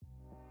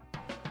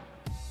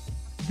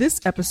This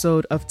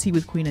episode of Tea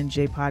with Queen and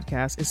Jay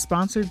podcast is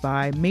sponsored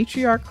by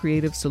Matriarch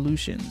Creative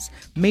Solutions.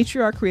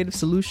 Matriarch Creative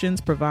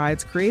Solutions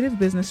provides creative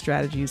business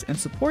strategies and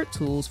support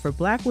tools for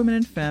Black women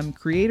and femme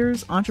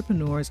creators,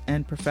 entrepreneurs,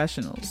 and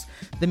professionals.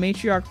 The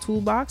Matriarch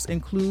Toolbox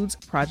includes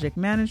project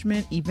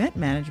management, event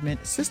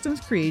management, systems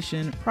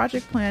creation,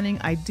 project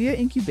planning, idea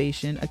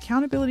incubation,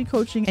 accountability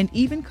coaching, and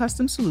even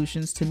custom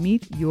solutions to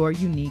meet your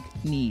unique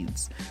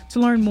needs. To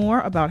learn more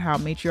about how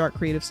Matriarch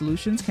Creative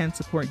Solutions can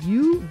support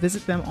you,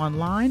 visit them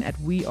online at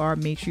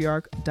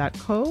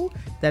wearematriarch.co.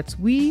 That's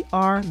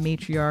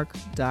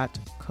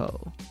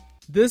wearematriarch.co.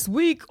 This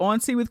week on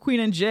Tea with Queen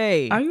and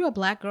Jay. Are you a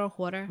black girl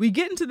hoarder? We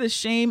get into the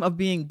shame of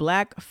being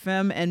black,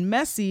 femme, and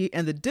messy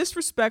and the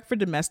disrespect for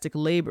domestic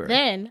labor.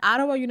 Then,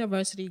 Ottawa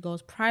University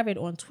goes private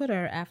on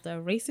Twitter after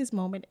a racist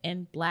moment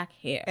in black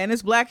hair. And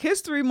it's Black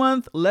History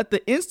Month. Let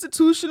the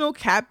institutional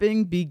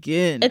capping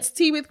begin. It's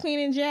Tea with Queen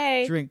and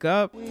Jay. Drink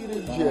up. Queen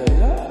and Jay.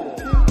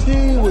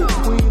 Tea with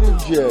Queen and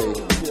Jay.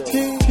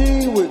 Tea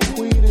with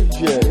Queen and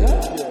Jay.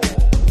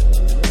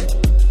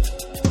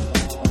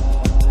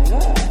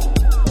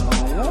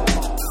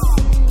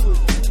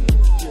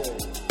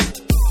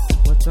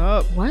 What's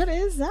up? What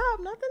is up?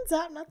 Nothing's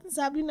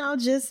up. You know,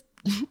 just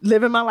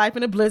living my life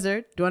in a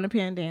blizzard during the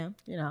pandemic,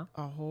 you know.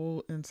 A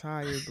whole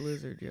entire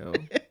blizzard, yo.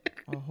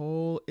 A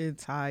whole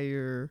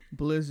entire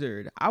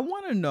blizzard. I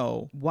want to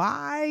know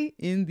why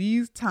in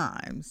these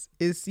times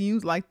it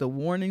seems like the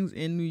warnings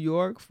in New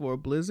York for a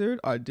blizzard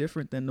are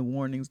different than the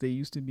warnings they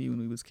used to be when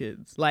we was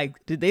kids.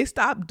 Like, did they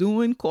stop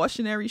doing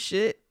cautionary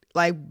shit?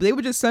 Like, they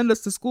would just send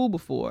us to school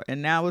before,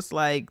 and now it's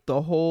like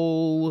the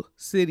whole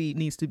city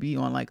needs to be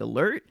on like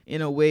alert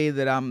in a way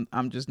that I'm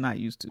just not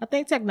used to. I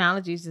think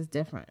technology is just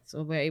different,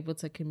 so we're able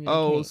to communicate.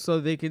 Oh,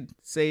 so they could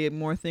say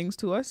more things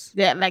to us?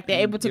 Yeah, like they're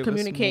able to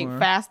communicate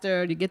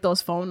faster. You get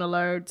those phone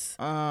alerts.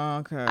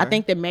 Okay. I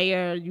think the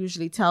mayor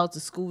usually tells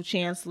the school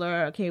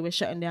chancellor, okay, we're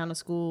shutting down the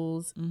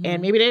schools.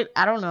 And maybe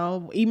I don't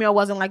know, email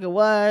wasn't like it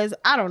was.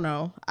 I don't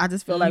know. I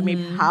just feel like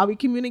maybe how we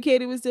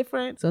communicated was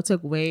different. So it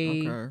took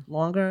way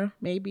longer,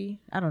 maybe.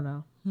 I don't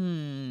know.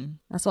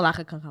 That's all I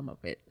could come up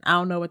with. I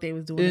don't know what they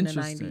was doing in the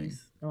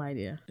 90s. No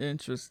idea.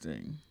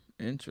 Interesting.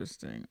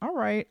 All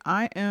right.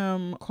 I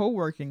am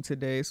co-working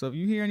today. So if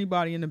you hear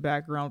anybody in the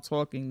background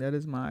talking, that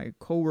is my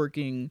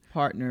co-working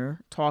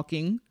partner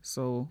talking.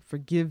 So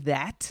forgive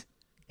that.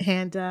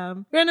 And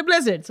we're in a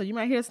blizzard, so you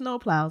might hear snow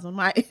plows on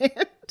my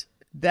end.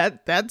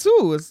 That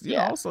too is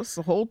also it's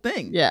the whole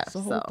thing. Yeah, it's the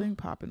whole thing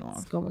popping off.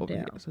 It's going down.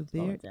 Here. So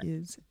there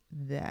is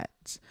that.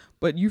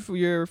 But you, for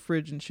your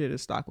fridge and shit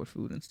is stocked with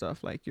food and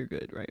stuff. Like, you're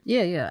good, right?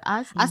 Yeah.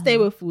 I stay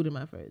with food in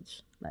my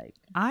fridge. Like,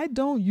 I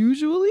don't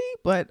usually,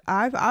 but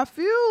I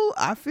feel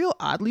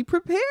oddly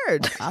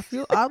prepared.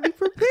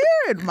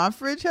 My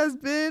fridge has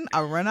been.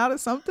 I run out of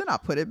something. I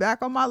put it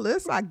back on my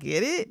list. I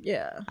get it.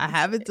 Yeah. I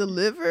have it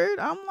delivered.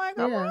 I'm like,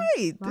 all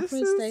right. My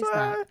fridge stays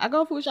stocked. I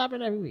go food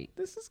shopping every week.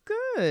 This is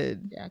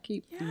good. Yeah, I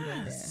keep food in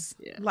there.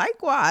 Yeah.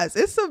 Likewise,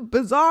 it's a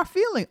bizarre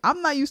feeling.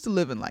 I'm not used to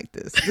living like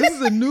this. This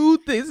is a new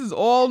thing. This is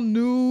all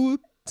new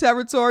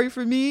territory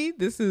for me.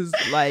 This is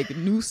like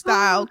new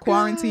style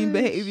quarantine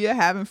behavior,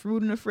 having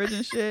fruit in the fridge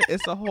and shit.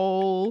 It's a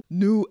whole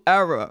new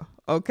era,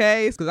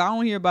 okay? Because I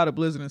don't hear about a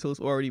blizzard until it's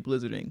already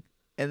blizzarding.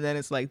 And then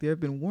it's like, there have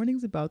been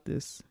warnings about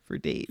this for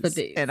days.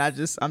 And I'm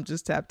just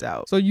tapped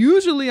out. So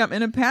usually I'm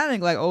in a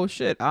panic, like, oh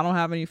shit, I don't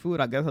have any food.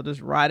 I guess I'll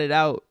just ride it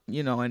out,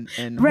 you know, and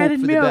bread hope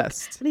and for milk. the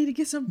best. I need to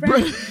get some bread.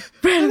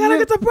 I gotta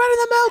get the bread and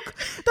the milk.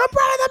 The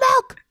bread and the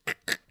milk.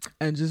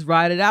 And just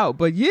ride it out.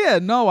 But yeah,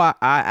 no, I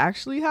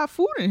actually have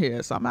food in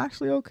here. So I'm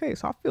actually okay.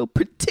 So I feel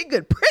pretty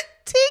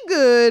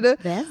good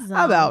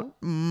about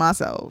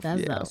myself.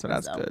 So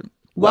that's good.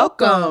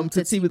 Welcome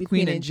to Tea with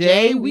Queen and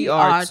Jay. We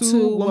are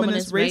two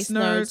womanist race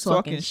nerds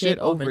talking shit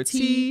over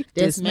tea,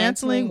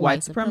 dismantling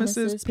white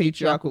supremacist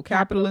patriarchal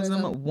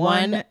capitalism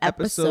one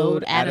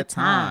episode at a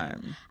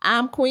time.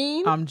 I'm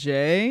Queen. I'm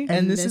Jay.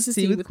 And this is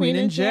Tea with Queen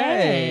and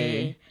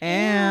Jay.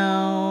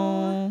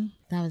 Ow.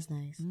 That was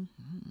nice.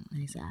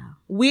 Nice owl.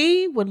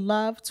 We would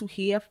love to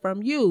hear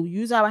from you.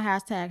 Use our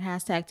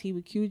hashtag Tea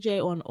with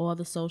QJ on all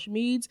the social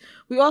medias.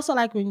 We also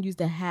like when you use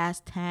the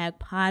hashtag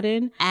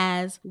Podden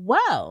as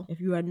well.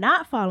 If you are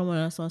not following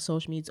us on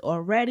social media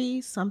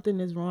already, something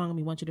is wrong and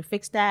we want you to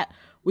fix that.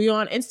 We are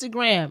on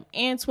Instagram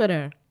and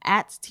Twitter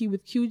at Tea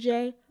with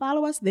QJ.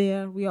 Follow us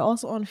there. We are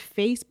also on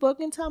Facebook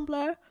and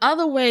Tumblr.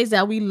 Other ways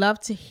that we love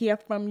to hear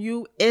from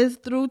you is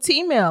through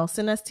T-mail.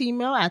 Send us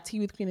T-mail at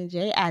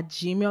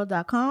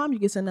teawithqueenandj@gmail.com. You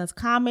can send us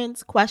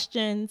comments,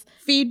 questions,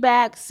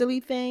 feedback,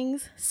 silly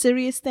things,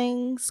 serious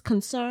things,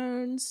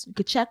 concerns. You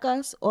can check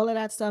us. All of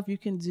that stuff you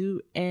can do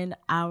in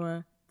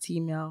our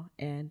T-mail,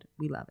 and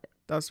we love it.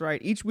 That's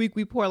right. Each week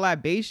we pour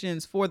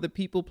libations for the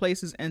people,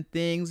 places, and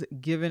things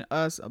giving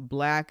us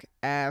black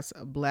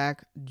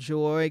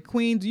joy.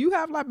 Queen, do you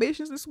have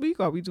libations this week,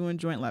 or are we doing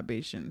joint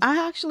libations?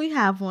 I actually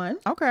have one.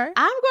 Okay.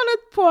 I'm going to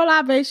pour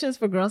libations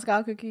for Girl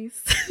Scout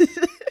cookies.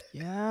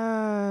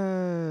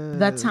 Yes.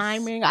 The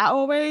timing,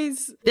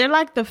 they're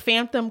like the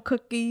phantom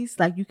cookies.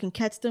 Like you can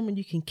catch them and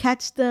you can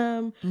catch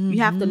them. You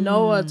have to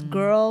know a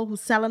girl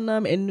who's selling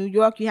them in New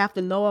York. You have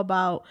to know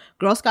about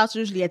Girl Scouts are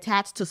usually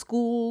attached to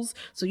schools.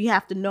 So you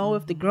have to know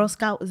if the Girl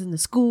Scout is in the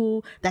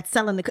school that's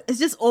selling it's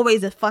just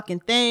always a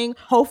fucking thing.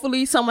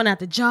 Hopefully someone at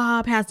the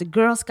job has the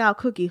Girl Scout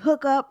cookie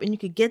hookup and you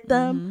could get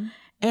them.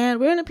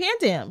 And we're in a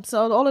pandemic.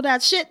 So all of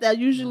that shit that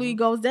usually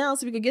goes down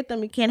so we could get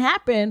them, it can't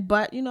happen.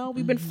 But, you know,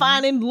 we've been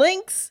finding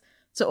links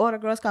to order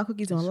Girl Scout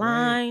cookies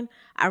online. Right.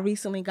 I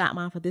recently got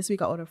mine for this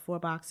week. I ordered 4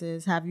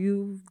 boxes. Have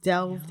you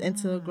delved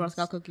into Girl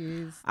Scout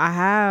cookies? I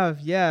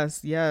have.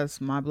 Yes.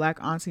 My black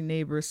auntie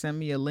neighbor sent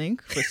me a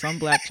link for some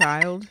black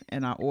child,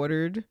 and I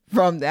ordered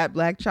from that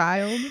black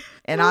child.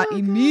 And I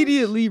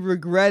immediately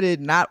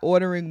regretted not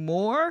ordering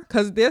more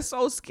because they're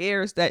so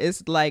scarce that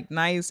it's like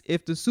nice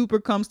if the super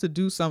comes to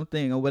do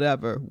something or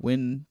whatever,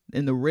 when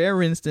in the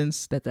rare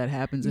instance that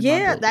happens in my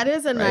building, that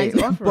is a nice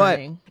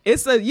offering. But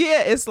it's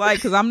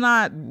like, because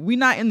we're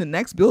not in the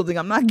next building.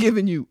 I'm not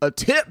giving you a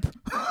tip.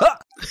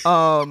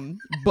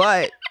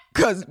 But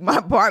because my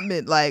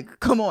apartment, like,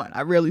 come on,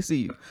 I rarely see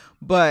you.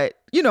 But,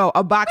 you know,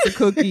 a box of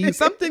cookies,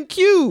 something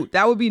cute,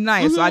 that would be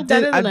nice. So I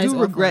do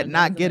regret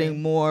not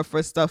getting more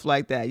for stuff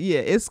like that. Yeah,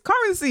 it's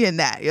currency in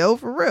that,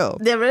 for real.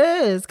 There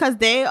is, because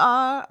they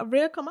are a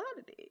rare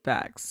commodity.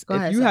 Facts.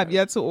 If you have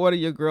yet to order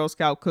your Girl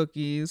Scout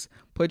cookies,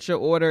 put your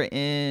order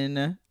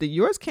in.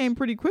 Yours came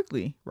pretty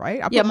quickly,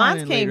 right?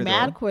 Mine came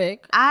mad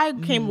quick. I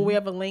came aware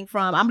of a link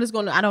from,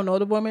 I don't know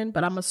the woman,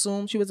 but I'm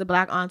assuming she was a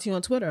black auntie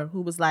on Twitter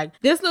who was like,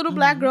 this little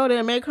black girl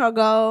didn't make her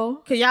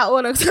go, can y'all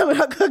order some of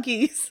her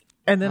cookies?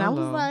 And then I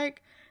was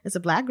like, it's a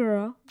black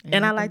girl,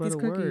 and I like these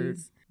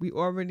cookies. We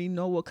already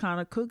know what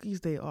kind of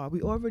cookies they are.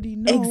 We already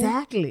know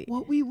exactly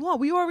what we want.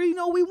 We already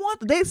know we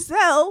want. They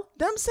sell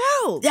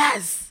themselves.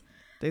 Yes.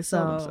 They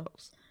sell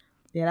themselves.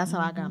 Yeah, that's how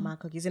I got my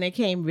cookies. And they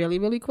came really,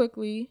 really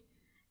quickly.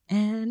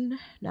 And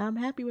now I'm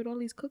happy with all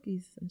these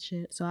cookies and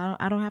shit. So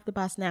I don't have to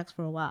buy snacks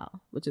for a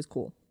while, which is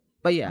cool.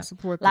 But yeah,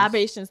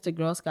 libations to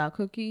Girl Scout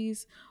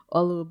cookies,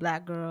 all the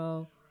black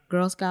Girl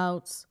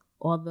Scouts,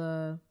 all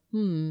the...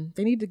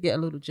 they need to get a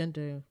little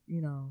gender,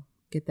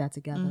 get that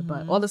together.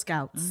 But all the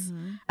Scouts,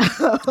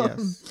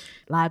 yes.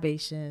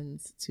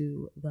 Libations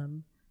to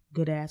them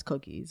good ass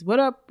cookies. What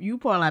are you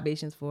pouring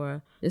libations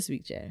for this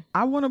week, Jay?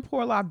 I want to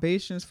pour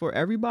libations for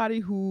everybody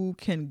who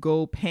can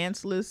go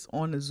pantsless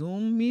on a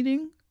Zoom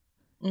meeting.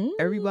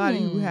 Everybody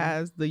who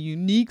has the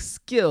unique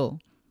skill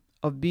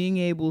of being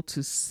able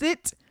to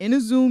sit in a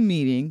Zoom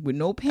meeting with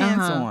no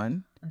pants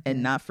on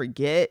and not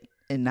forget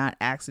and not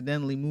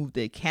accidentally move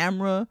their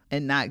camera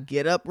and not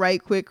get up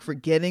right quick,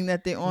 forgetting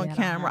that they're on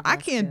camera. I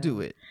can't do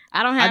it.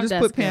 I just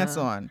put pants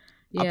on.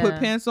 Yeah. I put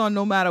pants on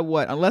no matter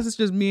what, unless it's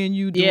just me and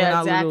you doing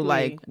our little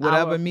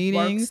whatever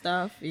meeting work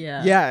stuff.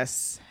 Yeah.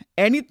 Yes.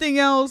 Anything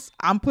else,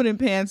 I'm putting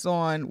pants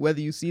on whether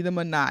you see them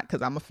or not,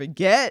 because I'm gonna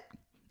forget.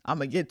 I'm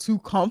gonna get too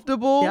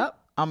comfortable. Yep.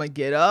 I'm gonna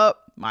get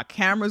up. My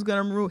camera's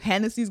gonna move.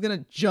 Hennessy's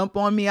gonna jump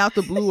on me out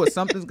the blue, or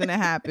something's gonna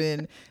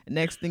happen.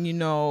 Next thing you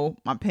know,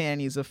 my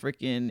panties are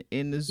freaking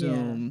in the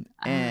Zoom,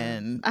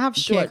 and I have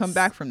shorts. Can't come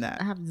back from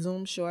that. I have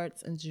Zoom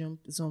shorts and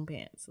Zoom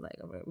pants. Like,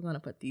 we're gonna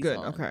put these good.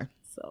 on. Okay,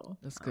 so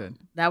that's good.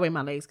 That way,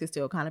 my legs can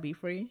still kind of be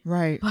free.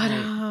 Right. But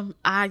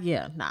I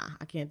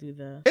can't do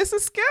the. It's a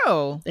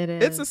skill. It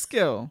is. It's a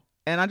skill.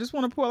 And I just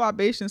want to pour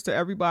libations to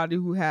everybody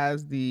who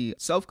has the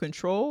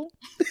self-control,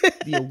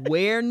 the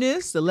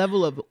awareness, the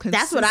level of consistent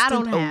That's what I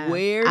don't have.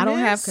 Awareness. I don't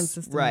have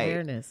consistent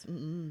awareness.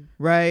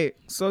 Right.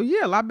 So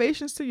yeah,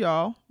 libations to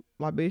y'all.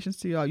 Libations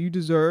to y'all. You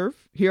deserve.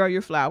 Here are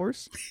your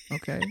flowers.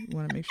 Okay. We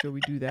want to make sure we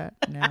do that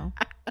now.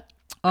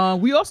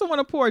 We also want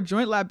to pour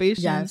joint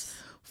libations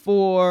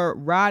for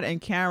Rod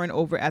and Karen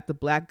over at the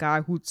Black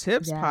Guy Who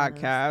Tips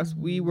podcast.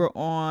 We were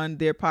on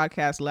their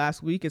podcast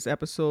last week. It's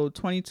episode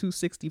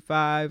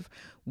 2265.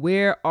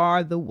 Where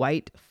are the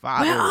white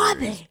fathers? Where are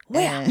they?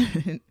 Where?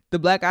 The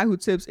Black Guy Who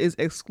Tips is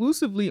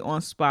exclusively on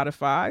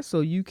Spotify,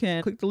 so you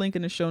can click the link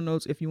in the show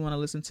notes if you want to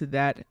listen to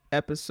that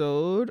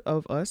episode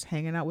of us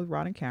hanging out with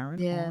Rod and Karen.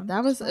 Yeah,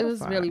 it was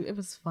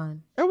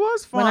fun. It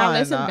was fun. When I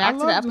listened back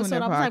to the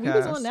episode, I was like, we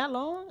was on that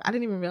long? I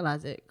didn't even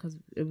realize it because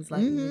it was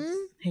like we was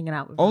hanging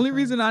out with Only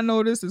reason I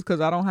noticed is because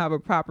I don't have a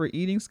proper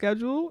eating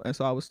schedule, and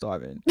so I was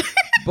starving.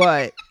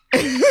 But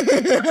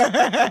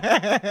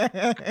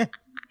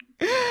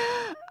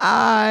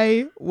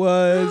I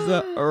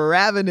was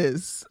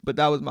ravenous, but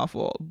that was my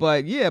fault.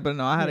 But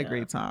no, I had a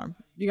great time.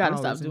 You gotta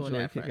stop doing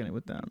that. Kicking it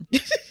with them.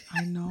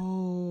 I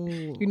know.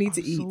 You need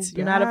to eat. So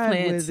you're not a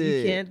plant.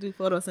 You can't do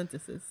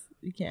photosynthesis.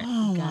 You can't.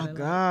 Oh my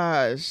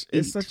gosh,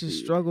 it's such a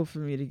struggle for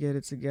me to get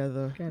it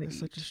together. It's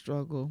such a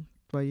struggle.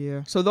 But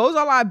yeah. So those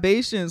are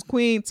libations.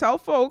 Queen, tell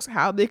folks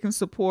how they can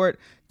support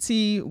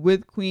Tea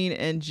with Queen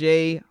and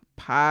Jay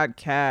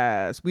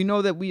podcast. We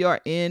know that we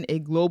are in a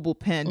global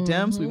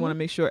pandemic, so we want to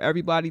make sure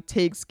everybody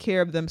takes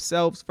care of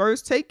themselves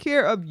first. Take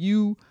care of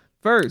you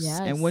first.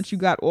 And once you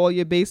got all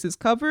your bases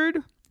covered,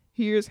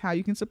 here's how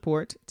you can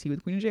support Tea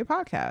with Queen and J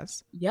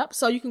podcast. Yep.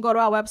 So you can go to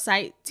our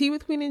website,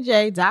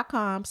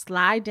 teawithqueenandj.com,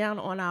 slide down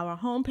on our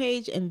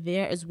homepage, and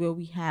there is where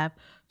we have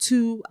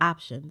 2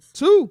 options.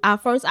 Our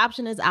first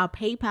option is our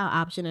PayPal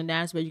option, and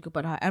that's where you can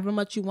put however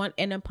much you want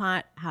in a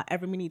pot,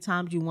 however many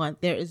times you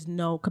want. There is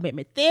no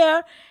commitment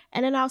there.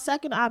 And then our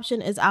second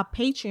option is our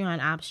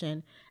Patreon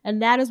option, and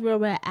that is where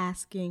we're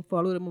asking for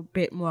a little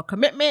bit more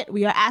commitment.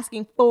 We are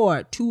asking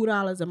for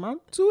 $2 a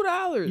month.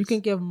 $2. You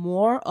can give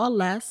more or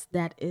less.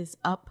 That is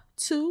up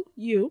to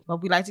you,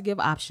 but we like to give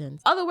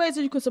options. Other ways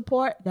that you can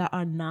support that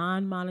are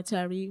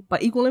non-monetary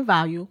but equal in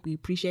value, we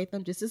appreciate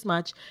them just as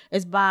much,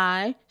 is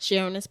by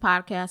sharing this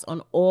podcast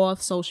on all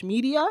social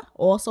media,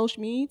 all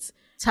social medias.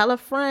 Tell a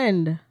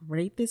friend,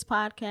 rate this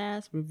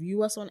podcast,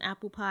 review us on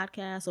Apple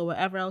Podcasts or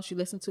wherever else you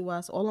listen to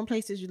us, all the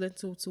places you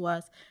listen to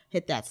us.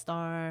 Hit that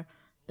star,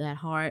 that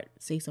heart,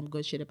 say some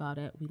good shit about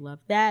it. We love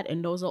that.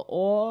 And those are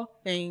all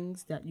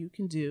things that you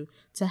can do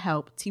to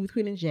help Tea with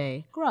Queen and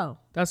J grow.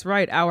 That's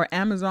right. Our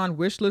Amazon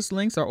wishlist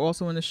links are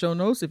also in the show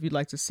notes if you'd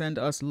like to send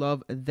us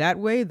love that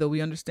way, though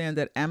we understand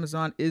that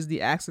Amazon is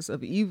the axis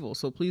of evil,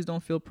 so please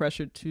don't feel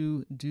pressured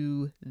to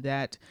do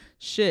that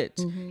shit.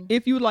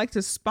 If you would like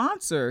to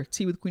sponsor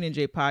Tea with Queen and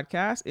J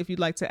podcast, if you'd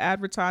like to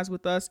advertise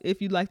with us,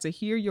 if you'd like to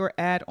hear your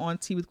ad on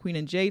Tea with Queen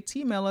and J,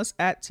 email us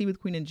at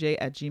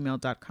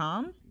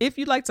teawithqueenandj@gmail.com. If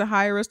you'd like to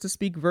hire us to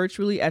speak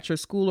virtually at your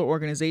school or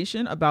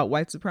organization about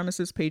white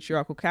supremacist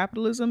patriarchal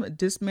capitalism,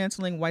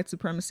 dismantling white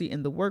supremacy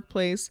in the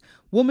workplace,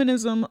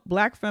 womanism,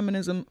 black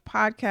feminism,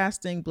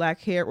 podcasting, black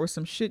hair, or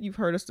some shit you've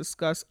heard us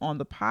discuss on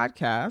the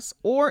podcast,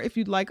 or if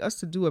you'd like us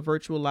to do a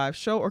virtual live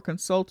show or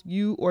consult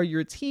you or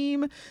your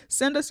team,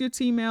 send us your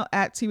email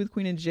at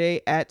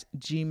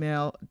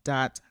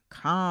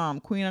teawithqueenandj@gmail.com.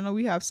 Queen, I know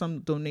we have some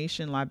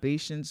donation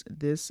libations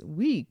this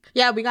week.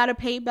 Yeah, we got a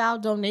PayPal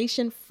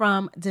donation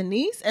from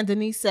Denise, and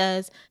Denise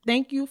says,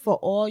 "Thank you for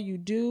all you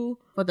do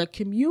for the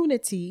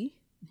community."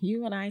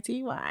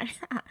 UNITY.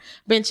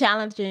 Been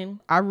challenging.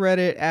 I read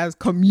it as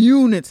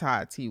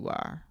community-ty. Oh,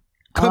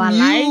 I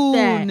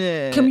like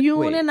that.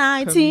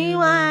 Community.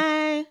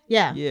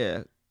 Yeah.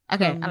 Yeah.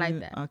 Okay, I like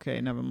that. Okay,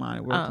 never mind.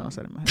 It worked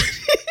outside of my head.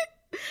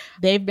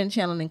 They've been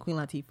channeling Queen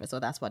Latifah,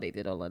 so that's why they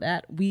did all of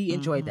that. We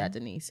enjoyed that,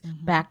 Denise.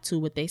 Back to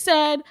what they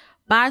said.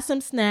 Buy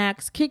some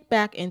snacks, kick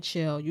back and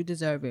chill. You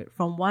deserve it.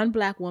 From one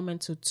black woman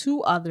to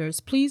 2 others,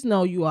 please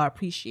know you are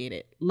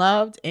appreciated,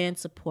 loved, and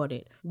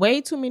supported.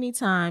 Way too many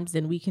times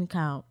than we can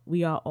count.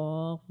 We are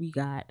all we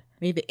got.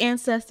 May the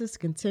ancestors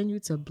continue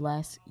to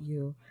bless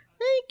you.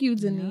 Thank you,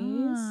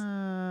 Denise. Yes.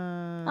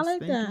 I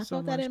like that. I So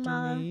put that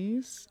much, in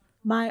Denise.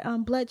 my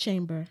blood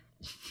chamber.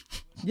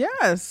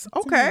 Yes.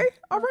 Okay.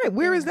 All right.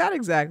 Where is that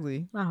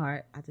exactly? My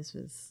heart. I just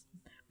was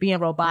being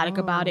robotic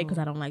about it because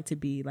I don't like to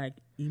be like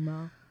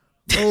emo.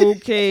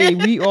 Okay,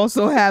 we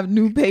also have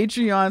new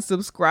Patreon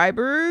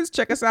subscribers.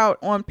 Check us out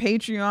on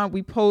Patreon.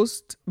 We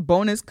post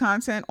bonus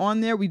content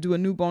on there. We do a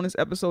new bonus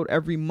episode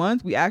every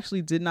month. We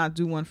actually did not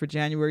do one for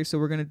January, so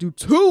we're going to do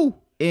 2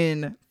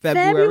 in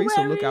February,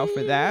 so look out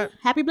for that.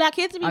 Happy Black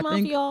History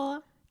Month,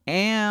 y'all.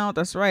 And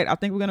that's right. I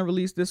think we're going to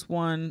release this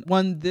one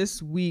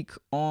this week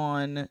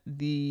on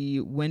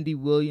the Wendy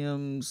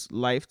Williams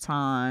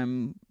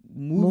Lifetime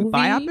movie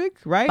biopic,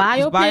 right?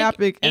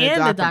 Biopic and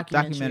the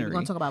documentary. We're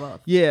going to talk about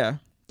both. Yeah.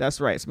 That's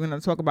right. So we're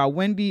going to talk about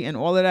Wendy and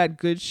all of that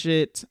good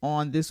shit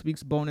on this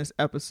week's bonus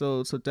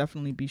episode. So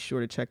definitely be sure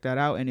to check that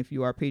out. And if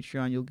you are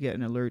Patreon, you'll get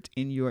an alert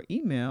in your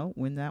email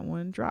when that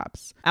one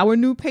drops. Our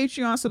new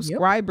Patreon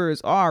subscribers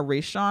are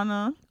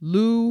Rayshana,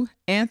 Lou,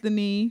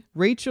 Anthony,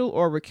 Rachel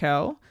or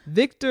Raquel,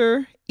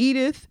 Victor,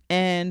 Edith,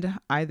 and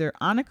either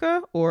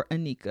Annika or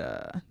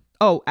Anika.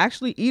 Oh,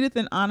 actually, Edith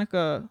and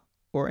Annika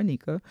or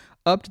Anika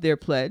upped their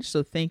pledge.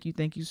 So thank you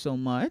so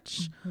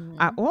much.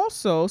 I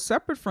also,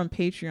 separate from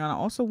Patreon, I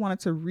also wanted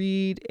to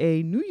read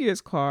a New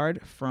Year's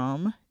card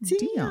from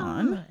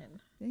Dion.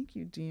 Thank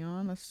you,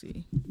 Dion. Let's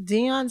see.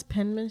 Dion's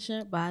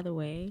penmanship, by the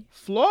way,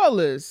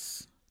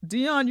 flawless.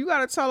 Dion, you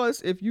got to tell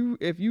us if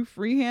you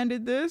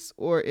freehanded this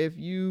or if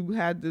you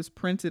had this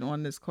printed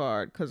on this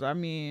card. Because, I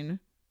mean,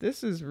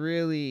 this is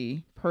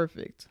really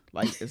perfect.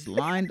 Like, it's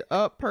lined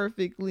up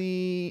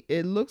perfectly.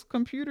 It looks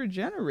computer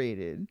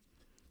generated.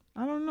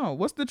 I don't know.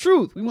 What's the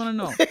truth? We want to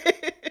know.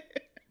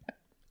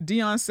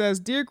 Dion says,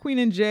 "Dear Queen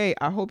and Jay,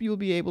 I hope you will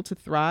be able to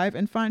thrive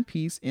and find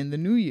peace in the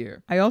new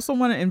year. I also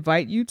want to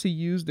invite you to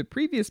use the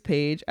previous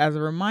page as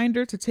a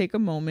reminder to take a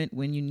moment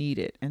when you need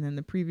it." And then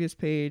the previous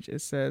page,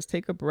 it says,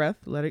 "Take a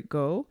breath, let it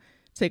go.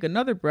 Take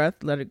another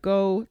breath, let it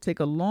go. Take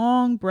a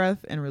long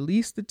breath and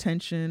release the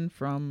tension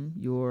from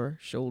your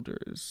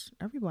shoulders."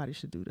 Everybody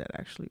should do that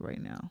actually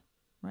right now,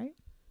 right?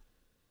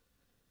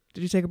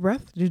 Did you take a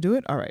breath? Did you do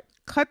it? All right.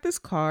 Cut this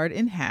card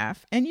in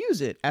half and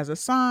use it as a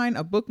sign,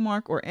 a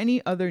bookmark, or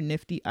any other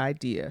nifty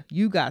idea.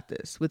 You got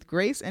this. With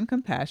grace and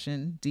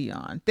compassion,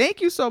 Dion. Thank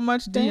you so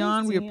much,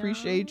 Dion. We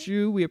appreciate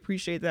you. We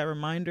appreciate that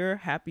reminder.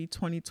 Happy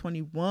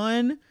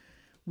 2021.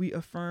 We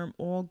affirm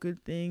all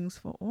good things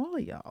for all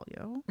of y'all,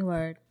 yo.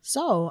 Word.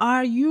 So,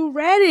 are you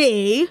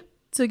ready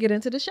to get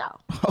into the show.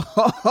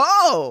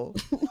 Oh,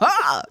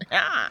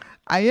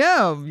 I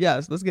am.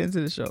 Yes, let's get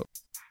into the show.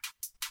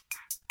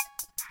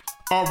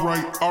 All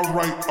right.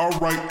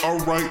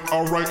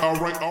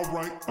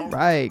 All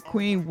right,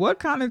 Queen, what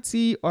kind of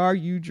tea are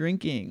you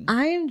drinking?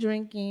 I am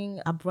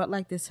drinking, I brought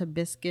like this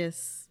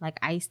hibiscus, like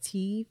iced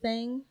tea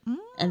thing.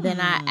 And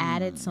then I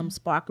added some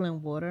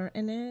sparkling water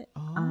in it.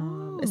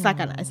 It's like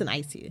it's an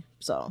iced tea.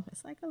 So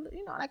it's like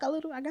like a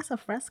little, I guess a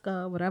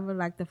Fresca, whatever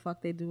like the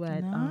fuck they do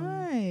at,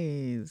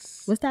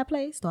 Nice. what's that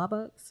place?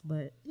 Starbucks.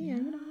 But yeah,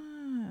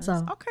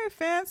 So okay,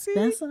 fancy.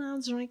 that's what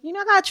I'm drinking.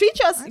 I gotta treat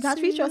yourself. You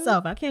gotta treat you.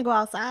 yourself. I can't go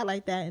outside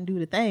like that and do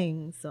the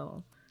thing.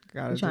 So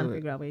Gotta I'm trying do to it.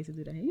 figure out ways to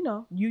do that.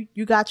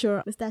 You got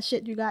your, what's that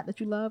shit you got that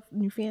you love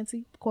and you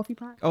fancy? Coffee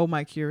pot? Oh,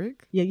 my Keurig.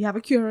 Yeah, you have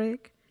a Keurig.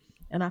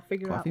 And I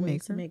figure out Coffee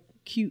ways to maker.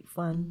 make cute,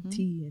 fun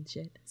tea and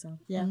shit. So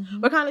yeah.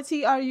 What kind of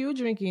tea are you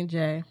drinking,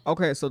 Jay?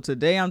 Okay, so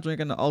today I'm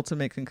drinking the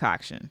ultimate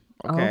concoction.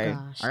 Okay,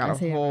 gosh, I got let's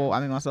hear I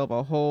made myself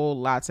a whole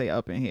latte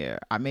up in here.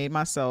 I made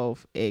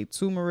myself a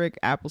turmeric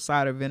apple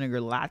cider vinegar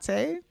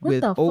latte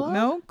with the oat fuck?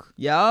 milk.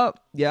 Yup.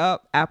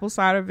 Apple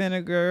cider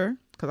vinegar,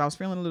 because I was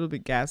feeling a little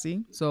bit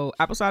gassy. So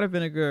apple cider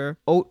vinegar,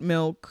 oat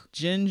milk,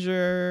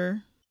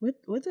 ginger,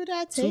 What do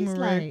that taste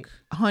turmeric, like?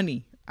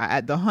 honey. I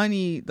add the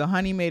honey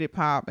made it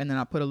pop, and then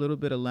I put a little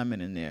bit of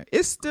lemon in there. It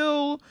is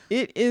still.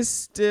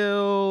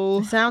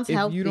 It sounds if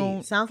healthy. you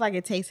don't- Sounds like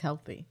it tastes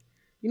healthy.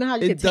 You know how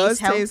you It can does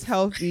taste taste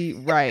healthy,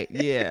 right?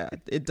 Yeah,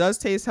 it does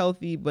taste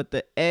healthy, but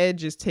the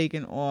edge is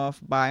taken off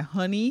by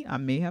honey. I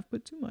may have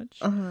put too much,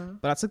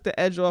 but I took the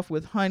edge off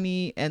with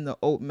honey and the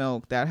oat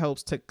milk. That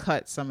helps to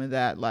cut some of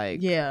that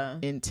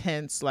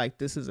intense, like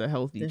this is a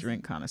healthy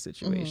drink kind of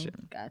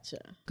situation. Gotcha.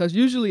 Because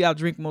usually I'll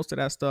drink most of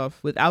that stuff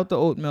without the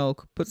oat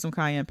milk, put some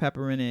cayenne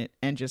pepper in it,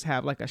 and just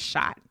have like a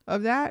shot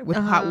of that with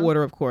hot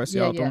water, of course.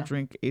 Yeah, Y'all yeah. don't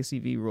drink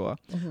ACV raw,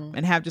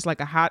 and have just like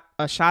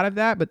a shot of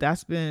that. But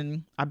I've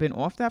been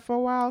off that for a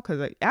while,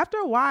 because after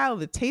a while,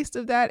 the taste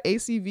of that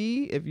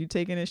ACV, if you're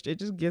taking it, it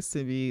just gets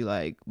to be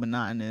like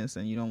monotonous,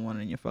 and you don't want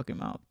it in your fucking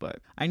mouth. But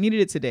I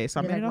needed it today, so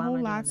I made it a whole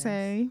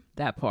latte.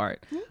 That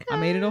part, I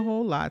made it a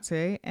whole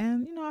latte,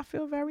 and I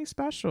feel very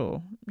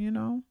special.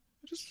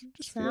 Just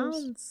feels.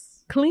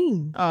 Sounds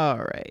clean. All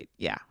right.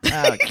 Yeah.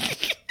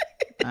 Okay.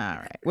 All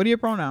right. What are your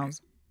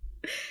pronouns?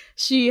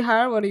 She,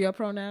 her. What are your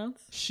pronouns?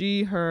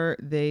 She, her,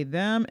 they,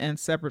 them, and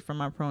separate from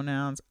my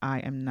pronouns, I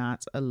am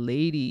not a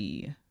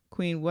lady.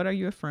 Queen, what are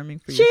you affirming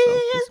for She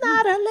yourself? is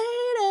not a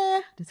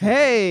lady.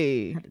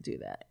 Hey. I have to do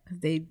that.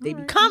 They be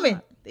right, coming.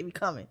 why They be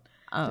coming.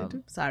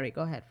 Sorry.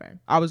 Go ahead, friend.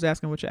 I was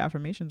asking what your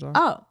affirmations are.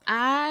 Oh,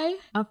 I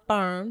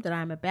affirm that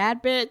I'm a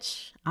bad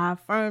bitch. I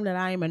affirm that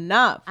I am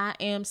enough. I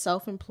am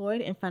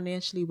self-employed and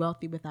financially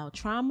wealthy without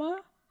trauma.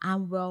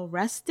 I'm well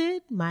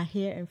rested. My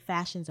hair and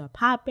fashions are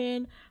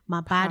popping. My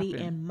body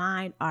and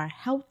mind are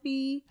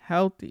healthy.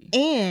 Healthy.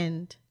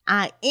 And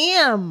I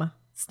am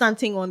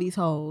stunting on these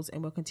hoes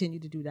and will continue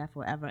to do that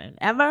forever and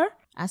ever.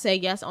 I say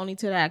yes only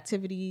to the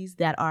activities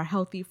that are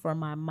healthy for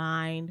my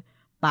mind,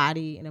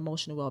 body, and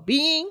emotional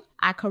well-being.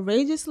 I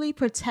courageously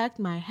protect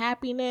my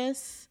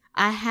happiness.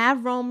 I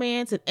have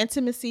romance and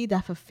intimacy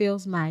that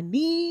fulfills my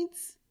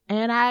needs.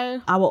 And I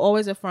will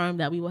always affirm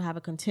that we will have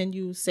a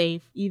continued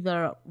safe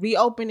either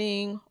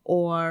reopening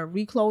or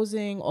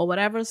reclosing or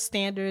whatever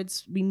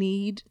standards we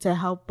need to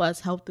help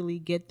us healthily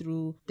get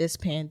through this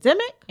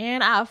pandemic.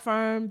 And I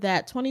affirm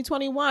that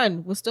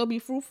 2021 will still be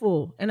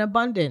fruitful and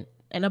abundant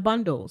and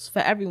abundance for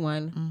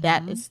everyone.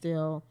 That is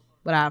still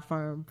what I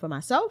affirm for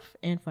myself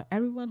and for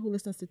everyone who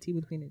listens to Tea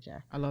with Queen and Jay.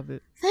 I love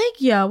it.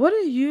 Thank you. What are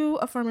you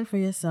affirming for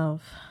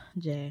yourself,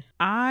 Jay?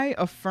 I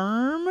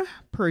affirm,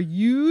 per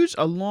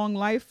usual, a long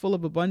life full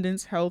of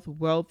abundance, health,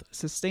 wealth,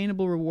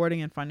 sustainable,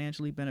 rewarding, and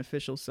financially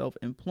beneficial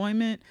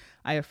self-employment.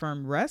 I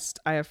affirm rest.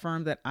 I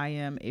affirm that I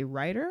am a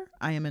writer.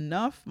 I am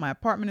enough. My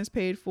apartment is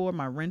paid for.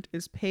 My rent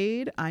is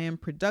paid. I am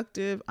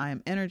productive. I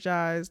am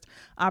energized.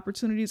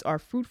 Opportunities are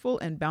fruitful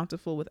and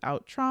bountiful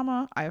without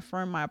trauma. I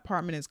affirm my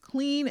apartment is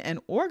clean and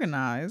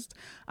organized.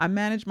 I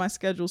manage my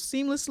schedule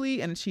seamlessly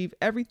and achieve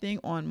everything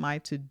on my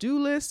to-do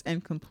list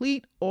and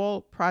complete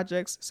all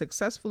projects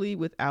successfully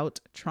without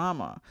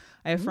trauma.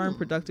 I affirm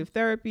productive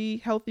therapy,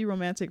 healthy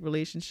romantic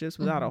relationships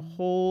without a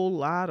whole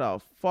lot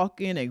of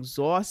fucking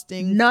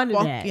exhausting, None of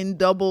fucking that.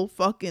 double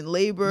fucking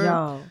labor.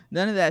 Yo.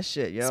 None of that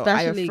shit, yo.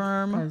 Especially I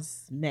affirm,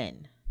 as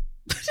men.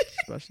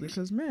 especially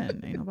because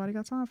men, ain't nobody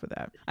got time for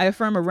that. I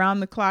affirm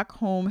around-the-clock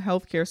home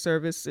healthcare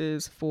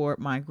services for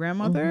my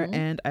grandmother,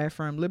 and I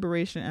affirm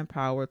liberation and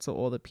power to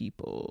all the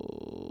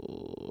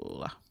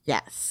people.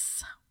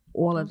 Yes.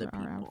 All of the Those are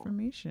our people.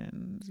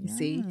 affirmations.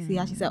 See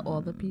how she said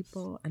all the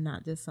people and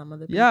not just some of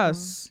the people?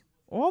 Yes.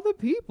 All the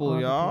people, All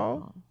the y'all.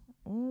 people.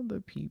 All the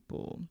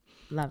people.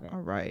 Love it.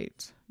 All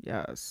right.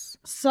 Yes.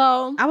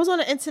 So I was on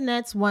the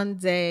internet one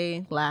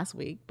day last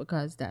week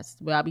because that's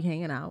where I'll be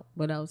hanging out.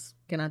 What else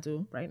can I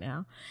do right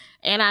now?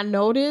 And I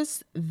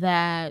noticed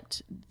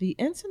that the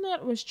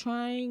internet was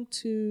trying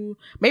to,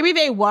 maybe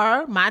they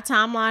were, my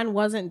timeline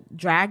wasn't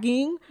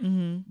dragging,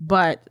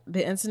 but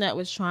the internet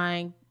was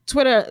trying,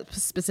 Twitter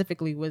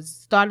specifically was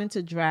starting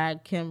to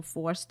drag Kim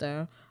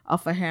Forster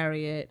for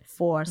Harriet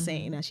for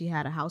saying that she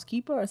had a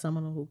housekeeper or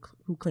someone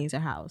who cleans her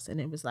house. And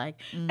it was like,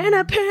 in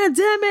a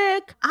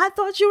pandemic, I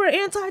thought you were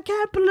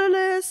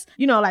anti-capitalist.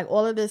 You know, like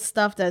all of this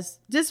stuff that's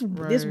just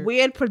this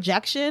weird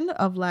projection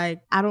of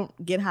like, I don't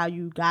get how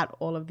you got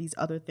all of these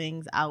other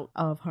things out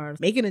of her.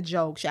 Making a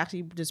joke. She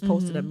actually just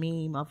posted a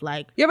meme of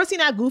like, you ever seen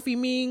that Goofy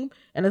meme?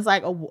 And it's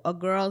like a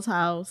girl's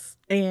house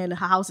and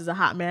her house is a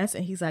hot mess.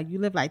 And he's like, you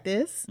live like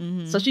this?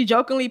 So she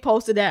jokingly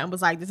posted that and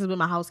was like, this is what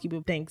my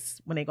housekeeper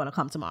thinks when they're going to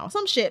come tomorrow.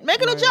 Some shit.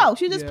 Making a joke.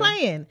 She just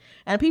playing.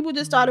 And people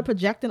just started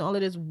projecting all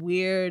of this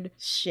weird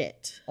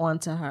shit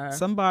onto her.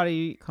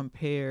 Somebody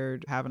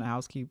compared having a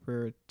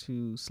housekeeper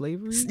to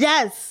slavery.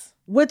 Yes.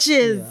 Which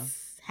is,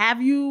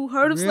 have you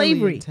heard of really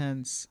slavery?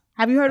 Intense.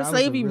 Have you heard of That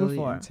was slavery a really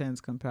before?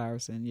 Intense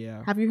comparison,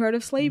 yeah. Have you heard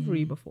of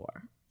slavery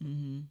before?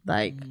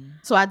 Like,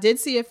 so I did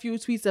see a few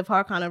tweets of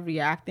her kind of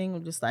reacting.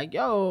 I'm just like,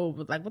 yo,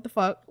 like, what the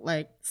fuck?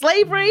 Like,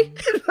 slavery?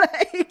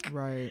 Like,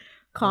 Right.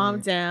 calm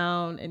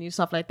down and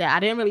stuff like that. I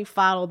didn't really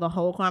follow the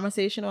whole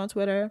conversation on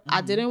Twitter.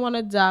 I didn't want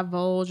to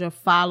divulge or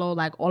follow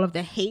like all of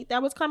the hate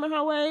that was coming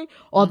her way,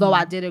 although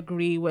I did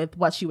agree with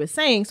what she was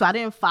saying. So I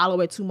didn't follow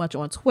it too much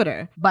on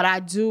Twitter, but I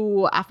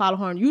follow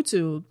her on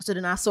YouTube. So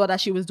then I saw that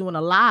she was doing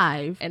a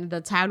live, and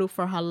the title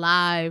for her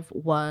live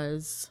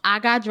was, I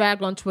got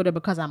dragged on Twitter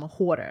because I'm a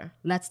hoarder.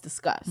 Let's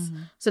discuss.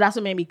 So that's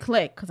what made me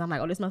click, because I'm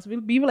like, oh, this must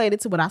be related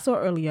to what I saw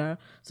earlier.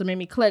 So it made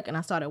me click, and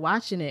I started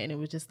watching it, and it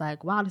was just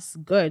like, wow, this is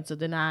good. So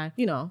then I,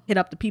 hit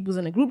up the peoples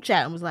in the group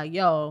chat and was like,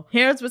 yo,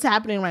 here's what's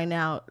happening right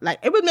now. Like,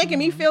 it was making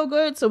me feel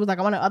good. So it was like,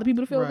 I wanted other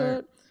people to feel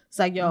good. It's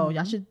like, yo,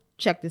 y'all should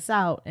check this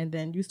out. And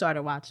then you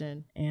started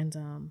watching, and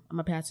I'm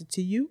gonna pass it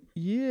to you.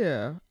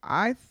 Yeah,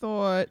 I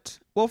thought,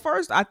 well,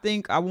 first, I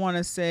think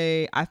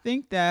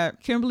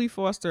that Kimberly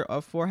Foster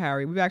of For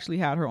Harry, we've actually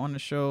had her on the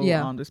show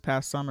this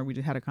past summer. We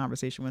just had a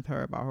conversation with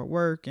her about her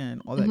work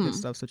and all that good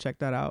stuff. So check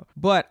that out.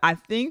 But I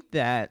think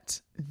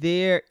that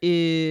there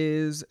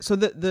is, so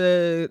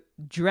the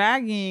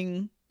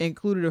dragging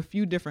included a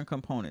few different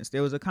components.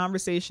 There was a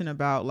conversation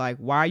about like,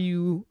 why are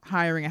you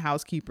hiring a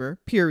housekeeper,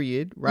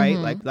 period, right?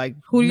 Like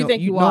who do you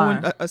think you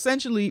are?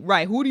 Essentially,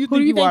 right. Who do you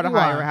think you are to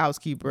hire a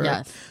housekeeper?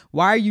 Yes.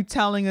 Why are you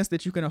telling us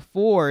that you can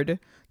afford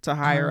to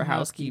hire a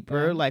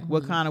housekeeper? Like,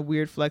 what kind of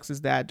weird flex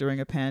is that during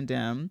a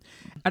pandemic?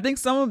 I think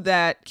some of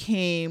that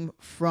came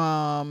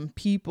from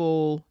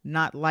people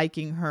not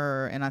liking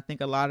her, and I think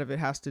a lot of it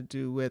has to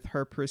do with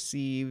her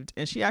perceived,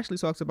 and she actually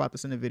talks about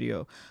this in the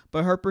video,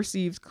 but her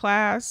perceived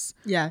class.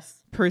 Yes.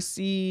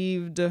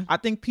 I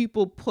think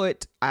people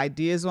put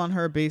ideas on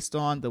her based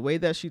on the way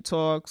that she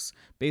talks,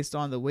 based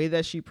on the way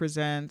that she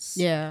presents.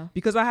 Yeah.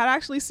 Because I had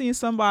actually seen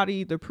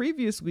somebody the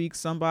previous week,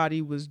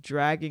 somebody was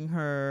dragging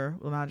her,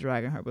 well, not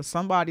dragging her, but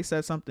somebody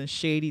said something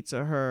shady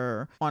to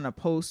her on a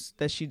post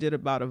that she did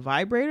about a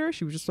vibrator.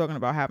 She was just talking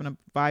about having a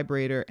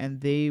vibrator,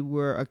 and they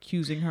were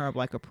accusing her of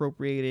like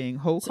appropriating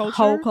hoe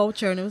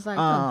culture. And it was like,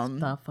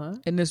 stuff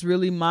in this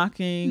really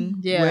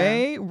mocking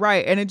way.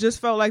 Right. And it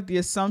just felt like the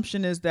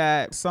assumption is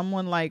that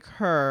someone like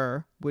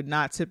her would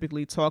not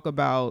typically talk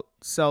about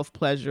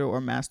self-pleasure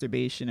or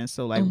masturbation, and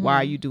so like, why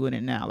are you doing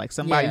it now? Like,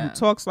 somebody who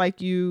talks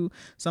like you,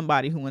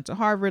 somebody who went to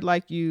Harvard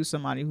like you,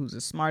 somebody who's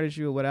as smart as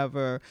you or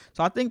whatever.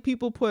 So I think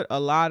people put a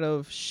lot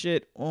of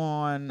shit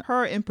on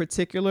her in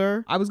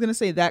particular. I was gonna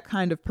say that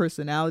kind of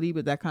personality,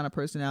 but that kind of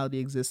personality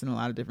exists in a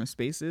lot of different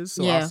spaces.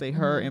 So I'll say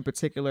her in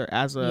particular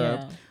as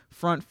a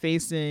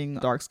front-facing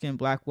dark-skinned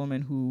Black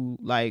woman who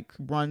like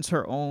runs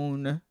her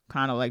own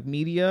kind of like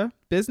media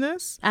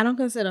business. I don't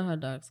consider her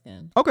dark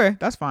skin. Okay,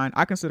 that's fine.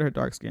 I consider her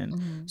dark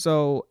skin.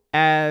 So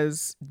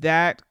as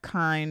that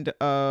kind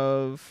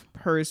of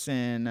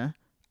person,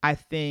 I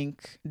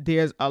think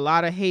there's a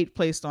lot of hate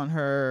placed on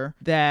her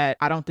that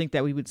I don't think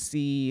that we would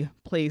see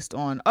placed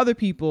on other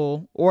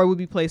people, or would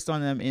be placed on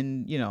them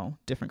in,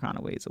 different kind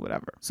of ways or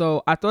whatever.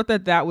 So I thought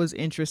that was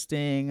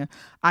interesting.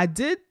 I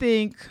did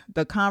think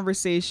the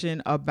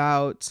conversation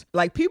about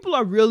like, people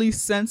are really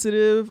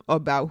sensitive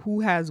about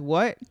who has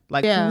what,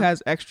 like who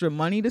has extra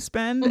money to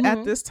spend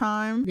at this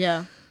time.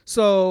 Yeah.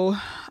 So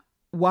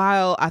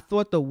while I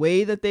thought the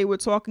way that they were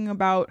talking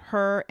about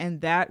her and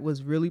that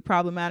was really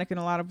problematic in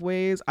a lot of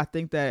ways, I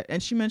think that,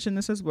 and she mentioned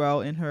this as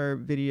well in her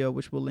video,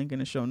 which we'll link in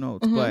the show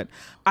notes, but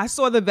I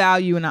saw the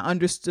value and I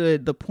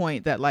understood the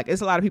point that like,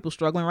 it's a lot of people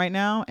struggling right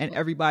now, and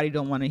everybody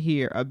don't want to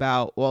hear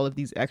about all of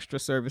these extra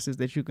services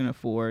that you can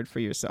afford for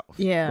yourself.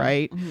 Yeah.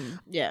 Right?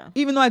 Yeah.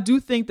 Even though I do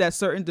think that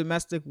certain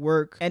domestic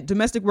work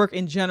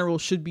in general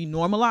should be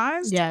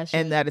normalized,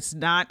 and that it's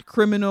not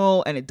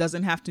criminal, and it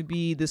doesn't have to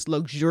be this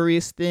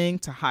luxurious thing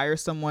to hire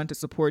someone to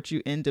support you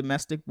in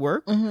domestic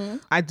work.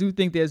 I do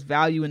think there's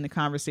value in the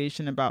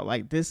conversation about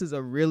like, this is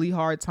a really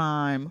hard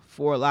time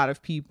for a lot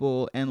of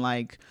people, and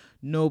like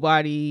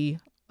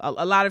a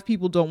lot of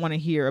people don't want to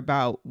hear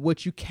about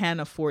what you can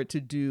afford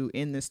to do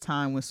in this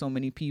time when so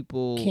many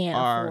people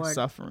are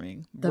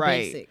suffering. The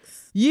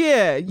basics.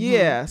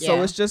 Yeah.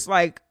 So it's just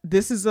like,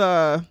 this is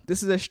a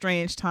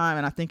strange time,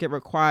 and I think it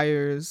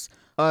requires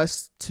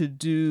us to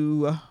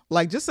do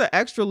like just an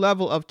extra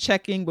level of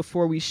checking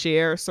before we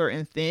share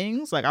certain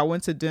things. Like, I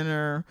went to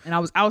dinner and I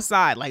was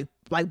outside like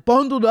like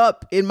bundled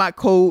up in my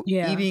coat,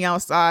 Yeah. eating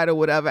outside or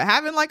whatever,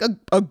 having like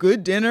a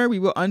good dinner. We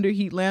were under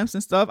heat lamps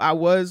and stuff. I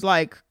was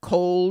like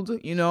cold,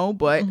 you know,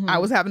 but I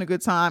was having a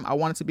good time. I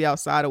wanted to be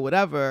outside or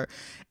whatever.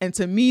 And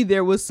to me,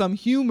 there was some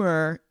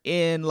humor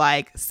in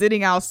like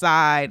sitting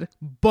outside,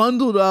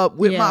 bundled up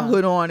with my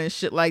hood on and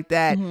shit like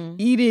that,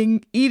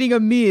 eating a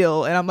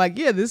meal. And I'm like,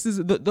 yeah, this is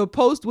the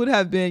post would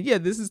have been, yeah,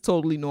 this is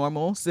totally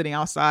normal, sitting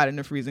outside in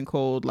the freezing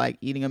cold, like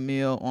eating a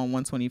meal on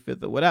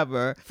 125th or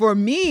whatever. For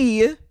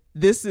me,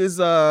 this is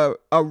a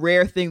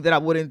rare thing that I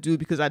wouldn't do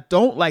because I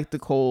don't like the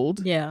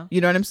cold. Yeah.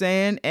 You know what I'm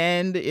saying?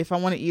 And if I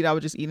want to eat, I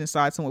would just eat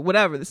inside somewhere.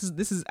 Whatever. This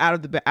is out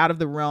of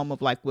the realm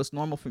of like what's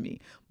normal for me.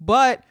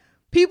 But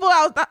people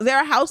out there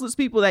are houseless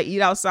people that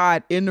eat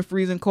outside in the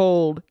freezing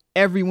cold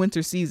every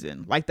winter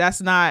season. Like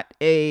that's not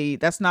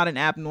an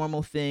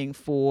abnormal thing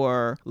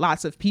for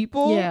lots of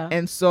people. Yeah.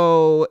 And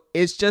so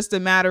it's just a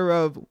matter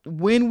of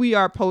when we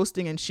are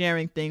posting and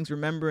sharing things,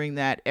 remembering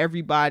that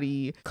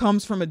everybody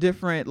comes from a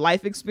different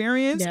life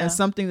experience, and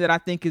something that I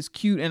think is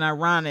cute and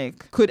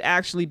ironic could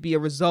actually be a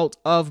result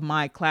of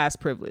my class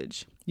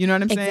privilege. You know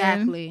what I'm saying?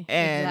 Exactly.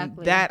 And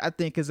that, I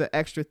think, is an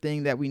extra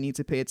thing that we need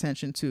to pay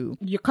attention to.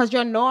 Because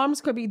your norms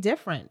could be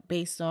different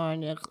based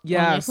on your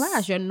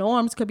class. Your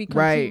norms could be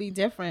completely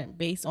different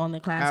based on the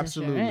class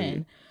that you're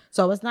in.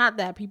 So it's not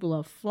that people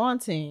are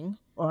flaunting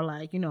or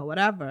like, you know,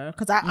 whatever.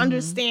 Because I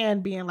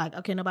understand being like,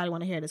 okay, nobody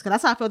want to hear this. Because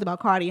that's how I felt about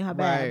Cardi and her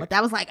bag. But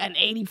that was like an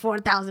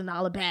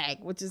 $84,000 bag,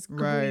 which is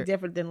completely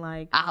different than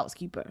like a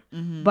housekeeper.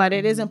 But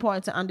it is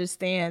important to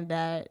understand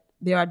that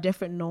there are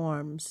different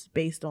norms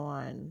based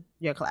on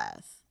your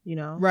class, you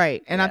know?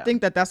 Right. And I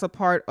think that that's a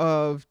part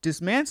of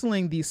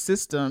dismantling these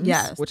systems,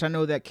 which I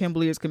know that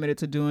Kimberly is committed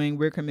to doing.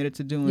 We're committed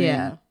to doing.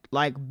 Yeah.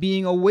 Like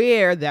being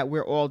aware that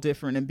we're all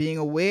different and being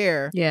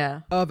aware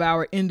of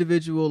our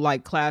individual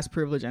like class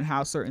privilege and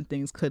how certain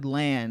things could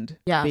land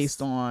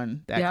based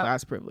on that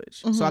class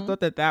privilege. So I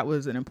thought that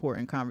was an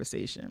important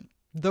conversation.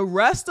 The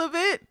rest of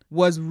it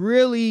was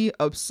really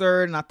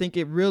absurd, and I think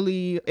it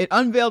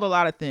unveiled a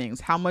lot of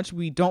things. How much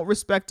we don't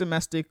respect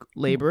domestic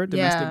labor,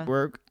 domestic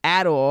work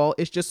at all.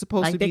 It's just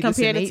supposed like to be they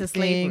compared this it to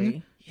thing.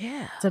 slavery.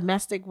 Yeah.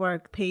 Domestic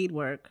work, paid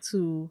work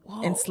to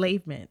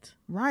enslavement.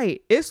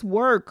 Right. It's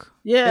work.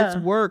 Yeah. It's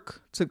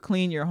work to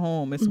clean your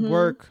home. It's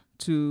work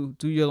to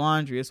do your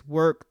laundry. It's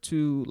work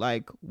to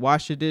like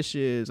wash your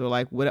dishes or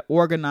like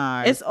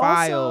organize,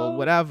 file,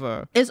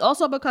 whatever. It's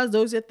also because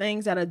those are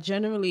things that are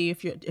generally,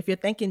 if you're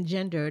thinking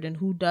gendered and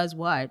who does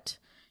what,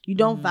 you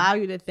don't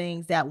value the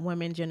things that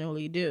women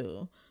generally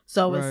do.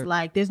 So it's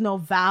like there's no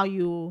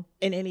value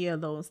in any of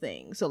those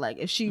things. So like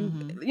if she,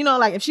 you know,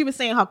 like if she was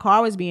saying her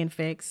car was being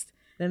fixed,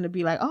 then it'd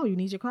be like, oh, you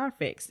need your car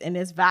fixed. And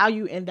there's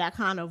value in that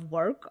kind of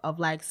work of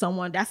like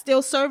someone that's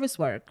still service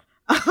work.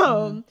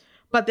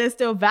 But there's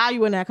still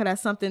value in that because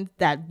that's something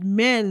that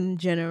men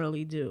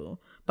generally do.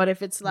 But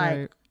if it's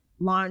like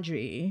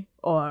laundry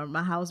or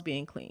my house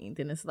being cleaned,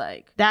 then it's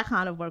like that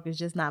kind of work is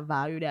just not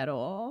valued at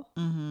all.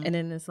 And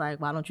then it's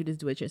like, why don't you just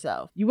do it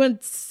yourself? You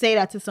wouldn't say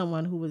that to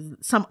someone who was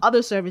some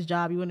other service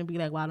job. You wouldn't be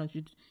like, why don't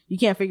you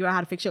can't figure out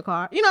how to fix your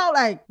car? You know,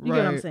 like, you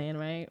get what I'm saying,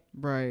 right?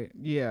 Right.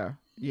 Yeah.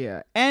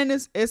 Yeah. And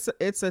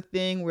it's a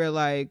thing where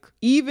like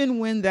even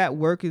when that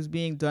work is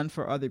being done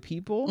for other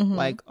people,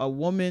 like a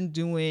woman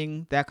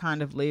doing that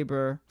kind of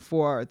labor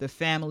for the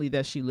family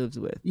that she lives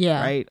with.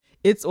 Yeah. Right.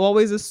 It's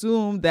always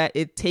assumed that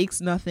it takes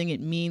nothing. It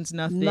means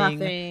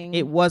nothing.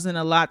 It wasn't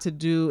a lot to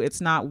do.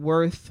 It's not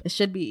worth. It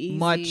should be easy.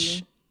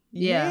 Much.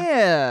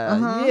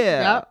 Yeah.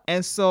 Yep.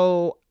 And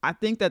so I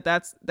think that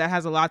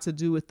has a lot to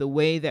do with the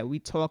way that we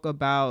talk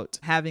about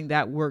having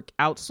that work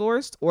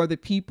outsourced or the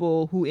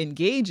people who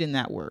engage in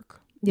that work.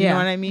 You know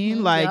what I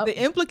mean? Like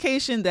the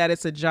implication that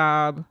it's a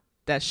job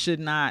that should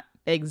not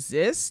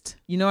exist.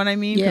 You know what I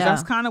mean? Because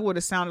that's kind of what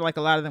it sounded like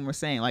a lot of them were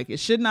saying. Like it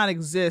should not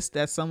exist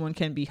that someone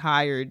can be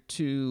hired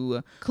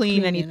to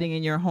clean anything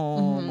in your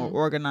home or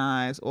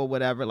organize or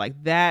whatever.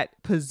 Like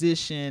that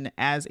position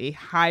as a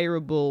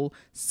hireable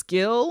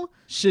skill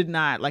should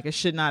not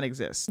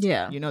exist.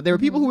 Yeah. You know, there were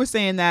people who were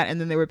saying that, and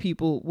then there were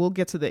people, we'll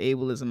get to the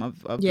ableism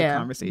of the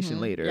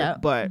conversation later. Yeah.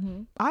 But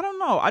I don't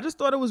know. I just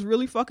thought it was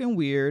really fucking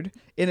weird.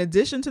 In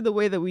addition to the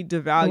way that we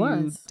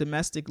devalue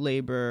domestic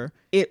labor,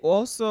 it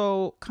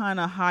also kind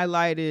of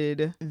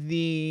highlighted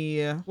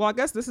I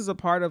guess this is a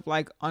part of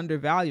like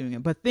undervaluing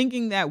it, but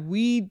thinking that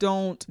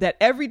that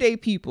everyday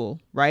people,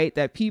 right?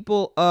 That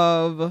people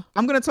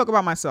I'm going to talk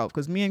about myself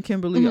because me and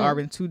Kimberly are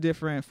in two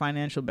different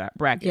financial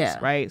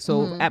brackets, right?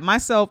 So at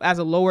myself as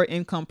a lower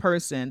income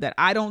person, that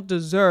I don't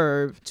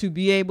deserve to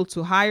be able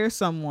to hire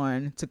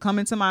someone to come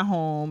into my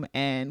home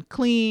and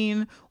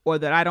clean, or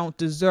that I don't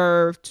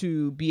deserve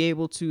to be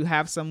able to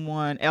have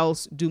someone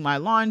else do my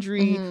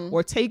laundry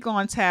or take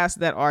on tasks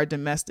that are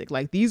domestic.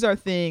 Like these are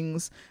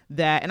things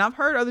that, and I've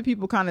heard other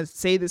people kind of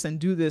say this and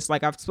do this.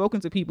 Like I've spoken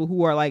to people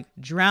who are like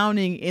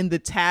drowning in the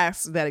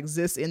tasks that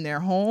exist in their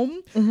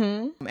home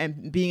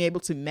and being able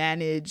to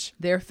manage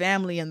their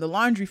family and the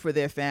laundry for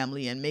their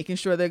family and making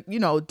sure that, you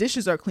know,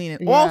 dishes are clean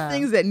and all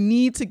things that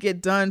need to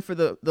get done for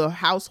the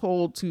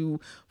household to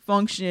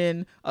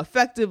function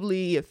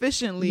effectively,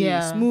 efficiently,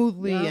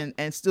 smoothly,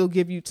 and still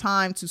give you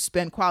time to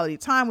spend quality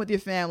time with your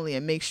family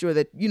and make sure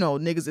that, you know,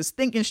 niggas is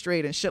thinking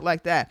straight and shit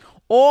like that.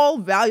 All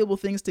valuable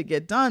things to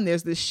get done.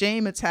 There's this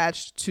shame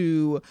attached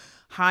to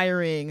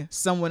hiring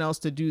someone else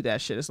to do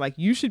that shit. It's like,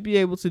 you should be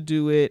able to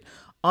do it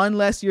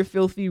unless you're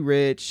filthy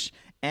rich,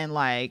 and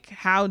like,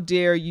 how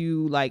dare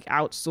you like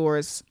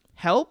outsource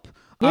help?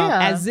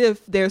 As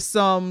if there's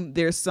some,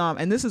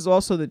 and this is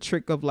also the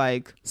trick of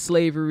like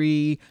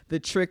slavery, the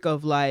trick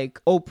of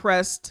like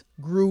oppressed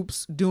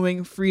groups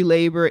doing free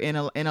labor in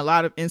a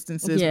lot of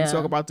instances. When we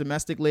talk about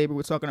domestic labor,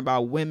 we're talking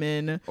about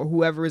women or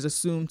whoever is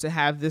assumed to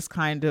have this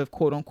kind of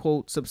quote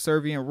unquote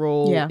subservient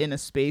role in a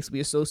space. We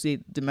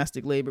associate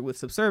domestic labor with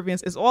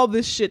subservience. It's all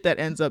this shit that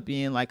ends up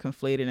being like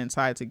conflated and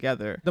tied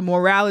together. The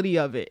morality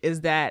of it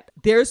is that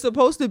there's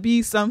supposed to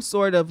be some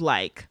sort of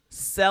like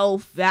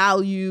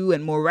self-value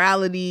and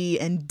morality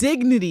and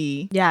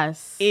dignity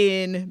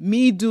in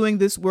me doing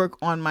this work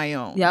on my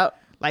own.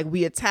 Like,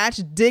 we attach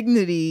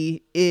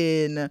dignity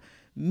in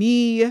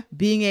me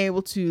being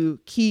able to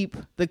keep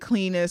the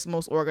cleanest,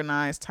 most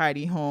organized,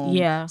 tidy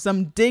home.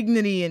 Some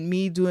dignity in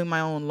me doing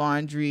my own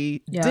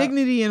laundry.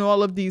 Dignity in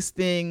all of these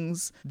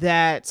things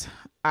that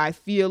I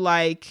feel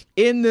like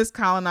in this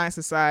colonized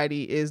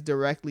society is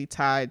directly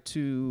tied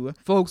to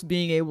folks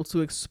being able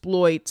to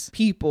exploit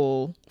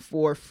people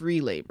for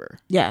free labor.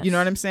 You know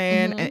what I'm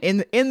saying?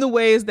 And in the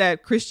ways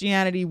that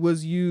Christianity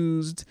was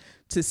used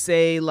to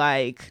say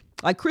like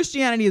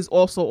Christianity is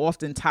also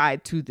often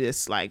tied to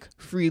this like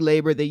free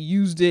labor. They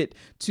used it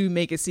to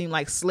make it seem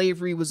like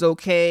slavery was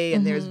okay,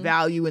 and there's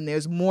value and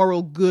there's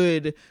moral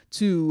good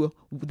to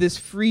this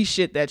free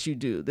shit that you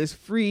do, this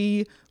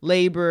free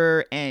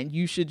labor, and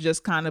you should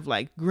just kind of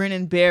like grin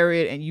and bear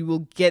it and you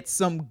will get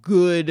some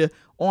good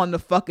on the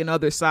fucking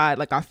other side.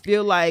 Like, I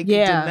feel like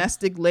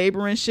domestic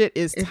labor and shit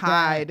is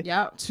tied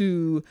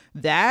to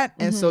that.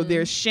 And so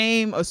there's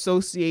shame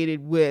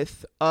associated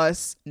with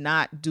us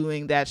not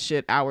doing that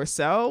shit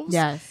ourselves.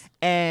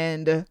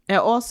 And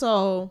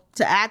also,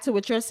 to add to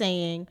what you're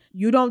saying,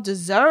 you don't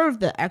deserve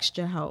the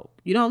extra help.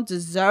 You don't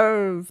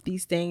deserve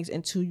these things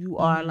until you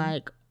are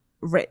like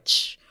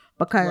rich,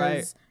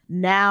 because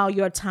now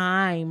your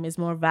time is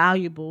more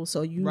valuable.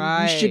 So you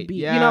should be,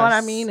 you know what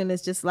I mean? And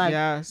it's just like,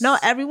 no,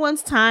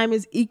 everyone's time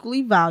is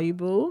equally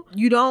valuable.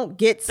 You don't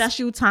get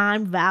special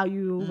time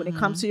value when it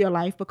comes to your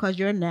life because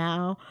you're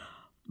now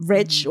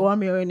rich or a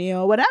millionaire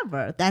or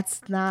whatever.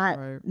 That's not,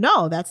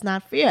 no, that's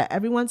not fair.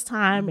 Everyone's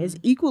time is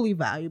equally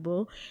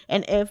valuable.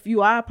 And if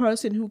you are a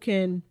person who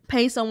can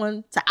pay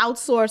someone to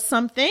outsource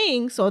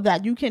something so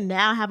that you can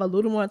now have a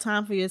little more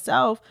time for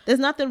yourself, there's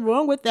nothing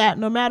wrong with that,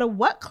 no matter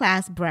what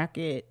class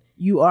bracket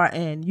you are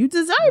in. You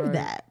deserve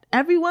that.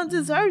 Everyone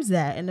deserves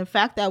that. And the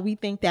fact that we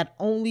think that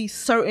only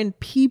certain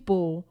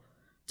people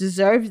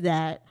deserve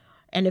that,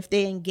 and if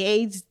they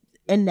engage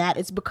in that,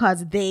 it's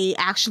because they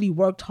actually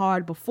worked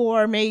hard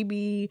before,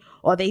 maybe,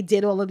 or they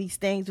did all of these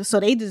things, so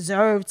they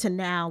deserve to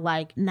now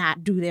like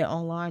not do their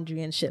own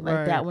laundry and shit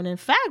like that, when in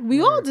fact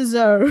we all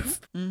deserve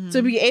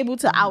to be able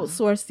to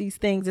outsource these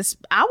things. It's,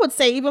 I would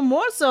say even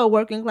more so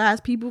working class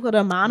people, for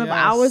the amount of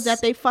hours that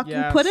they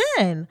fucking put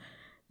in.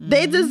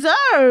 They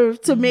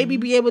deserve to maybe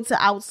be able to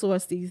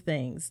outsource these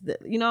things,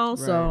 you know?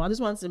 So I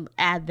just wanted to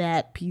add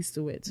that piece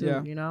to it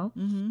too, you know?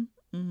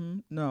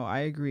 No, I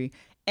agree.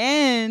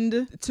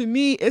 And to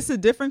me, it's a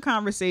different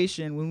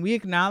conversation when we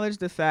acknowledge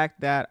the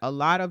fact that a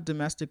lot of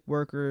domestic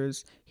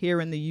workers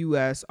here in the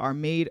U.S. are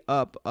made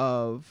up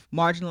of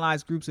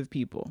marginalized groups of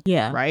people.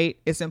 Right?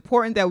 It's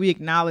important that we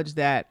acknowledge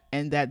that,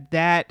 and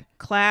that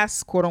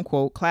class, quote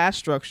unquote, class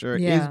structure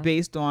is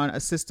based on a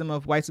system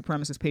of white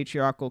supremacist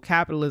patriarchal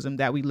capitalism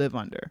that we live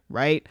under.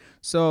 Right?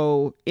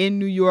 So in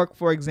New York,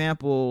 for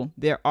example,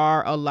 there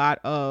are a lot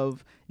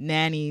of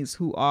nannies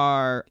who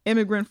are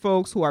immigrant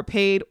folks who are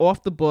paid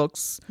off the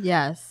books.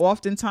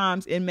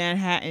 Oftentimes in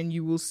Manhattan,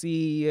 you will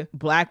see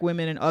Black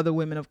women and other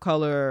women of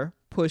color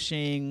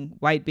pushing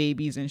white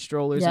babies in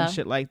strollers and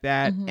shit like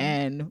that.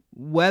 And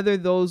whether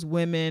those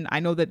women, I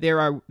know that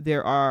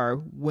there are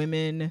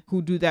women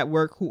who do that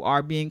work who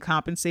are being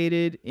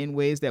compensated in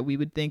ways that we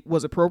would think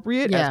was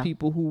appropriate as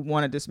people who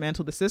want to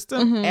dismantle the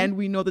system. And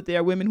we know that there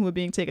are women who are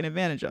being taken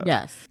advantage of.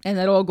 And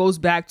that all goes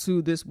back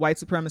to this white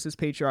supremacist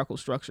patriarchal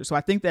structure. So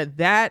I think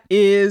that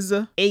is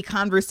a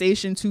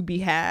conversation to be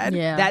had.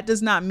 That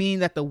does not mean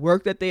that the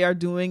work that they are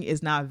doing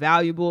is not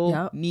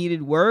valuable,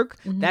 needed work.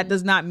 That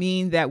does not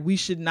mean that we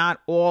should not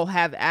all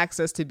have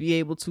access to be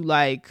able to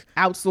like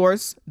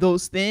outsource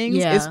those things.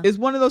 It's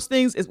one of those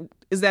things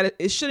is that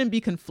it shouldn't be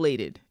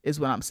conflated, is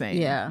what I'm saying.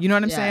 You know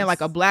what I'm saying?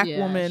 Like a Black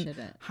woman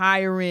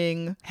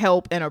hiring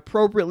help and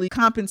appropriately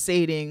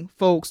compensating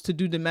folks to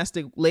do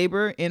domestic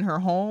labor in her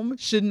home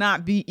should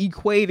not be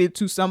equated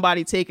to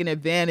somebody taking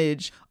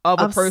advantage of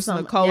a person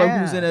of color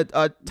who's in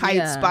a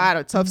tight spot,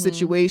 a tough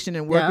situation,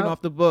 and working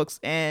off the books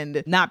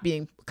and not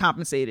being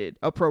compensated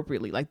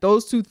appropriately. Like,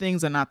 those two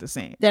things are not the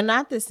same. They're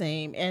not the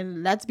same.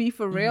 And let's be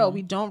for real,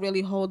 we don't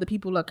really hold the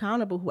people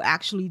accountable who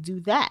actually do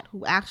that,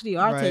 who actually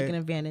are taking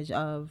advantage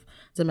of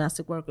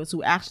domestic workers,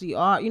 who actually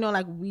are, you know,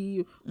 like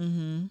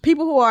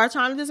people who are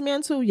trying to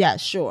dismantle, yeah,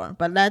 sure.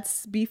 But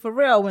let's be for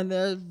real. When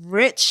the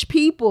rich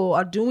people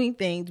are doing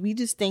things, we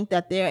just think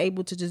that they're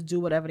able to just do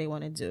whatever they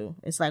want to do.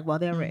 It's like, well,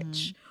 they're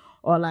rich.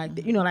 Or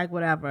like, you know, like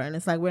whatever. And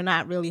it's like, we're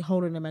not really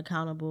holding them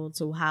accountable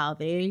to how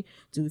they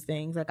do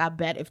things. Like, I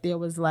bet if there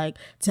was like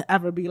to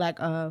ever be like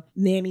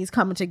nannies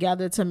coming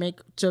together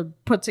to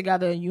put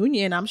together a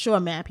union, I'm sure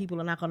mad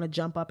people are not going to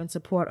jump up in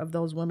support of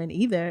those women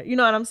either. You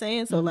know what I'm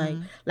saying? So like,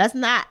 let's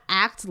not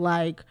act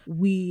like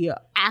we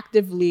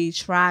actively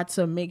try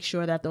to make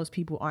sure that those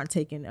people aren't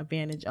taken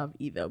advantage of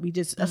either. We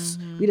just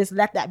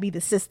let that be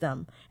the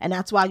system. And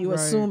that's why you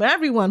assume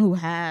everyone who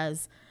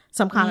has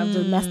some kind of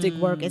domestic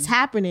work is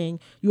happening,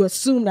 you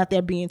assume that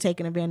they're being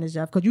taken advantage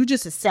of, because you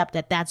just accept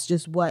that that's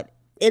just what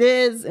it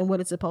is and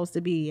what it's supposed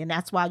to be. And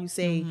that's why you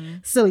say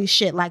silly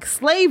shit like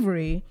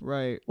slavery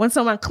when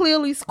someone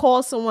clearly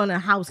calls someone a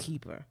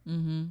housekeeper.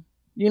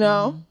 You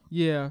know?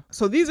 Yeah.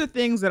 So these are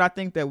things that I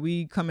think that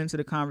we come into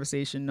the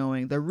conversation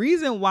knowing. The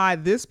reason why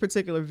this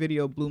particular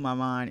video blew my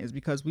mind is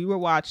because we were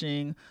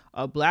watching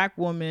a Black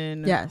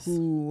woman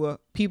who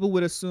people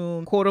would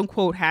assume, quote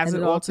unquote, has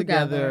it all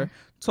together,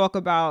 talk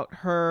about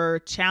her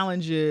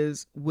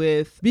challenges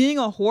with being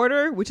a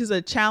hoarder, which is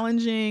a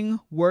challenging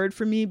word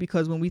for me,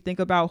 because when we think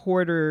about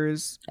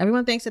hoarders,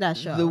 everyone thinks of that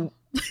show.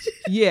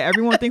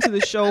 Everyone thinks of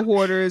the show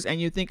Hoarders,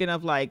 and you're thinking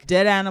of like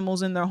dead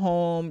animals in their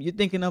home. You're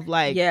thinking of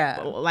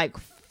like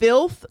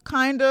filth,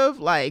 kind of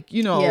like,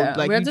 you know,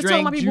 like you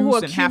drank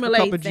juice and half a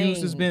cup of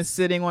juice has been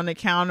sitting on the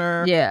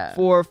counter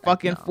for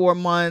fucking 4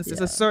 months.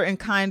 It's a certain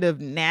kind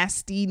of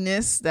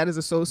nastiness that is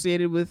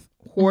associated with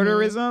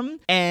hoarderism,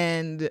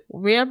 and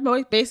we're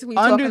basically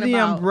under talking the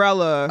about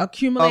umbrella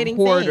accumulating of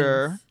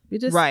hoarder things.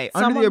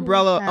 Under the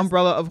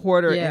umbrella of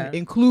hoarder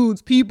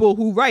includes people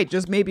who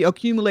just maybe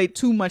accumulate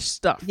too much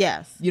stuff.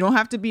 Yes. You don't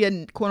have to be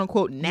a quote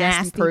unquote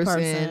nasty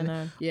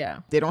person.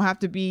 They don't have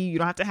to be, you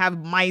don't have to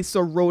have mice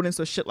or rodents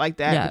or shit like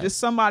that. But just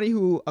somebody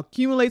who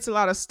accumulates a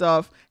lot of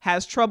stuff,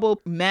 has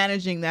trouble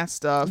managing that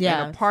stuff.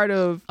 And a part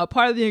of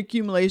the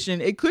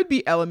accumulation, it could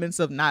be elements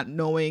of not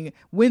knowing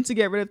when to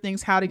get rid of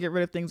things, how to get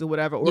rid of things or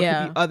whatever, or it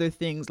could be other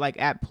things like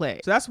at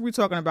play. So that's what we're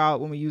talking about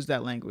when we use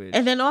that language.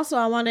 And then also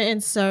I want to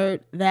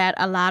insert that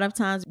a lot of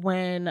times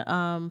when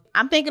I'm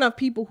thinking of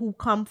people who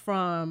come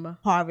from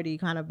poverty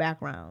kind of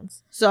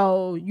backgrounds,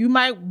 so you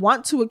might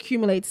want to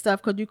accumulate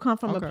stuff because you come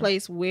from a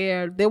place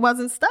where there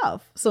wasn't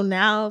stuff, so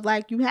now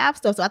like you have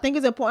stuff. So I think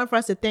it's important for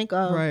us to think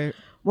of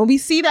when we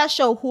see that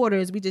show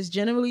Hoarders, we just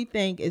generally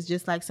think it's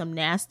just like some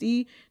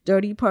nasty,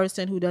 dirty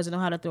person who doesn't know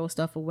how to throw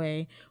stuff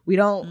away. We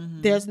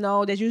don't, there's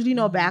usually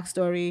no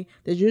backstory.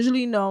 There's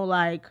usually no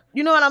like,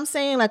 you know what I'm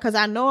saying? Like, cause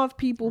I know of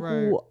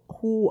people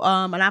who,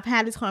 and I've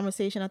had this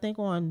conversation, I think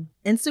on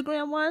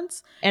Instagram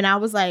once. And I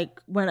was like,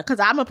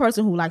 cause I'm a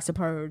person who likes to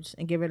purge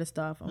and get rid of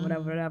stuff and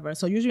whatever.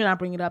 So usually when I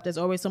bring it up, there's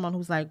always someone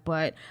who's like,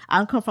 but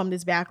I come from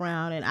this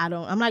background and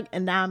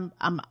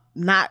I'm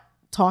not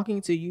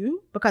talking to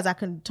you, because I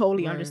can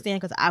totally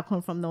understand, because I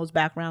come from those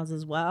backgrounds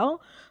as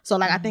well. So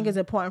like I think it's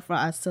important for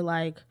us to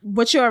like,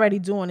 what you're already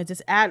doing is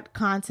just add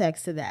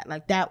context to that.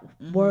 Like that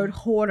word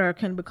hoarder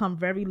can become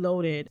very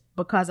loaded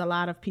because a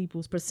lot of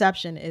people's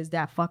perception is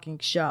that fucking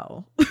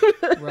show.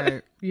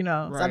 You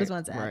know, so I just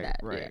wanted to add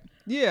that.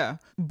 Yeah.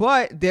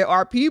 But there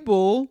are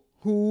people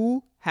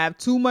who have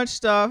too much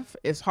stuff.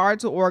 It's hard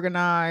to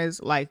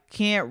organize, like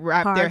can't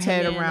wrap their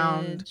head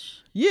around.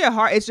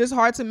 It's just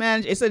hard to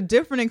manage. It's a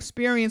different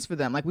experience for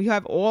them. Like we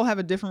all have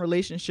a different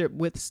relationship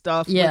with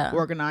stuff, with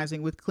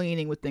organizing, with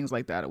cleaning, with things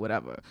like that or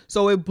whatever.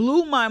 So it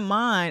blew my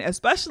mind,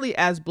 especially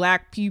as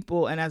Black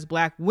people and as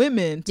Black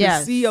women,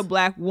 to see a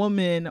Black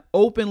woman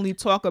openly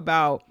talk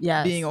about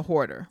being a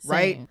hoarder,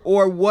 right?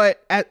 Or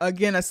what,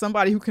 again, as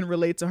somebody who can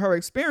relate to her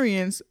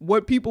experience,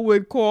 what people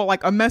would call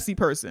like a messy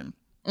person.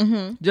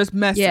 Just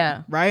messy,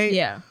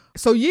 right?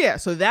 So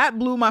that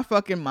blew my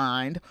fucking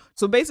mind.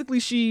 So basically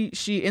she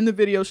in the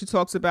video, she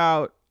talks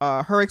about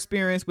her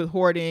experience with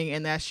hoarding,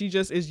 and that she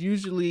just is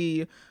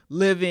usually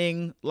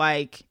living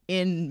like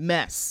in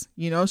mess.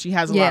 You know, she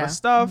has a lot of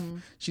stuff.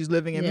 She's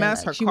living in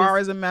mess. Her car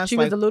is a mess. She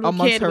was the little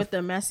kid with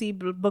the messy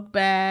book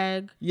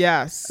bag.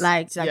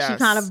 Like she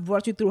kind of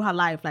brought you through her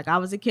life. Like I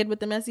was a kid with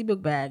the messy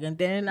book bag, and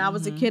then I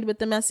was a kid with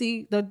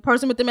the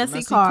person with the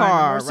messy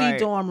car, the messy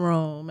dorm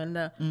room, and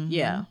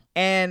the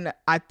And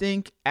I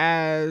think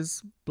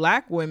as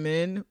Black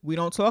women, we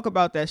don't talk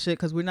about that shit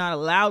because we're not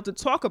allowed to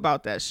talk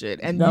about that shit.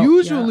 And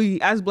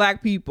usually as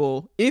Black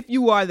people, if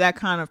you are that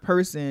kind of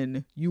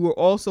person, you were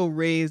also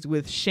raised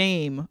with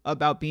shame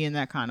about being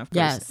that kind of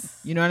person.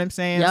 You know what I'm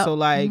saying? So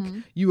like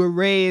you were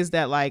raised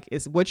that like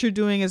it's what you're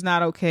doing is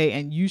not okay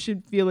and you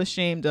should feel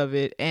ashamed of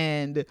it.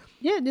 And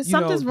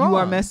something's wrong. You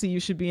are messy.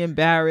 You should be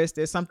embarrassed.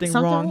 There's something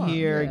wrong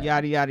here.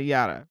 Yada, yada,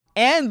 yada.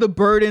 And the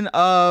burden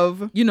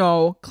of, you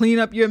know, clean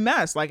up your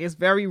mess. Like it's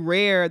very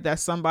rare that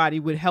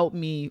somebody would help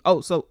me. Oh,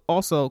 so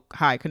also,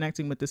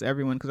 connecting with this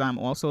everyone, because I'm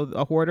also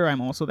a hoarder.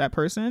 I'm also that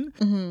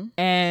person.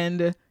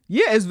 And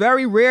Yeah, it's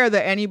very rare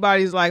that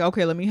anybody's like,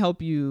 okay, let me help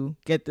you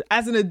get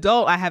as an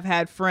adult, I have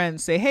had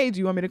friends say, hey, do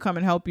you want me to come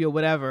and help you or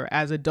whatever,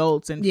 as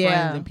adults and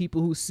friends and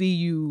people who see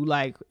you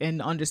like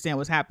and understand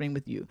what's happening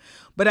with you.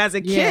 But as a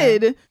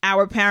kid,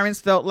 our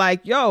parents felt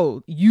like,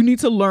 yo, you need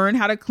to learn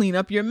how to clean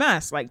up your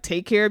mess. Like,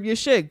 take care of your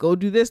shit. Go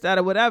do this, that,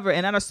 or whatever.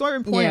 And at a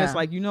certain point, it's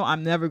like,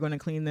 I'm never going to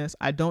clean this.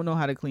 I don't know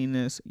how to clean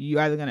this. You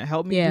either going to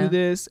help me do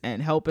this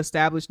and help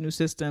establish new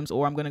systems,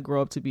 or I'm going to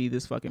grow up to be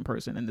this fucking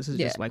person. And this is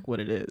just like what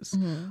it is.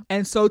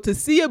 And so to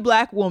see a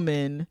Black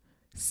woman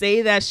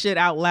say that shit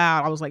out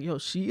loud, I was like, yo,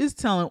 she is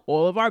telling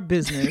all of our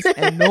business,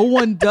 and no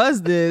one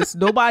does this.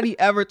 Nobody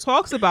ever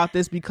talks about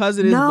this because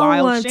it is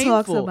wild, shameful.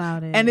 Talks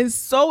about it. And it's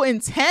so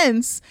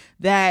intense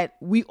that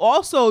we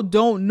also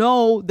don't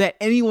know that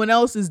anyone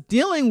else is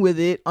dealing with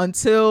it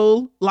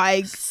until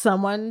like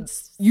someone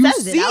you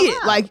says see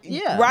it like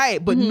right,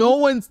 but no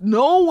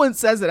one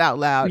says it out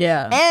loud.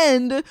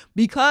 And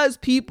because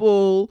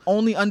people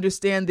only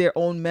understand their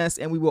own mess,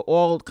 and we were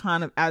all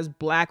kind of, as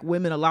Black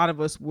women, a lot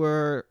of us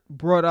were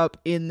brought up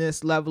in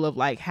this level of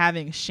like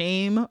having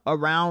shame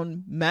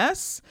around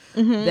mess,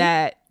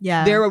 that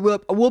there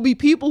will be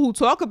people who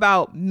talk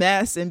about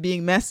mess and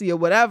being messy or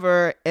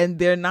whatever, and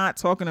they're not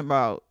talking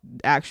about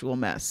actual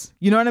mess.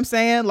 You know what I'm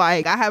saying?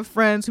 Like, I have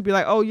friends who be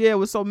like, oh yeah, it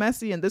was so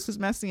messy and this was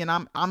messy and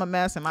I'm a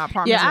mess and my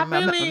apartment's a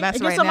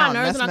mess right now.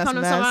 Nerves when I come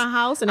to someone's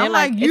house and I'm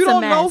like, you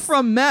don't know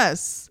from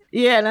mess.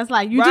 Yeah, and that's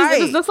like, it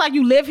just looks like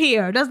you live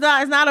here. It's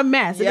not a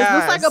mess. It just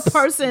looks like a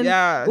person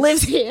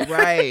lives here.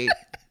 Right.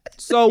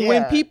 So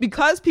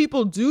because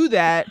people do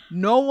that,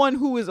 no one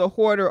who is a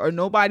hoarder or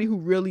nobody who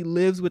really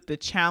lives with the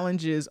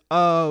challenges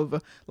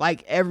of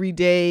like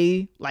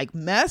everyday like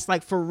mess,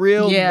 like for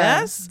real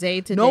mess,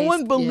 day to no day,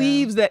 one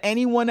believes that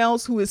anyone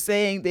else who is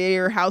saying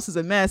their house is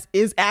a mess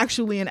is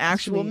actually an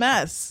actual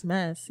mess.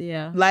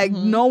 Like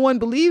no one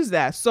believes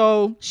that.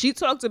 So she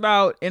talked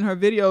about in her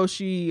video,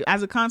 she,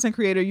 as a content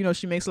creator,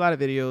 she makes a lot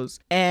of videos,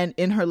 and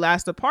in her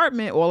last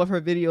apartment, all of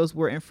her videos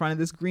were in front of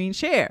this green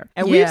chair,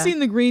 and we've seen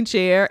the green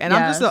chair, and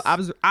I'm just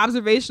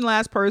observational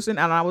ass person,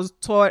 and I was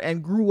taught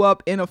and grew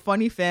up in a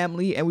funny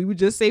family, and we would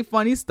just say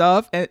funny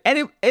stuff, and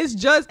it's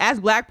just,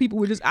 as Black people,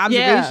 we're just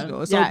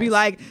observational. So it'd be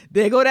like,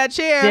 there go that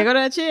chair, there go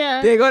that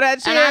chair, there go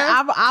that chair.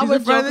 And I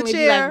would jokingly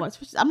be like,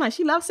 I'm like,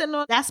 she loves sitting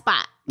on that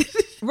spot.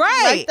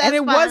 Right. Like, and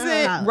it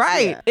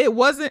wasn't it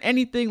wasn't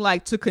anything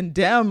like to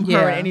condemn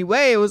her in any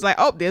way. It was like,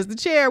 oh, there's the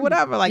chair,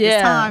 whatever, like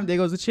it's time, there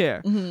goes the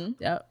chair.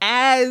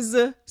 As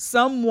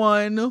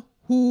someone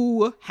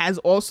who has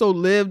also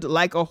lived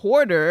like a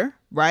hoarder,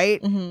 right?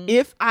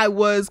 If I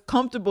was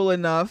comfortable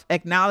enough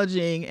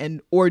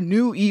acknowledging or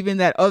knew even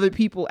that other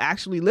people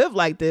actually live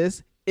like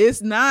this,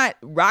 it's not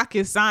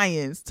rocket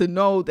science to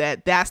know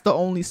that that's the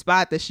only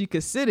spot that she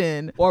could sit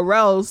in, or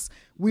else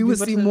we would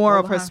see more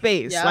of her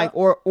space, like,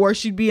 or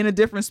she'd be in a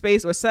different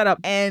space or setup.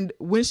 And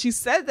when she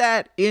said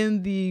that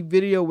in the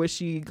video where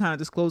she kind of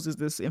discloses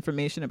this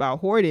information about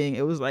hoarding,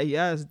 it was like,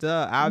 yes,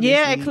 duh, obviously.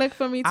 Yeah, it clicked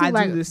for me too.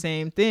 I do the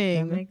same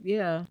thing.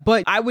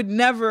 But I would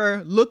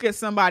never look at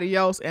somebody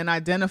else and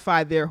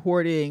identify their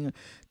hoarding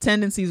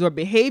tendencies or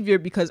behavior,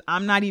 because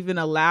I'm not even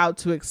allowed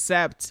to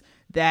accept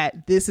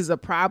that this is a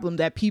problem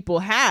that people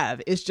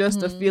have. It's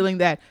just a feeling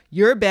that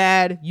you're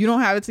bad, you don't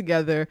have it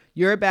together,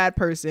 you're a bad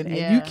person,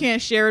 and you can't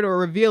share it or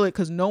reveal it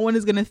because no one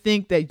is going to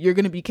think that you're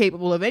going to be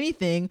capable of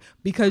anything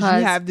because you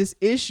have this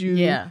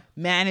issue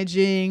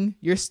managing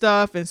your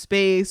stuff and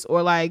space,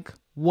 or like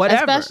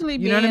whatever. Especially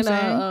being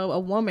a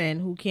woman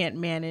who can't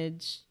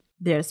manage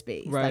their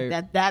space.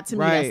 Like that to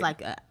me, that's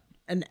like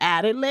an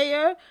added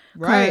layer,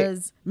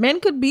 because men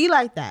could be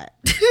like that.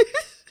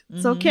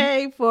 It's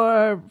okay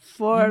for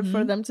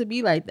them to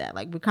be like that.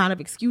 Like, we kind of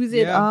excuse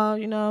it.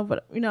 Oh,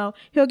 but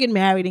he'll get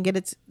married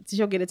and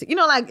she'll get it.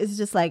 Like, it's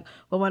just like,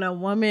 but when a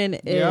woman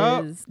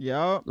is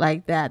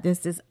like that,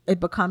 it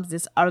becomes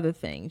this other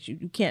thing.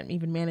 You can't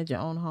even manage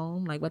your own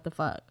home. Like, what the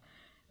fuck?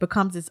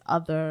 Becomes this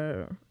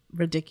other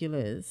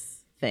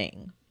ridiculous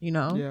thing.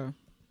 Yeah.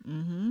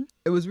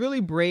 It was really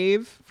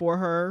brave for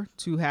her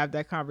to have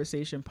that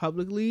conversation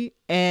publicly,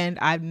 and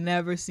I've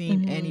never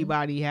seen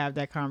anybody have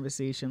that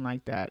conversation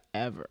like that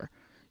ever.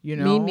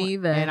 Me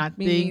neither. And I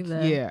think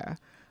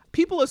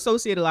people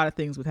associate a lot of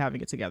things with having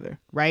it together,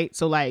 right?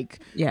 So like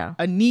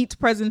a neat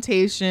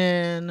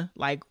presentation,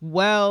 like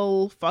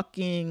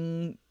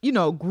fucking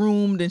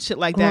groomed and shit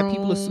like that.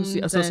 People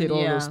associate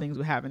all those things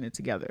with having it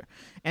together.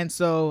 And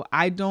so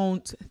I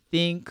don't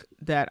think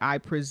that I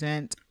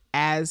present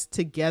as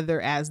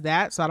together as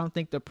that. So I don't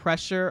think the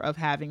pressure of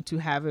having to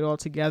have it all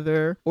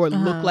together or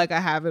look like I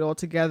have it all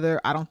together,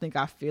 I don't think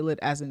I feel it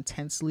as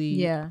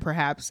intensely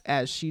perhaps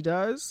as she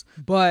does.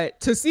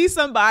 But to see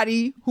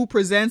somebody who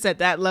presents at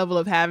that level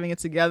of having it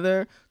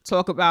together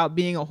talk about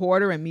being a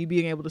hoarder, and me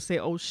being able to say,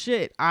 oh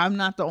shit, I'm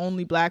not the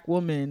only Black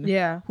woman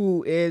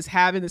who is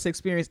having this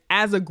experience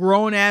as a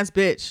grown ass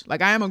bitch.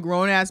 Like, I am a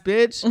grown ass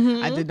bitch.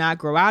 I did not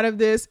grow out of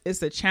this.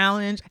 It's a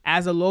challenge.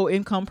 As a low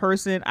income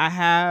person, I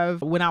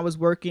have, when I was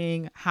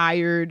working,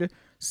 hired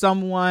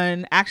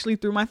someone actually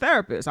through my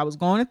therapist. I was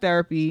going to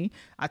therapy.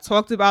 I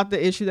talked about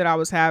the issue that I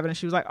was having, and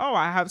she was like, oh,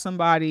 I have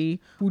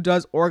somebody who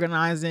does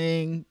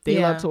organizing. They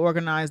love to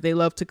organize. They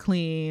love to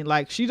clean.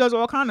 Like, she does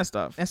all kind of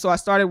stuff. And so I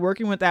started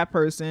working with that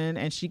person,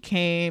 and she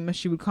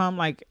would come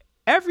like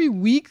every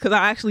week, because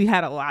I actually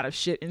had a lot of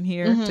shit in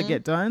here to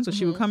get done. So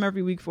she would come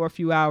every week for a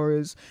few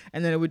hours,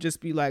 and then it would just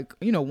be like,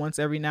 you know, once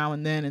every now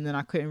and then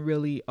I couldn't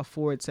really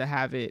afford to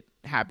have it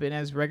happen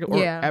as regular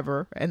or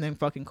ever, and then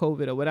fucking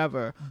COVID or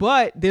whatever.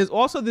 But there's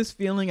also this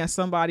feeling as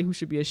somebody who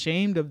should be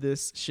ashamed of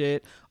this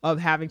shit of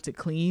having to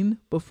clean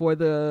before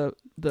the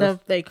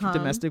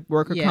domestic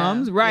worker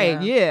comes,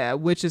 right? Yeah,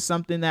 which is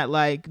something that,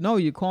 like, no,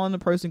 you're calling the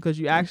person because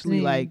you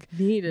actually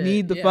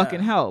need the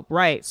fucking help,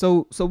 right?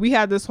 So we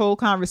had this whole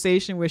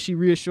conversation where she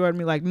reassured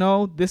me, like,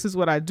 no, this is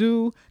what I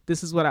do,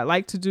 this is what I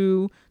like to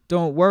do,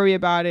 don't worry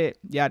about it,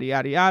 yada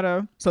yada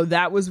yada. So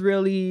that was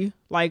really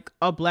like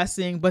a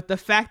blessing. But the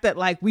fact that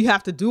like we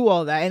have to do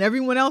all that, and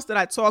everyone else that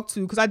I talk to,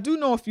 because I do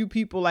know a few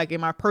people like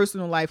in my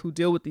personal life who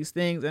deal with these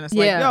things, and it's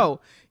like, yo,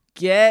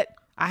 get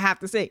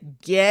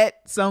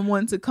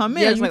someone to come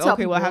in. It's like,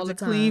 okay, well, I have to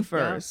clean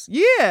first.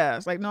 Yeah.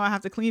 It's like, no, I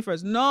have to clean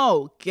first.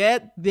 No,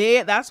 get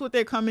there. That's what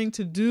they're coming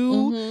to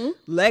do.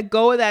 Let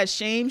go of that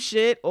shame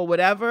shit or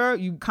whatever.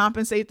 You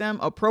compensate them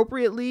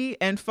appropriately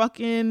and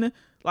fucking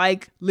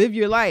like live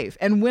your life.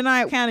 And when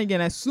I can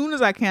again, as soon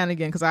as I can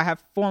again, because I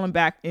have fallen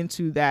back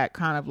into that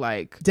kind of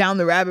like down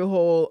the rabbit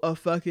hole of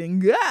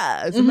fucking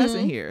it's a mess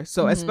in here.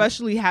 So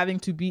especially having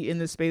to be in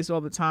this space all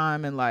the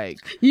time, and like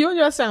you and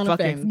your sound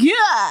fucking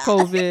effects,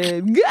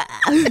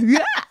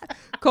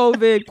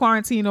 COVID,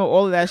 quarantine,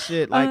 all of that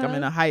shit. Like I'm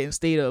in a heightened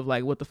state of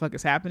like, what the fuck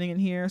is happening in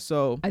here?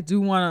 So I do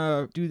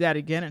want to do that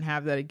again and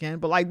have that again.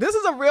 But like, this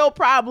is a real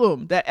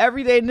problem that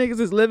everyday niggas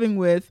is living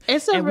with.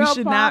 It's a real problem. We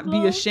should not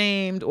be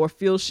ashamed or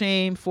feel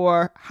shame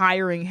for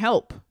hiring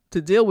help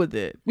to deal with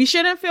it. We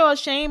shouldn't feel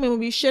ashamed, and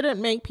we shouldn't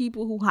make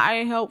people who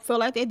hire help feel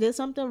like they did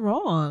something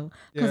wrong.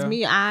 Because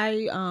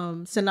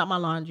I send out my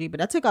laundry, but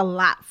that took a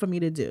lot for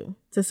me to do,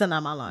 to send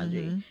out my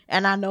laundry.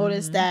 And I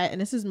noticed that, and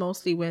this is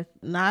mostly with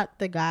not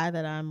the guy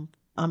that I'm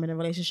in a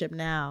relationship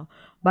now,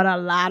 but a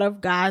lot of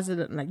guys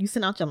that like, you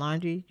send out your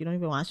laundry, you don't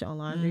even wash your own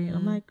laundry. And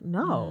I'm like,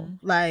 no.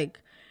 Like,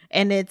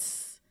 and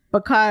it's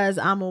because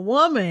I'm a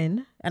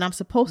woman and I'm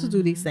supposed to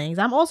do these things.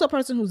 I'm also a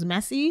person who's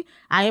messy.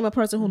 I am a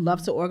person who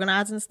loves to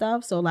organize and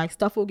stuff. So like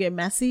stuff will get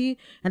messy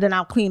and then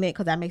I'll clean it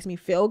because that makes me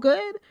feel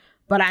good.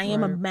 But I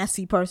am a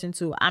messy person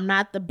too. I'm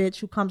not the bitch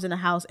who comes in the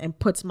house and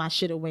puts my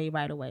shit away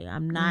right away.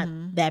 I'm not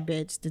that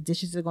bitch. The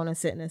dishes are going to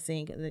sit in the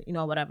sink, you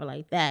know, whatever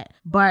like that.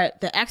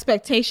 But the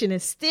expectation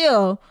is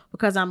still,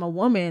 because I'm a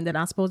woman, that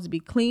I'm supposed to be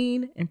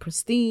clean and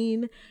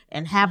pristine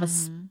and have a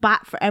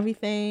spot for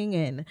everything,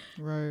 and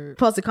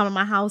supposed to come in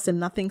my house and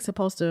nothing's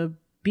supposed to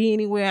be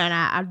anywhere. And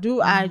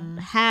I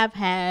have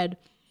had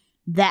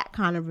that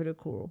kind of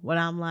ridicule when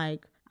I'm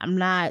like, I'm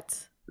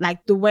not...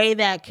 Like the way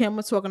that Kim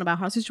was talking about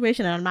her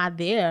situation, and I'm not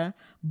there,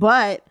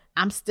 but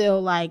I'm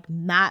still like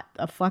not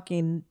a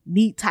fucking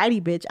neat,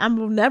 tidy bitch. I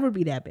will never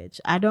be that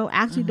bitch. I don't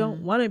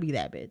want to be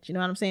that bitch. You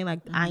know what I'm saying? Like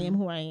I am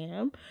who I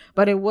am,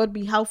 but it would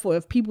be helpful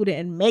if people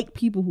didn't make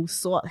people who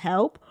sought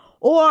help,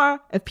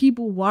 or if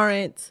people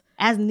weren't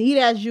as neat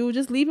as you,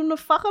 just leave them the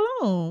fuck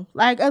alone.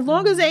 Like as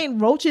long as there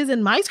ain't roaches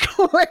and mice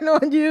growing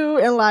on you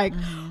and like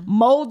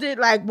molded,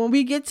 like when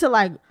we get to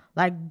like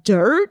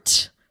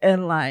dirt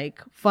and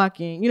like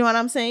fucking, you know what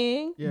I'm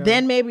saying? Yeah.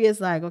 Then maybe it's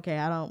like, okay,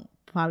 I don't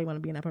probably want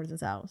to be in that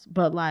person's house.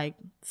 But like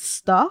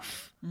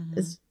stuff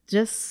is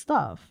just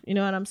stuff. You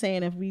know what I'm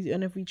saying? If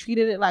we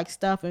treated it like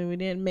stuff and we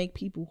didn't make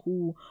people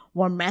who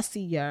were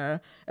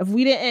messier,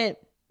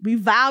 we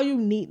value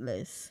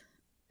neatness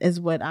is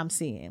what I'm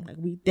seeing. Like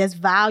there's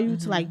value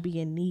to like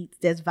being neat.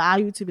 There's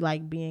value to be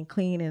like being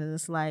clean, and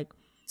it's like,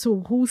 to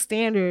whose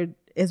standard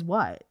is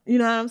what? You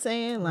know what I'm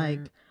saying? Like,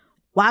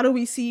 why do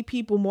we see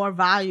people more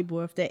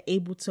valuable if they're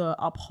able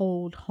to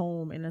uphold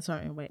home in a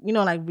certain way? You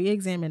know, like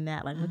re-examine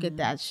that. Like, look at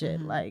that shit.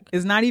 Like,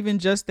 it's not even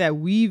just that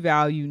we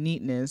value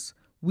neatness.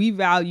 We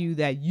value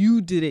that you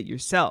did it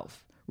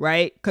yourself,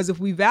 right? Because if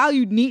we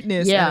valued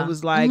neatness and it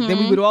was like, then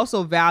we would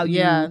also value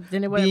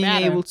then it being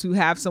able to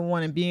have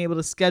someone and being able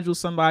to schedule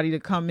somebody to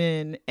come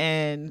in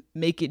and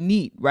make it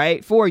neat,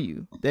 right, for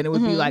you. Then it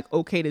would be like,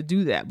 okay to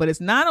do that. But it's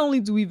not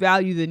only do we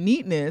value the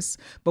neatness,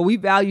 but we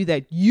value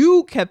that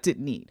you kept it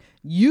neat.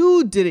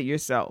 You did it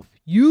yourself.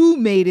 You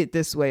made it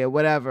this way or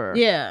whatever.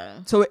 Yeah.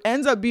 So it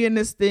ends up being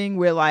this thing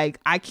where like,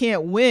 I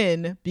can't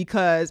win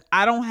because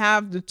I don't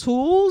have the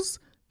tools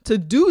to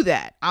do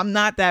that. I'm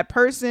not that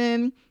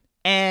person.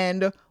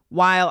 And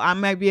while I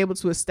might be able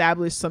to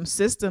establish some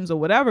systems or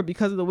whatever,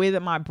 because of the way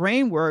that my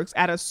brain works,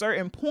 at a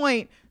certain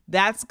point,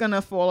 that's going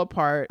to fall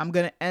apart. I'm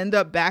going to end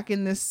up back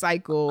in this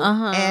cycle.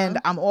 And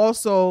I'm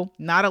also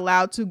not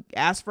allowed to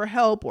ask for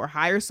help or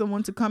hire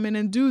someone to come in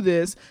and do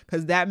this,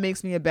 because that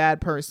makes me a bad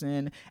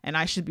person. And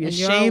I should be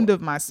ashamed of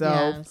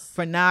myself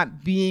for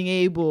not being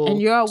able to.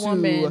 And you're a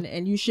woman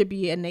and you should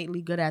be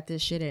innately good at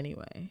this shit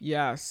anyway.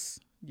 Yes.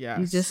 Yes.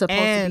 You're just supposed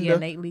to be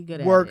innately good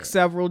at it. Work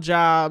several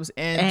jobs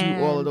and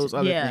do all of those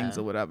other things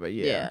or whatever.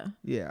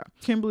 Yeah.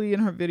 Kimberly in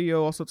her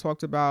video also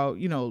talked about,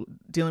 you know,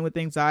 dealing with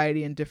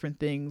anxiety and different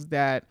things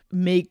that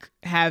make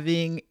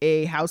having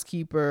a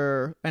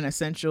housekeeper an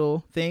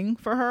essential thing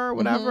for her or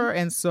whatever. Mm-hmm.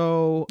 And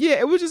so, yeah,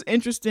 it was just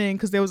interesting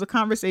because there was a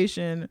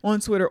conversation on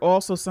Twitter.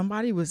 Also,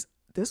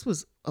 this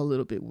was a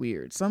little bit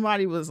weird.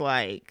 Somebody was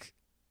like,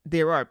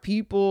 there are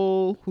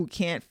people who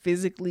can't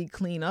physically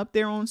clean up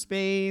their own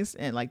space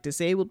and like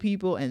disabled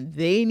people and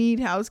they need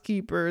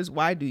housekeepers.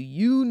 Why do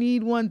you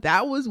need one?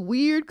 That was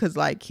weird because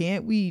like,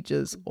 can't we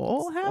just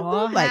all have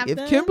them? Like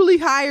if Kimberly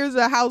hires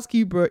a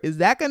housekeeper, is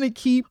that going to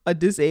keep a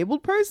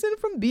disabled person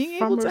from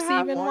being able to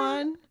have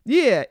one?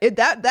 Yeah,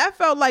 that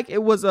felt like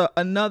it was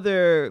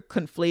another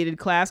conflated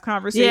class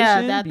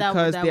conversation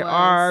because there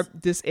are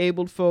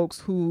disabled folks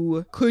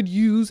who could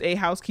use a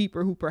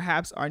housekeeper who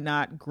perhaps are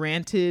not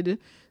granted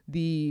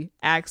the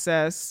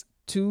access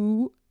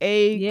to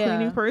a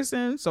cleaning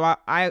person. So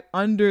I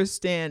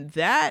understand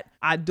that.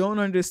 I don't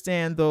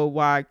understand though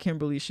why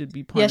Kimberly should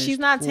be punished. Yeah, she's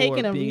not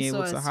taking a being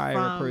resource able to hire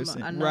from a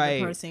person. Another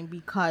person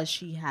because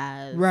she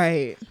has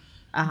a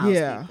housekeeper.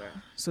 Yeah.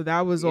 So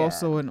that was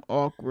also an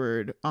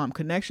awkward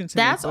connection to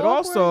That's me. But awkward?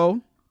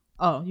 also,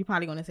 oh, you're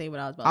probably gonna say what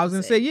I was about to say. I was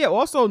gonna say, yeah,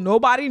 also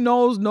nobody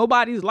knows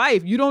nobody's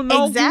life. You don't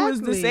know who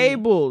is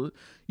disabled.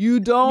 You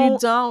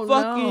don't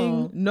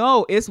fucking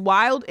know. It's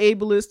wild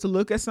ableist to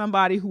look at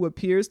somebody who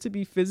appears to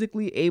be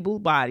physically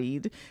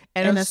able-bodied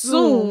and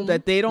assume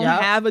that they don't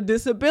have a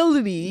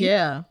disability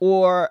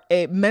or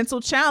a mental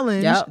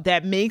challenge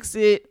that makes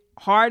it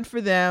hard for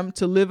them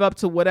to live up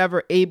to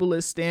whatever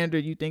ableist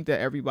standard you think that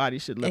everybody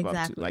should live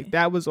up to. Like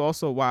that was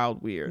also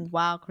wild, weird.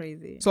 Wild,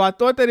 crazy. So I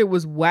thought that it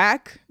was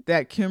whack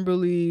that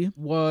Kimberly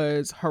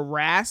was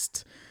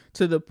harassed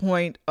to the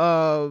point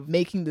of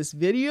making this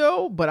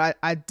video, but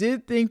I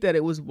did think that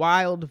it was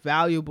wild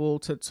valuable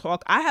to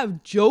talk. I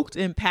have joked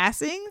in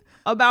passing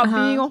about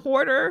being a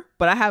hoarder,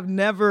 but I have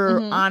never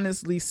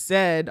honestly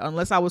said,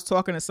 unless I was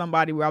talking to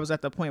somebody where I was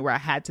at the point where I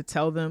had to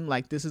tell them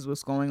like this is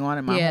what's going on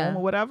in my home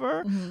or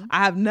whatever.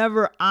 I have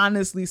never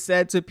honestly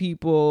said to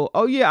people,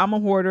 oh yeah, I'm a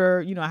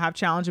hoarder, you know, I have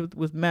challenges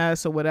with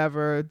mess or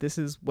whatever, this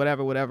is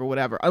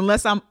whatever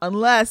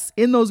unless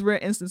in those rare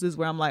instances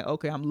where I'm like,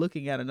 okay, I'm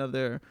looking at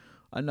another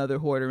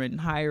hoarder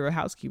and hire a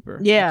housekeeper.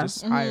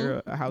 Just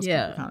hire a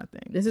housekeeper kind of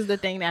thing. This is the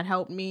thing that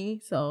helped me.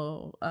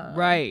 So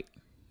right.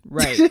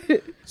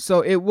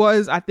 So it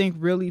was, I think,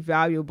 really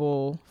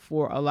valuable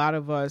for a lot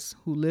of us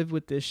who live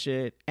with this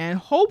shit, and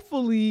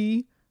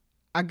hopefully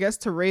I guess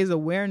to raise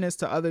awareness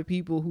to other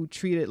people who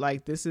treat it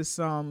like this is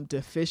some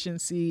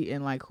deficiency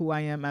in like who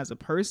I am as a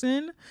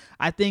person.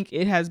 I think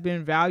it has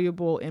been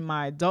valuable in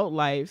my adult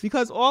life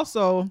because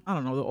also, I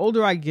don't know, the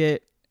older I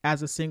get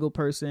as a single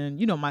person,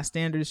 you know, my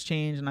standards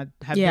change and I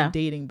have been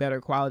dating better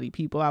quality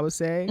people, I would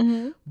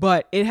say.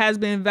 But it has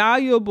been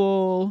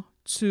valuable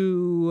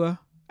to,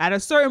 at a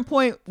certain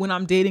point when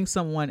I'm dating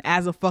someone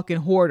as a fucking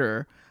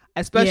hoarder,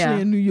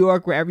 especially in New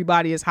York where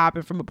everybody is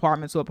hopping from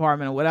apartment to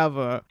apartment or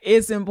whatever,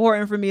 it's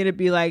important for me to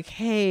be like,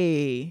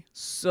 hey,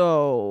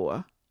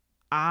 so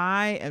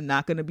I am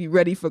not going to be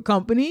ready for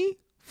company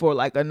for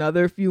like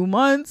another few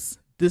months.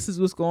 This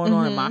is what's going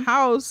on in my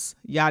house,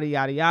 yada,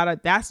 yada,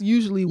 yada. That's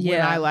usually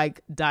when I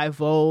like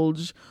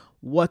divulge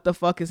what the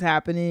fuck is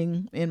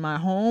happening in my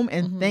home.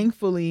 And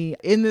thankfully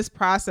in this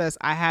process,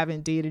 I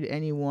haven't dated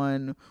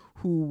anyone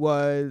who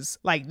was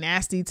like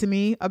nasty to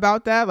me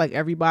about that. Like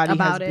everybody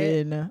has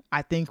been,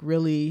 I think,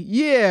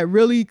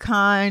 really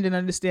kind and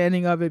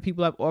understanding of it.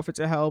 People have offered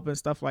to help and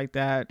stuff like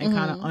that and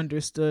kind of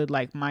understood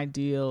like my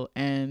deal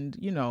and,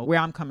 you know, where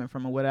I'm coming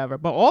from or whatever.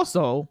 But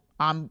also,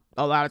 I'm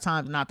a lot of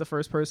times not the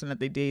first person that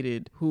they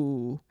dated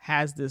who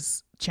has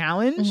this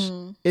challenge.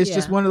 It's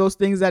just one of those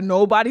things that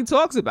nobody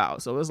talks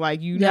about. So it's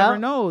like, you never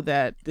know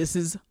that this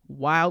is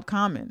wild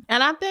common.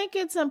 And I think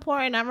it's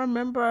important. I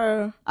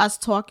remember us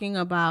talking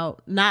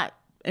about, not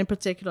in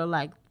particular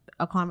like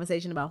a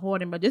conversation about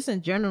hoarding, but just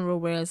in general,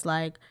 where it's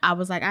like, I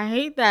was like, I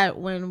hate that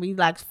when we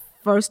like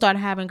first started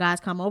having guys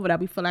come over that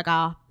we feel like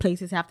our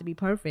places have to be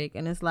perfect.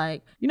 And it's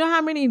like, you know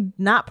how many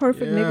not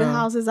perfect nigga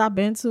houses I've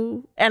been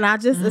to? And I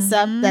just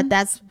accept that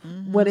that's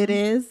what it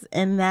is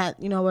and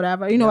that, you know,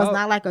 whatever. You know, it's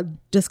not like a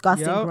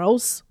disgusting,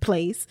 gross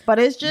place. But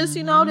it's just,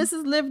 you know, this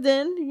is lived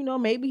in. You know,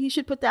 maybe he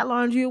should put that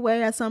laundry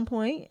away at some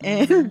point.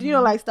 And, you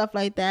know, like stuff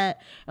like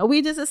that. And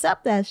we just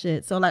accept that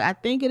shit. So, like, I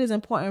think it is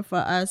important for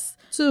us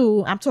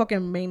to, I'm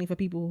talking mainly for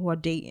people who are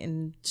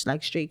dating,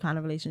 like, straight kind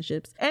of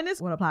relationships. And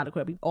this would apply to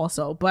queer people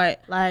also.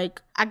 But,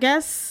 like, I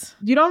guess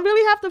you don't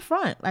really have to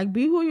front. Like,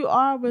 be who you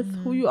are with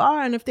who you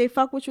are. And if they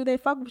fuck with you, they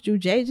fuck with you.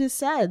 Jay just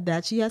said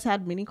that she has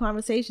had many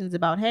conversations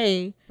about,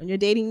 hey, when you're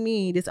dating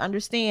me, just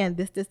understand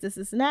this,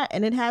 and that.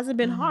 And it hasn't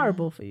been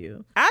horrible for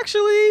you.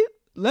 Actually,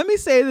 let me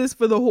say this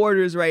for the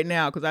hoarders right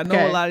now, because I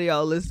know a lot of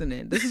y'all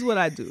listening. This is what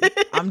I do.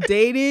 I'm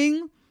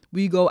dating.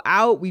 We go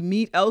out. We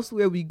meet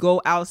elsewhere. We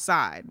go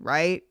outside,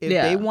 right? If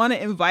they want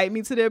to invite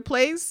me to their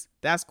place,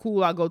 That's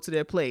cool. I'll go to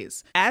their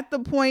place. At the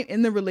point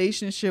in the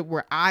relationship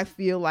where I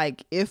feel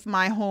like if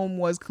my home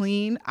was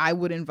clean, I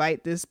would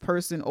invite this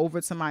person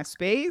over to my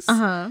space.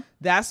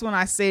 That's when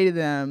I say to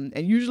them,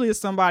 and usually it's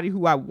somebody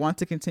who I want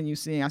to continue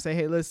seeing. I say,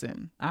 hey,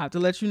 listen, I have to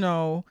let you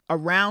know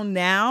around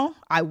now,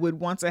 I would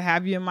want to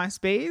have you in my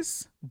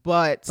space.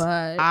 But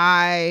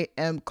I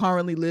am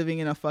currently living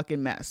in a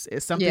fucking mess.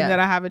 It's something that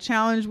I have a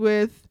challenge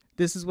with.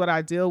 This is what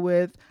I deal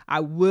with.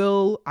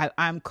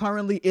 I'm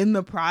currently in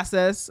the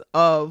process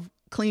of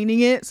cleaning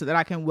it so that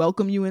I can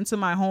welcome you into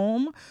my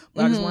home.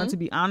 But I just wanted to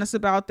be honest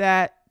about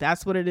that.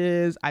 That's what it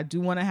is. I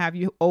do want to have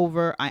you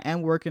over. I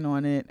am working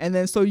on it. And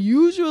then so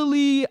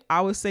usually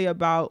I would say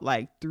about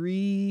like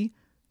 3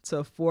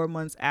 to 4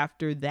 months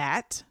after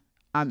that,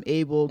 I'm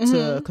able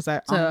to, because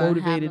I'm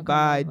motivated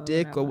by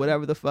dick or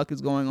whatever the fuck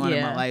is going on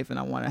in my life, and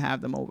I want to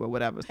have them over,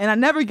 whatever. And I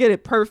never get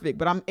it perfect,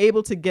 but I'm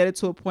able to get it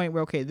to a point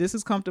where, okay, this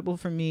is comfortable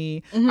for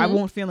me. I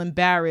won't feel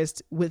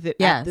embarrassed with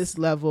it at this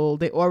level.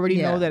 They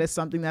already know that it's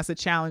something that's a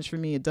challenge for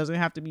me. It doesn't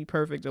have to be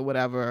perfect or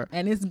whatever.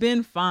 And it's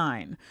been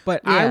fine.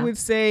 But I would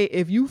say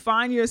if you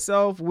find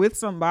yourself with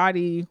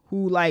somebody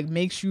who like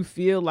makes you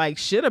feel like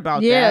shit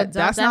about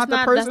that's not the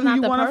person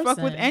you want to fuck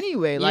with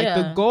anyway. Like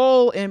the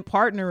goal in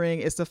partnering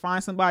is to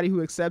find somebody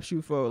who accepts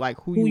you for like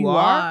who you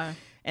are.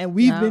 And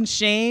we've been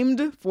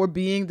shamed for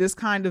being this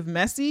kind of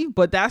messy,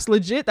 but that's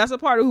legit. That's a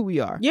part of who we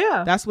are.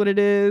 Yeah. That's what it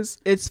is.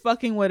 It's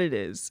fucking what it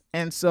is.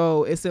 And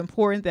so it's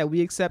important that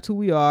we accept who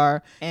we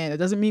are. And it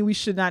doesn't mean we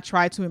should not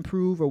try to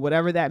improve or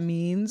whatever that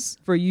means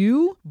for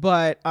you,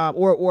 but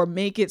or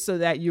make it so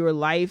that your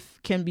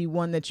life can be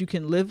one that you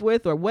can live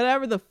with or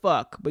whatever the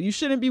fuck. But you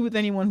shouldn't be with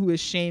anyone who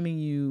is shaming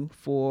you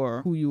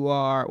for who you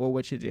are or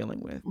what you're dealing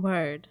with.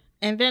 Word.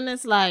 And then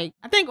it's like,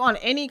 I think on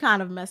any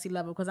kind of messy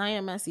level, because I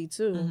am messy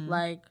too,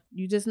 like,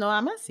 you just know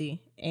I'm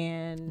messy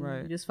and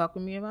you just fuck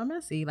with me if I'm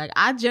messy. Like,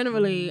 I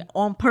generally,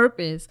 on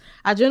purpose,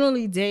 I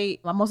mostly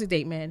date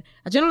men.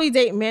 I generally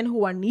date men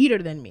who are neater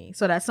than me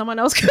so that someone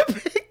else could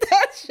pick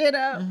that shit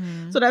up.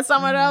 So that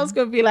someone else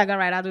could be like, all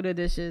right, I'll do the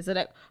dishes. So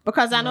that,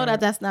 because I know that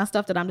that's not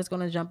stuff that I'm just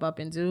going to jump up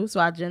and do. So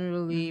I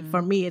generally,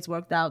 for me, it's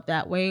worked out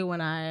that way when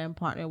I am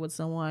partnered with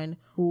someone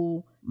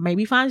who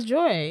maybe finds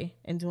joy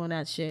in doing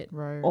that shit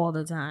all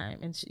the time,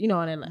 and you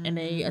know, and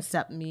they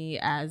accept me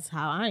as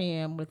how I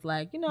am with,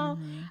 like, you know,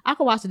 I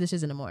could wash the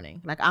dishes in the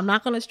morning. Like, I'm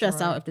not gonna stress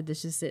out if the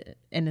dishes sit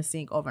in the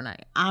sink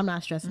overnight. I'm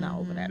not stressing out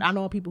over that. I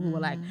know people who are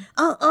like,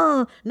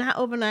 not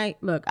overnight.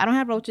 Look, I don't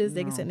have roaches.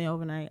 They can sit in there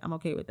overnight. I'm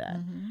okay with that.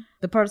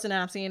 The person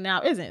that I'm seeing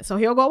now isn't, so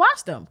he'll go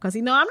wash them because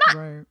he know I'm not.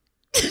 Right.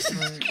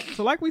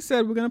 So like we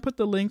said, we're going to put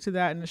the link to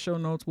that in the show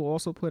notes. We'll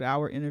also put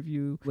our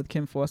interview with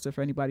Kim Foster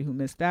for anybody who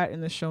missed that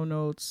in the show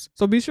notes.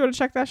 So be sure to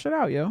check that shit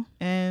out, yo.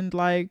 And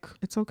like,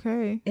 it's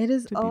okay. It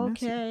is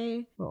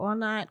okay. We're all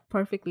not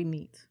perfectly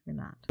neat. We're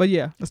not. But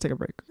yeah, let's take a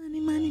break. Money,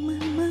 money,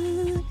 money,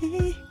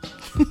 money.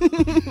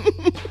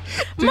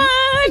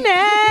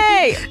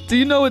 Money. Do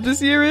you know what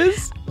this year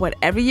is? What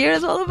every year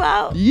is all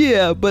about?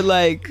 Yeah, but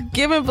like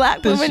giving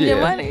black women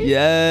your money.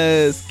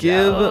 Yes,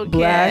 give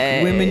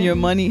black women your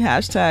money.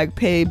 #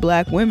 pay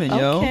black women,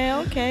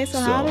 yo. Okay. So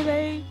how do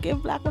they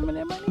give black women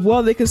their money?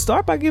 Well, they can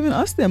start by giving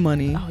us their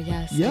money. Oh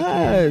yes.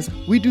 Yes.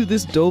 We do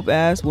this dope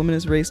ass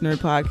Womanist Race Nerd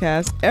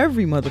podcast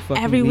every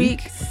motherfucking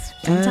week.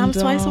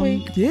 Sometimes twice a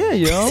week. Yeah,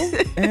 yo.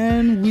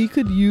 And we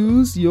could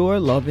use your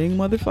loving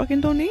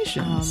motherfucking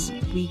donations.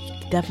 We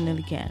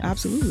definitely can.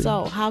 Absolutely.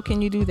 So how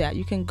can you do that?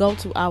 You can go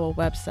to our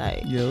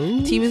website,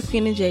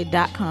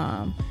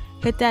 teawithqueenandj.com.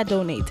 Hit that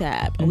donate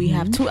tab, and we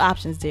have 2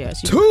 options there.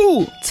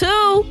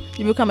 So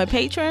you become a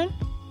patron,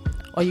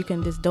 or you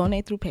can just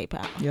donate through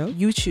PayPal. Yep.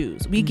 You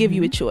choose. We give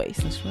you a choice.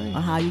 That's right.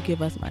 On how you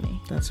give us money.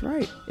 That's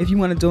right. If you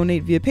want to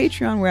donate via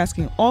Patreon, we're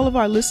asking all of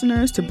our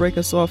listeners to break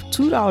us off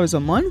 $2 a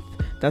month.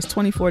 That's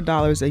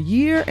 $24 a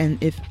year. And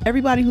if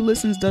everybody who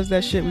listens does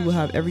that shit, we will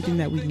have everything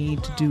that we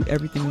need to do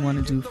everything we want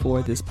to do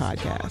for this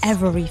podcast.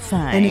 Everything.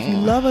 And if you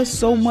love us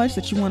so much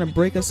that you want to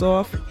break us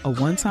off a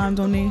one-time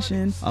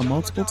donation, a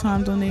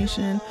multiple-time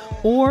donation,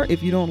 or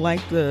if you don't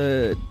like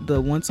the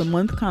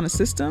once-a-month kind of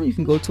system, you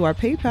can go to our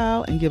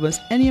PayPal and give us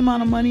any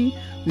amount of money.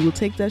 We will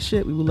take that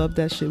shit. We will love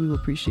that shit. We will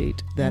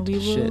appreciate that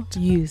shit. We will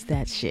use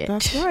that shit.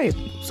 That's right.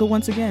 So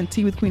once again,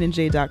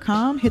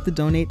 teawithqueenandj.com. Hit the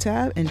donate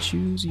tab and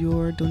choose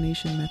your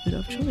donation method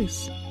of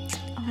choice.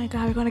 Oh my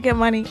God, we're going to get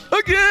money.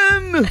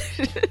 Again!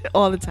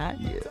 All the time.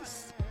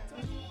 Yes.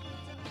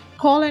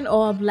 Calling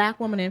all black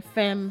women and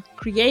femme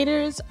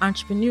creators,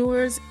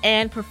 entrepreneurs,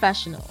 and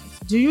professionals.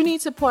 Do you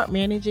need support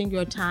managing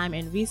your time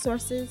and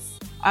resources?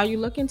 Are you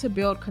looking to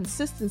build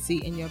consistency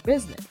in your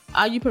business?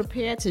 Are you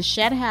prepared to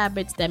shed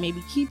habits that may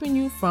be keeping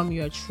you from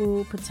your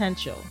true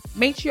potential?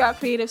 Matriarch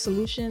Creative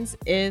Solutions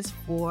is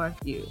for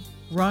you.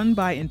 Run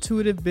by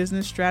intuitive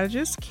business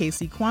strategist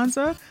Casey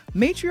Kwanzaa,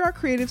 Matriarch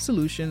Creative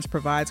Solutions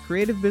provides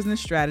creative business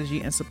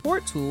strategy and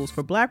support tools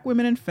for Black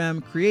women and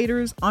femme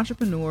creators,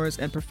 entrepreneurs,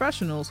 and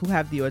professionals who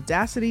have the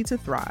audacity to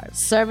thrive.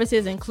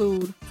 Services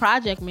include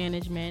project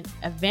management,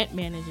 event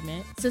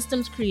management,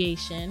 systems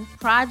creation,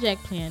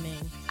 project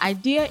planning,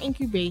 idea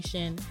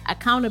incubation,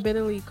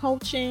 accountability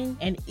coaching,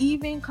 and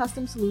even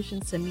custom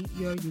solutions to meet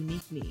your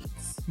unique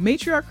needs.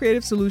 Matriarch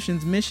Creative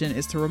Solutions' mission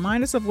is to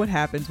remind us of what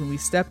happens when we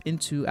step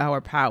into our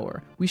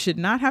power. We should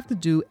not have to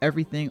do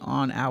everything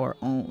on our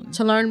own.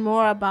 To learn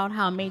more about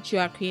how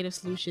Matriarch Creative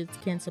Solutions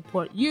can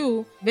support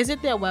you,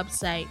 visit their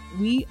website,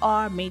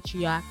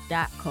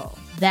 wearematriarch.co.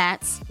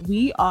 That's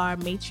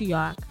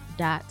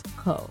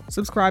wearematriarch.co.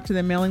 Subscribe to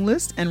their mailing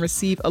list and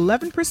receive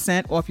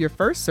 11% off your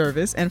first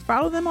service, and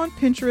follow them on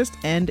Pinterest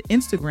and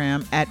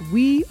Instagram at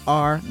We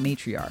Are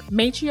Matriarch.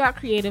 Matriarch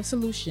Creative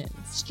Solutions,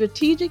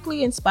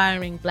 strategically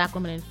inspiring Black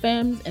women and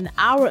femmes and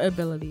our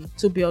ability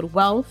to build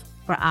wealth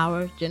for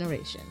our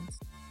generations.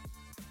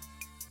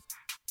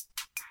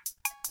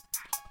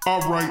 All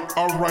right.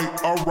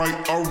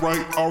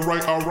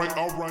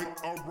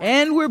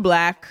 And we're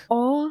black.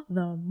 All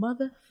the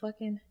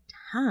motherfucking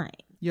time.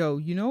 Yo,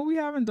 you know what we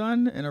haven't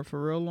done in a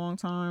for real long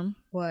time?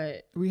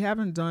 What? We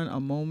haven't done a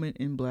moment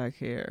in black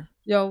hair.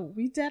 Yo,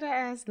 we dead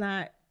ass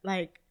not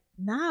like,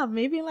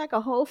 maybe like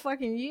a whole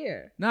fucking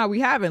year. Nah,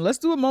 we haven't. Let's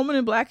do a moment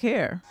in black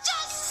hair.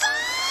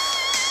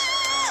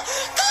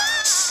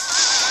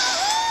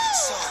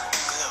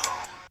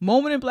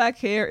 Moment in Black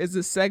Hair is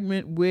a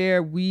segment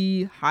where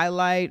we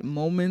highlight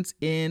moments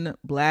in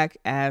black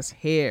ass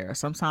hair.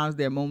 Sometimes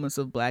they're moments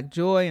of black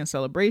joy and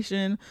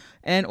celebration,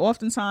 and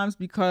oftentimes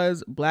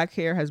because black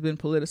hair has been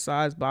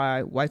politicized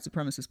by white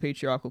supremacist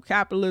patriarchal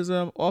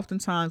capitalism,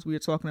 oftentimes we are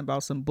talking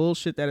about some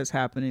bullshit that is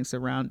happening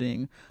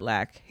surrounding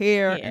black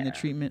hair and the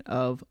treatment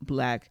of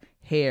black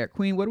hair.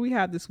 Queen, what do we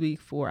have this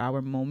week for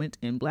our moment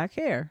in black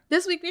hair?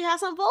 This week we have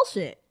some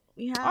bullshit.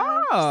 We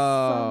have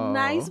some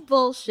nice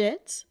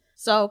bullshit.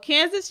 So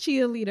Kansas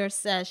cheerleader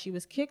says she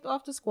was kicked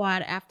off the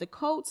squad after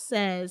coach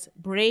says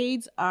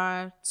braids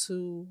are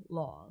too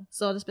long.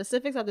 So the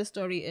specifics of this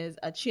story is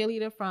a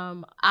cheerleader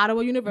from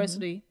Ottawa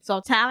University.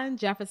 So Talon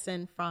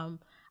Jefferson from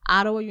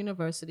Ottawa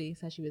University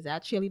said she was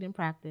at cheerleading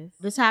practice.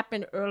 This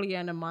happened earlier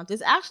in the month.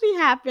 This actually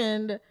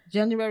happened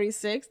January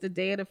 6th, the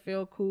day of the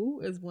Feel Cool,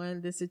 is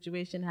when this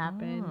situation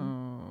happened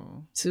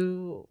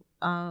to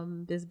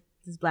this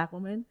black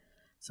woman.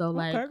 So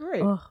like, okay,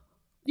 great.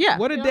 Yeah.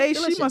 What a day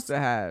delicious. she must have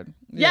had.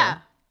 Yeah.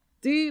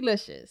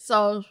 Delicious.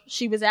 So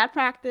she was at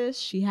practice.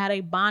 She had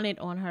a bonnet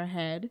on her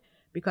head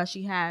because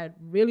she had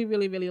really,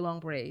 really, really long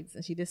braids.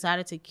 And she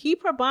decided to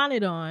keep her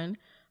bonnet on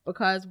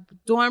because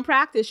during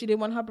practice, she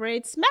didn't want her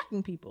braids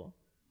smacking people.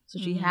 So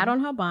she had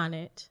on her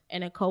bonnet,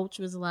 and a coach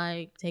was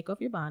like, take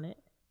off your bonnet.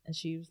 And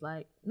she was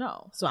like,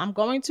 no. So I'm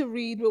going to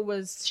read what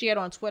was shared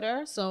on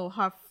Twitter. So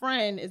her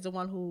friend is the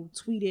one who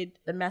tweeted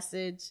the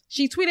message.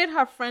 She tweeted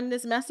her friend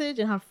this message,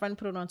 and her friend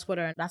put it on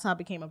Twitter. And that's how it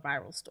became a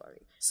viral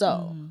story.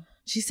 So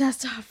she says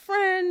to her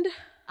friend,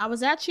 I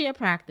was at cheer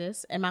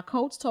practice, and my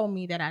coach told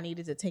me that I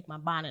needed to take my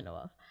bonnet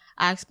off.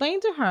 I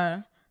explained to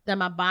her that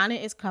my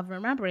bonnet is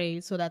covering my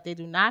braids so that they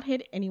do not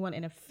hit anyone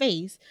in the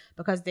face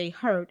because they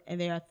hurt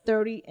and they are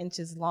 30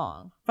 inches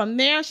long. From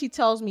there, she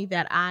tells me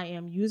that I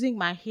am using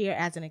my hair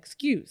as an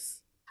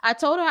excuse. I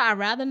told her I'd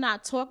rather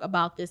not talk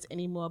about this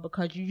anymore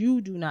because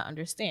you do not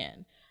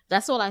understand.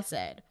 That's all I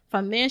said.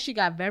 From there, she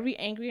got very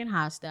angry and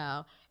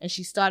hostile, and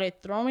she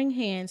started throwing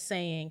hands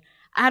saying,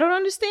 I don't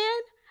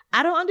understand.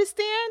 I don't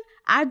understand.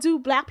 I do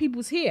black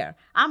people's hair.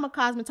 I'm a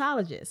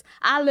cosmetologist.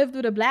 I lived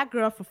with a black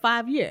girl for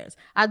 5 years.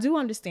 I do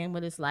understand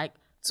what it's like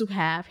to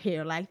have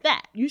hair like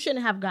that. You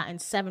shouldn't have gotten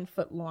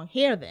 7-foot long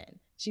hair then.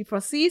 She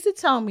proceeds to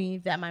tell me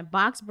that my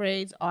box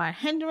braids are a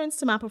hindrance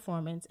to my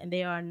performance and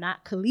they are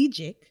not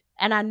collegiate,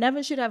 and I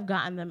never should have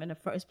gotten them in the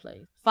first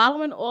place.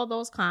 Following all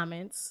those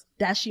comments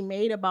that she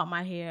made about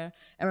my hair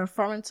and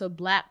referring to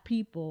black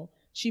people,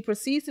 she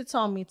proceeds to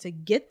tell me to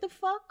get the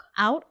fuck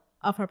out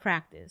of her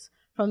practice.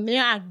 From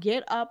there, I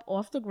get up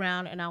off the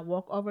ground and I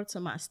walk over to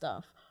my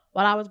stuff.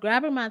 While I was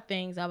grabbing my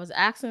things, I was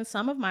asking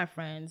some of my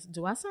friends,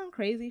 do I sound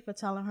crazy for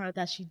telling her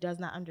that she does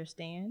not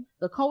understand?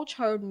 The coach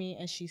heard me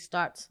and she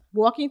starts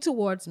walking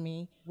towards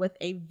me with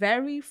a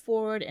very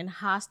forward and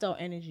hostile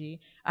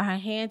energy and her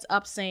hands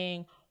up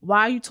saying,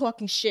 why are you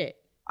talking shit?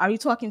 Are you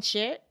talking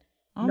shit?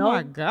 Oh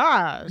my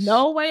gosh.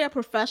 No way a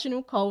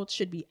professional coach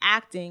should be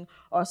acting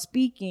or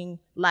speaking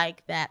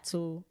like that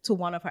to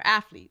one of her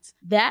athletes.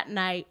 That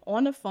night,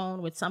 on the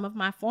phone with some of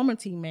my former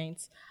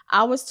teammates,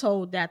 I was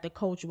told that the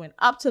coach went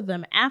up to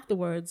them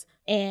afterwards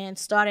and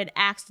started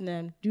asking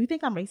them, do you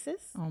think I'm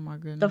racist? Oh my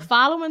goodness. The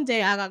following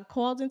day, I got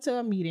called into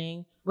a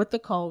meeting with the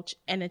coach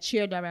and the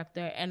cheer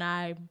director, and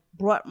I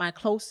brought my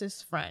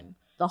closest friend.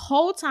 The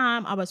whole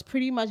time, I was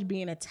pretty much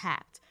being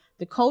attacked.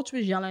 The coach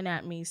was yelling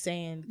at me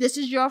saying, this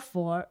is your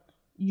fault.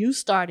 You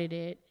started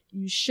it.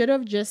 You should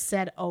have just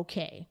said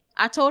okay.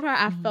 I told her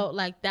I felt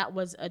like that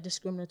was a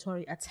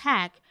discriminatory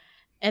attack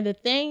And the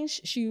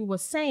things she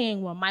was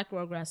saying were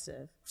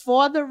microaggressive.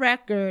 For the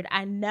record,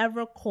 I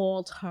never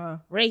called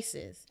her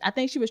racist. I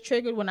think she was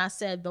triggered when I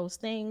said those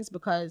things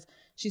because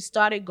she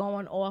started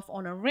going off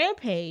on a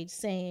rampage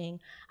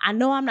saying, I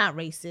know I'm not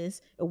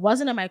racist. It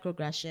wasn't a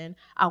microaggression.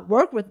 I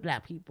work with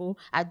Black people.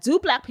 I do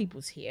Black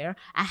people's hair.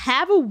 I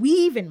have a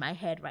weave in my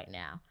head right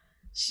now.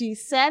 She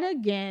said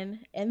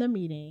again in the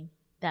meeting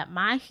that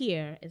my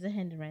hair is a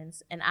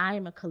hindrance and I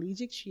am a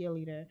collegiate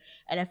cheerleader.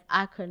 And if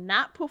I could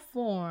not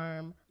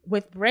perform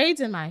with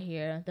braids in my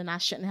hair, then I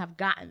shouldn't have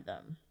gotten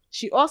them.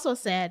 She also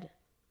said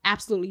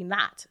absolutely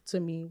not to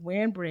me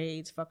wearing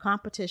braids for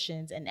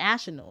competitions and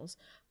nationals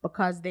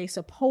because they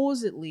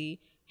supposedly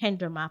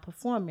hinder my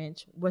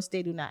performance, which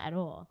they do not at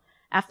all.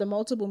 After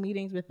multiple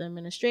meetings with the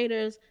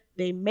administrators,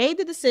 they made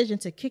the decision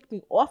to kick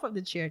me off of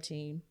the cheer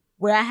team,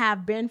 where I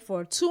have been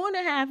for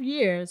 2.5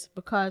 years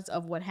because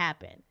of what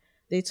happened.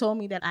 They told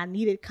me that I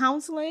needed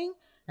counseling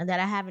and that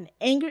I have an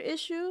anger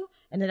issue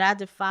and that I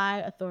defy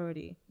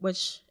authority,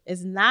 which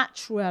is not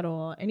true at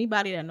all.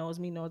 Anybody that knows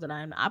me knows that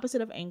I am the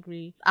opposite of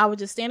angry. I was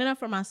just standing up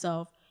for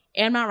myself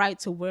and my right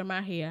to wear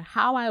my hair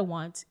how I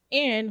want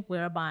and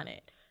wear a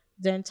bonnet.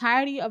 The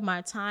entirety of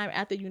my time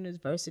at the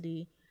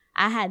university,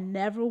 I had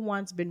never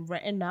once been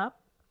written up,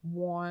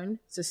 warned,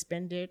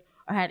 suspended,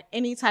 or had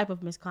any type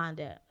of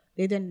misconduct.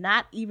 They did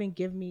not even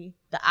give me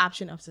the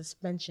option of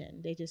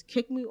suspension. They just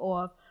kicked me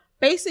off,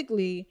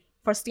 basically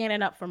for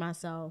standing up for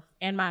myself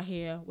and my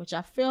hair, which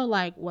I feel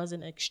like was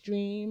an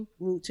extreme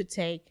route to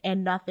take,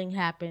 and nothing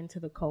happened to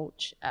the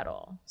coach at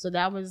all. So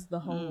that was the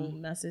whole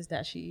message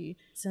that she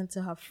sent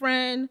to her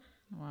friend.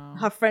 Wow.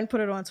 Her friend put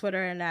it on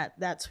Twitter, and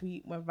that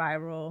tweet went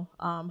viral.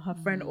 Her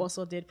friend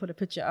also did put a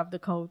picture of the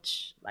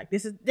coach. Like,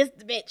 this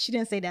the bitch. She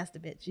didn't say that's the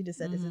bitch. She just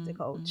said this is the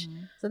coach.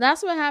 So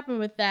that's what happened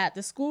with that.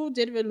 The school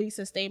did release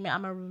a statement.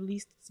 I'm gonna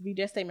read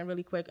their statement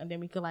really quick, and then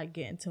we could like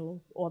get into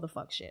all the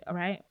fuck shit. All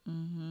right.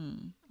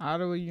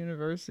 Ottawa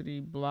University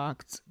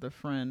blocked the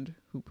friend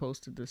who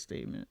posted this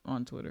statement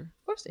on Twitter.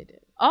 Of course they did.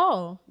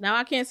 Oh, now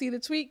I can't see the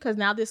tweet because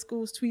now this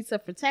school's tweets are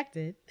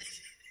protected.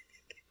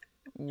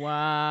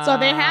 Wow. So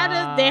they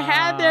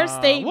had their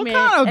statement.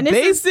 What kind of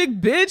basic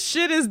bitch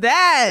shit is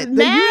that?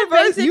 The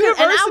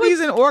universities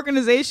and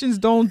organizations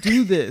don't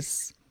do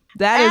this.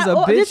 That is a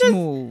bitch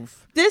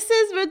move. This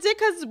is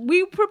ridiculous.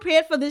 We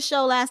prepared for this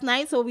show last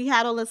night, so we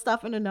had all the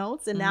stuff in the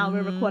notes, and now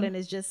we're recording.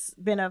 It's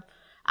just been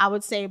I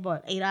would say,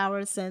 8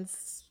 hours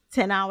since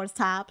 10 hours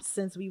tops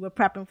since we were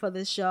prepping for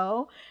this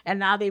show, and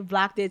now they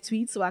blocked their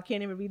tweets, so I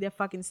can't even read their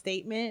fucking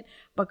statement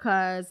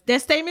because their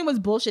statement was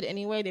bullshit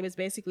anyway. They was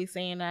basically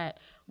saying that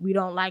we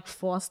don't like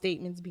false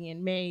statements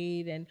being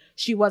made, and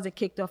she wasn't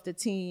kicked off the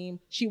team.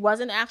 She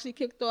wasn't actually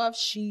kicked off.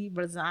 She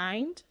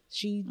resigned.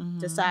 She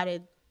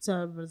decided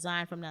to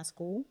resign from that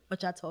school,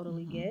 which I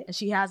totally get. And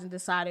she hasn't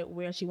decided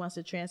where she wants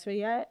to transfer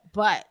yet.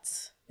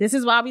 But this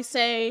is why we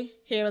say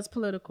hair is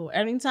political.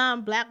 Every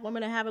time Black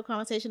women have a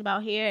conversation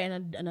about hair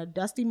and a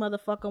dusty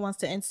motherfucker wants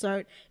to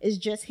insert it's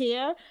just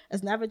hair,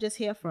 it's never just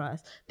hair for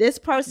us. This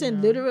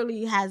person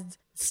literally has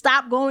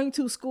stopped going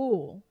to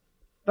school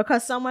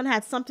because someone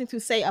had something to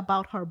say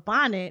about her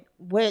bonnet,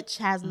 which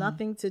has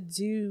nothing to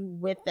do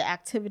with the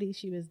activity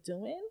she was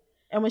doing.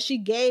 And when she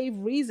gave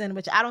reason,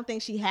 which I don't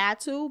think she had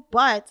to,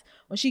 but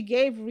when she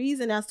gave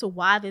reason as to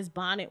why this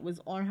bonnet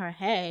was on her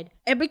head,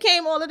 it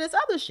became all of this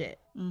other shit.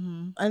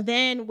 And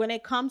then when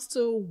it comes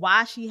to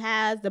why she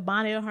has the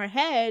bonnet on her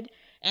head,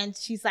 and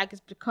she's like,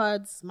 it's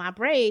because my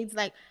braids,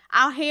 like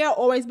our hair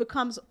always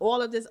becomes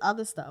all of this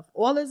other stuff,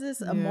 all of this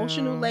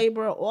emotional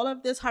labor, all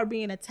of this, her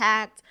being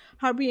attacked,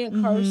 her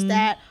being cursed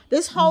at,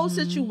 this whole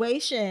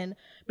situation,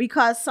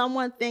 because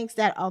someone thinks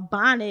that a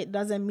bonnet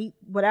doesn't meet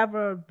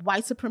whatever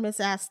white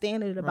supremacist ass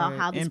standard about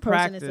how this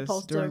person is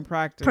supposed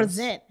to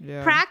present.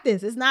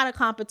 Practice. It's not a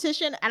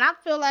competition. And I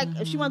feel like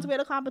if she wants to wear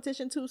the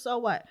competition too, so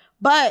what?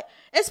 But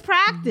it's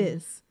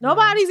practice.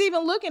 Nobody's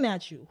even looking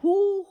at you.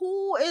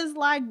 Who is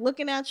like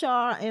looking at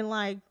y'all and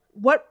like,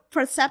 what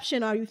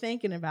perception are you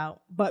thinking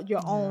about but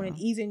your own, and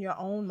easing your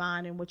own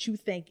mind and what you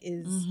think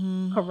is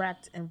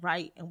correct and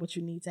right and what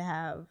you need to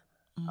have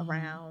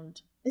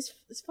around? It's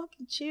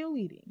fucking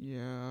cheerleading.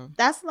 Yeah.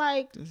 That's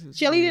like,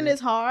 cheerleading is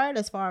hard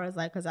as far as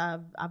like, because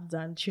I've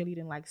done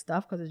cheerleading like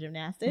stuff because of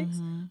gymnastics.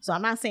 So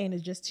I'm not saying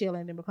it's just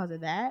cheerleading because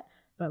of that,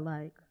 but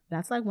like,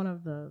 that's like one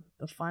of the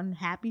fun,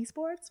 happy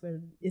sports where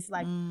it's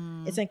like,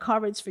 it's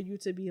encouraged for you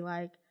to be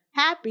like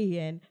happy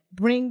and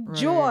bring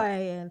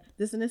joy and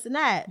this and this and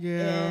that.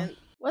 Yeah. And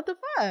what the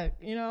fuck,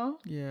 you know?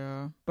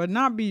 Yeah. But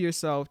not be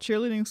yourself.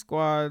 Cheerleading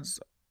squads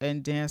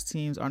and dance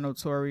teams are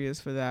notorious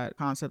for that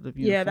concept of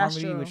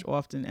uniformity, which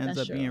often ends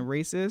up being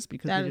racist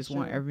because they just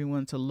want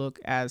everyone to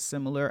look as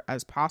similar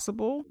as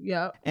possible.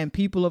 Yep. And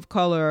people of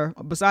color,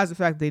 besides the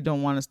fact they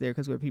don't want us there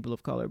because we're people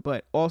of color,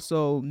 but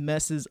also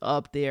messes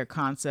up their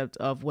concept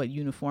of what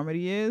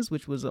uniformity is,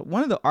 which was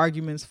one of the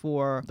arguments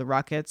for the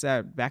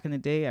Rockettes back in the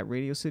day at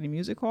Radio City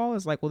Music Hall.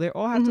 It's like, well, they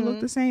all have to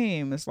look the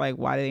same. It's like,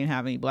 why they didn't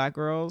have any Black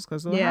girls?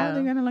 Because how are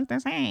they going to look the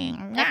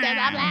same?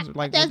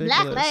 Like there's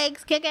Black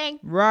legs kicking.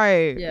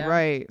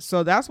 Right. right?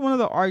 So that's one of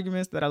the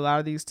arguments that a lot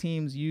of these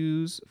teams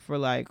use for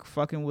like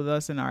fucking with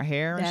us in our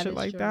hair and shit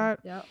like that.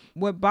 Yep.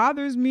 What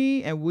bothers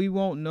me, and we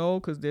won't know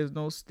because there's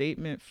no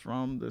statement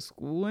from the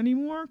school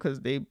anymore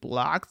because they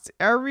blocked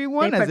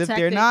everyone as if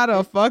they're not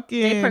a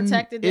fucking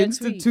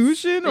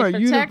institution or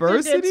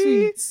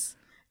university.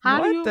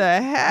 What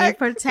the heck?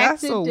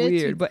 That's so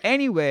weird. But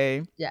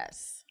anyway.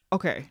 Yes.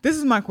 Okay, this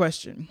is my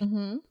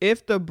question.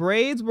 If the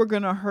braids were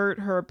gonna hurt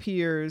her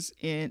peers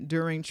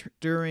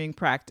during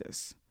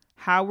practice,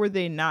 how were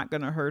they not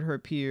gonna hurt her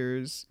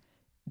peers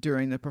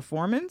during the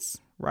performance,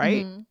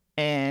 right?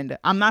 And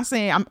I'm not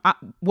saying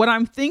what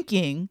I'm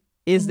thinking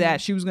is that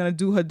she was going to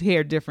do her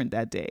hair different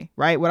that day,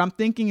 right? What I'm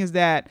thinking is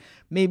that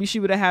maybe she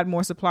would have had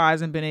more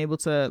supplies and been able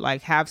to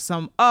like have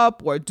some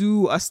up or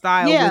do a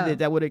style with it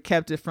that would have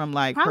kept it from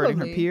like hurting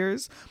her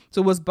peers.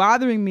 So what's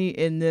bothering me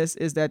in this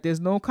is that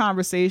there's no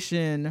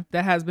conversation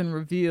that has been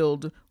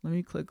revealed. Let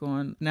me click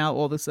on now.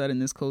 All of a sudden,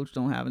 this coach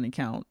don't have an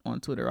account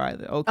on Twitter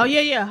either. Okay. Oh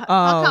yeah.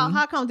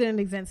 How come didn't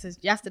exist since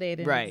yesterday? It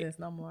didn't exist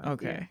no more.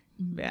 Okay. Yeah.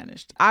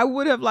 Vanished. I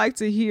would have liked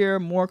to hear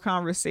more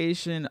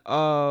conversation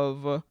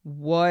of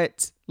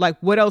what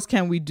else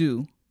can we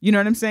do? You know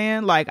what I'm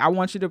saying? Like, I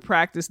want you to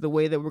practice the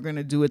way that we're going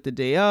to do it the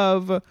day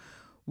of.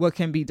 What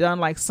can be done,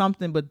 like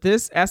something, but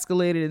this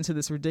escalated into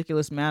this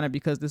ridiculous manner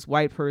because this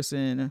white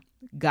person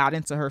got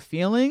into her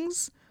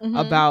feelings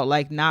about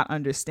like not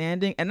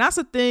understanding. And that's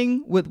a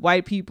thing with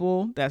white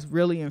people that's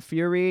really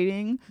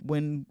infuriating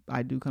when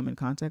I do come in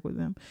contact with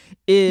them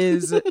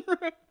is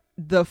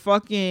the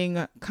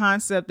fucking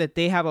concept that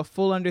they have a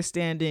full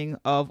understanding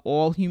of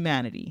all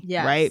humanity,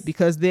 right?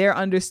 Because their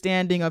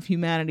understanding of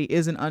humanity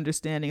is an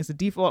understanding, it's a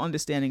default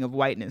understanding of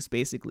whiteness,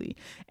 basically.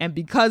 And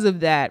because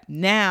of that,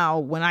 now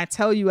when I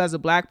tell you as a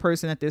black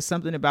person that there's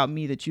something about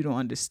me that you don't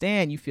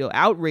understand, you feel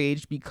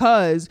outraged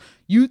because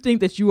you think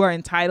that you are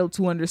entitled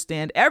to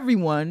understand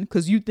everyone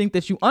because you think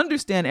that you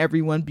understand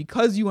everyone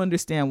because you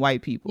understand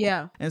white people.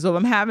 Yeah. And so if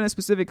I'm having a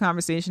specific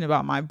conversation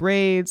about my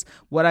braids,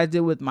 what I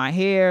did with my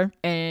hair,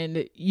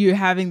 and you're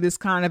having this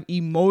kind of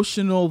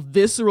emotional,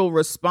 visceral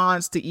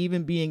response to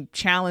even being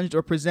challenged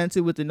or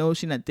presented with the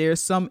notion that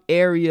there's some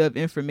area of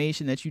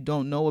information that you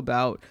don't know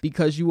about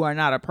because you are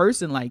not a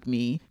person like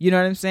me. You know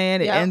what I'm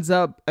saying? It ends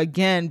up,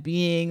 again,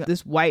 being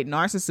this white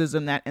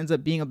narcissism that ends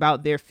up being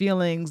about their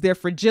feelings, their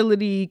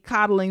fragility,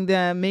 coddling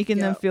them, making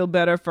them feel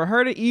better. For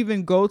her to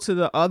even go to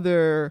the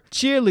other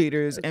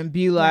cheerleaders and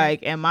be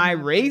like, am I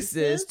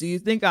racist? Do you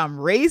think I'm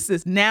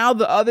racist? Now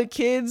the other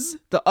kids,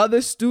 the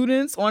other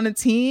students on the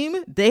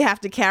team, they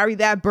have to carry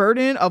that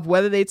burden of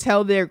whether they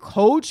tell their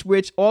coach,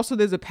 which also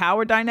there's a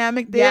power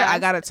dynamic there. I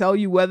gotta tell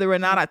you whether or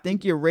not I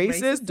think you're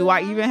racist. Do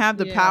I even have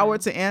the power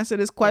to answer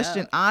this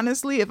question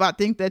honestly if I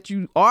think that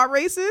you are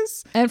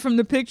racist? And from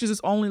the pictures,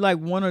 it's only like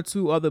one or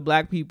two other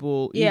black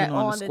people even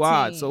on the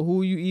squad. So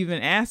who are you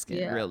even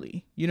asking,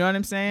 really? You know what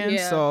I'm saying?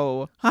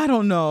 So I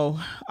don't know.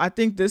 I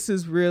think this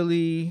is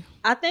really...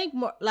 I think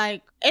more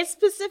like it's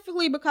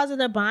specifically because of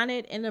the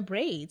bonnet and the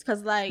braids.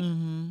 Because like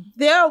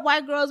there are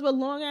white girls with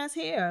long ass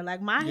hair.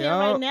 Like my hair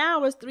right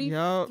now is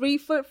 3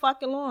 foot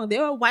fucking long.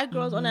 There are white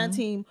girls on that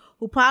team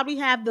who probably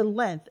have the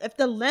length. If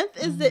the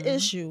length is the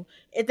issue,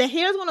 if the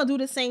hair is going to do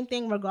the same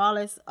thing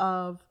regardless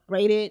of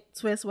braided,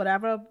 twist,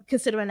 whatever,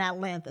 considering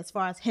that length as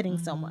far as hitting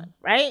someone,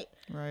 right?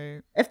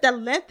 Right. If the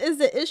length is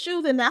the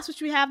issue, then that's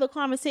what you have the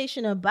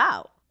conversation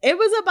about. It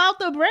was about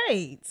the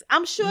braids.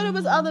 I'm sure there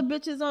was other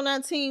bitches on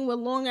that team with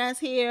long ass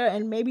hair,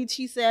 and maybe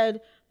she said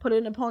put it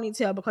in a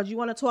ponytail because you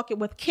want to talk it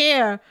with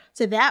care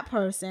to that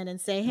person and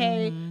say,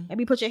 hey,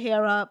 maybe put your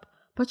hair up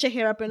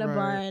in a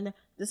bun,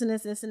 this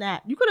and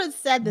that. You could have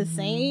said the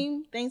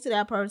same thing to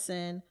that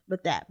person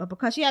with that, but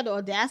because she had the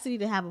audacity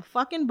to have a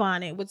fucking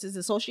bonnet, which is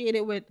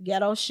associated with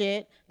ghetto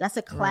shit, that's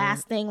a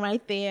class thing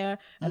right there,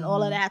 and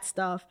all of that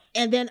stuff,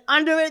 and then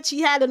under it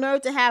she had the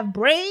nerve to have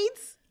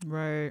braids.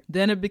 Right.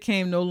 Then it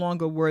became no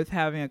longer worth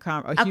having a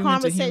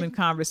human to human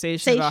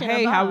conversation about,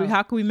 hey,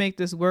 how can we make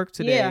this work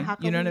today?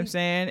 You know what I'm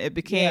saying? It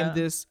became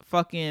this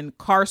fucking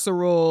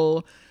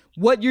carceral,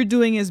 what you're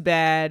doing is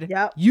bad.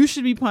 You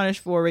should be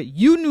punished for it.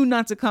 You knew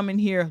not to come in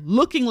here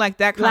looking like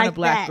that kind of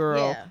black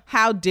girl.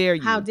 How dare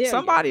you?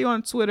 Somebody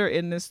on Twitter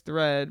in this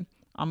thread,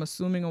 I'm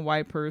assuming a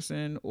white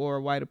person or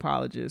a white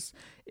apologist,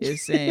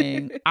 is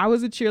saying, I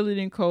was a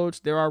cheerleading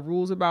coach. There are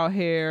rules about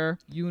hair,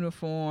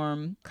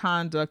 uniform,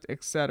 conduct,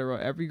 etc.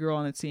 Every girl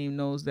on the team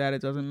knows that.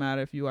 It doesn't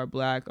matter if you are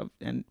black.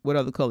 And what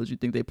other colors you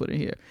think they put in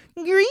here?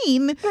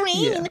 Green, purple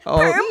and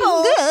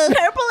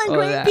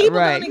green people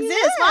don't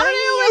exist. Why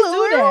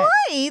do they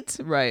always do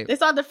that? Right. They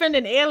start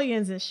defending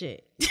aliens and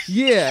shit.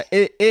 Yeah,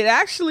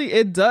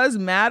 it does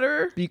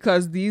matter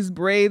because these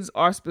braids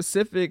are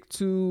specific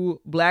to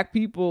black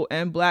people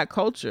and black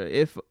culture.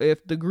 If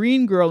the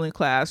green girl in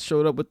class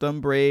showed up with them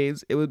braids,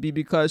 braids, it would be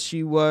because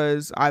she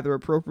was either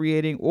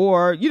appropriating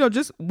or, you know,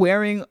 just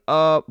wearing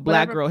a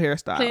black girl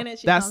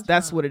hairstyle.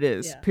 That's what it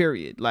is,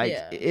 period. Like,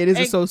 it is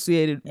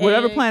associated,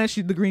 whatever planet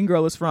the green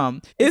girl is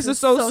from, it's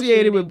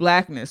associated with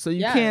blackness. So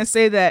you can't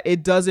say that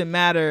it doesn't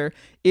matter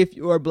if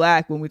you're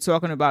black when we're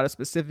talking about a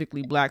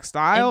specifically black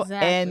style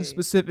and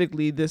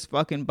specifically this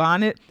fucking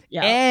bonnet.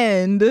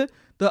 And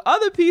the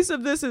other piece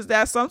of this is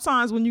that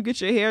sometimes when you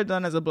get your hair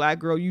done as a black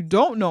girl, you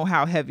don't know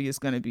how heavy it's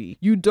going to be.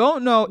 You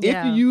don't know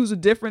if you use a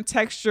different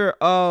texture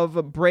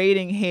of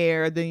braiding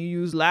hair than you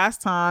used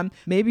last time.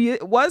 Maybe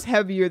it was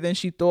heavier than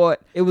she thought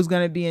it was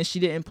going to be and she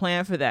didn't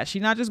plan for that.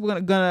 She's not just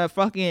gonna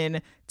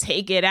fucking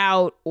take it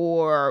out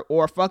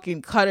or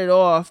fucking cut it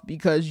off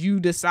because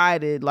you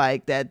decided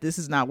like that this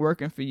is not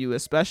working for you,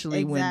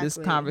 especially when this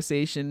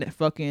conversation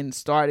fucking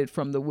started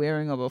from the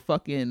wearing of a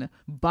fucking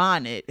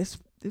bonnet.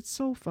 It's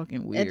so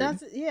fucking weird.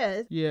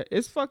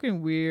 It's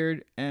fucking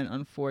weird and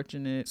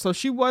unfortunate. So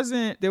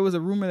there was a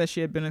rumor that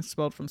she had been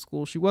expelled from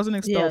school. She wasn't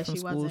expelled from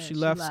school. She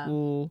left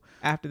school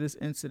after this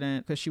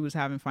incident because she was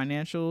having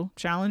financial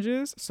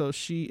challenges. So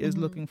she is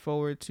looking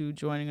forward to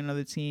joining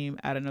another team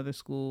at another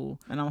school.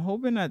 And I'm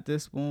hoping that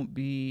this won't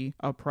be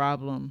a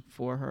problem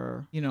for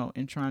her, you know,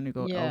 in trying to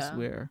go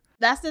elsewhere.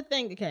 That's the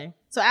thing. Okay.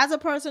 So as a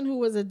person who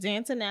was a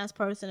dancing ass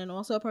person and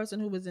also a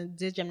person who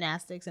did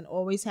gymnastics and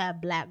always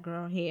had black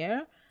girl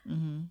hair,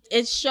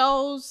 it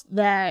shows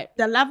that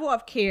the level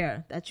of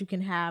care that you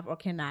can have or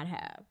cannot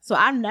have. So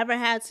I've never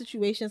had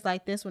situations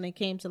like this when it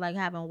came to like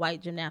having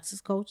white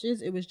gymnastics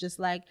coaches. It was just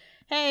like,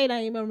 hey, now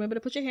you remember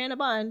to put your hair in a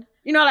bun.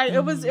 You know, like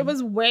it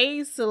was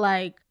ways to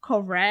like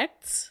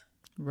correct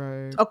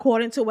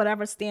according to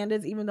whatever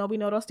standards, even though we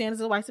know those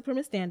standards are white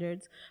supremacist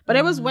standards. But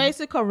it was ways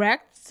to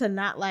correct, to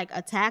not like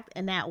attack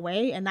in that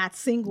way and not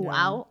single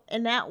out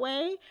in that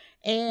way.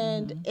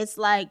 And it's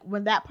like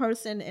when that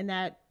person in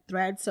that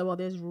thread, so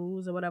there's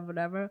rules or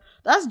whatever,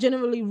 that's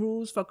generally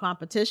rules for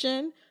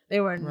competition. They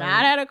were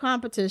not at a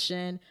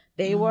competition.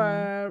 They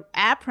were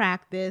at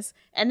practice,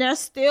 and there's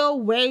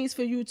still ways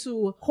for you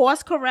to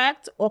course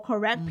correct or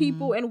correct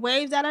people in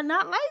ways that are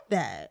not like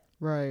that.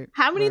 Right.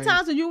 How many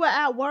times when you were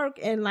at work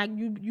and like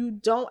you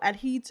don't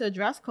adhere to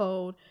dress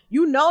code,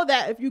 you know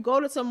that if you go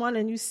to someone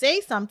and you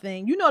say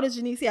something, you know that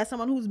Janice, as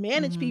someone who's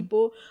managed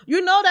people,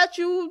 you know that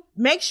you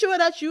make sure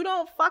that you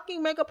don't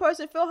fucking make a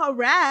person feel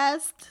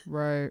harassed.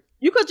 Right.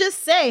 You could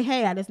just say,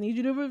 hey, I just need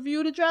you to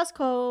review the dress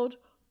code.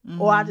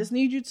 Or I just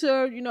need you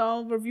to, you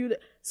know, review the...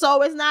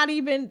 So it's not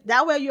even...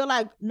 That way you're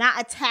like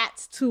not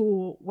attached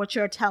to what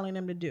you're telling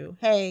them to do.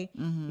 Hey,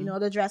 you know,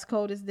 the dress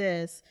code is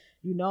this.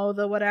 You know,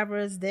 the whatever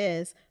is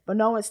this. But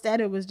no, instead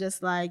it was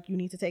just like, you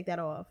need to take that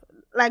off.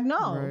 Like,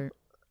 no. Right.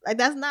 Like,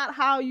 that's not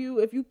how you...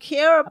 If you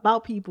care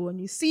about people and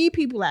you see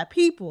people at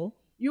people,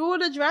 you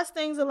would address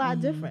things a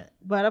lot different.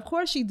 But of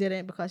course she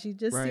didn't, because she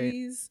just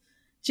sees...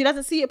 She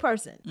doesn't see a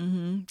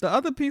person. The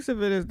other piece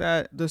of it is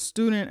that the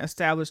student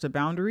established a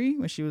boundary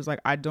when she was like,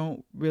 I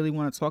don't really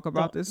want to talk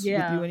about this with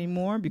you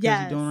anymore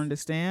because you don't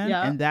understand.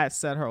 And that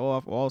set her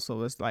off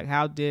also. It's like,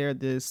 how dare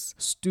this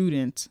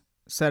student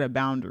set a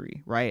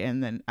boundary, right?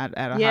 And then at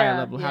a higher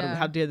level,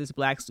 how dare this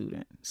black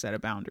student set a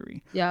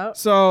boundary?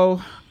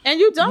 So... And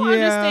you don't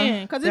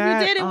understand, because if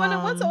you did, it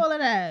wouldn't want to all of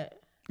that.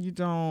 You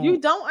don't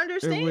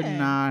understand. It would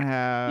not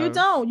have. You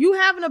don't. You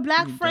having a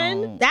black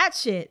friend, that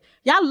shit.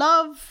 Y'all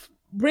love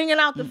bringing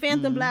out the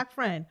phantom black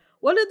friend.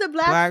 What did the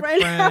black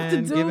friend have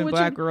to do giving with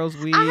black girls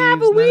weaves? I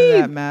have a weave.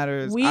 That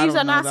matters. Weaves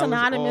are not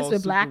synonymous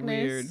with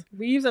blackness.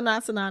 Weaves are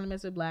not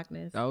synonymous with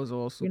blackness. That was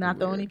also we're not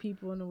the only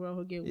people in the world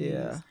who get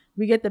weaves.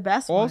 We get the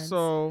best ones.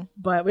 Also,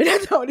 but we're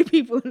not the only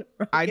people in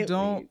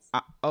the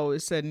world.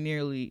 It said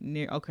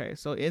nearly. Okay,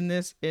 so in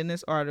this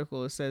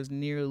article it says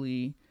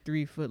nearly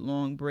 3 foot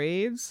long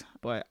braids,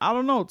 but I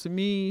don't know. To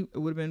me, it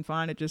would have been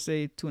fine to just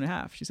say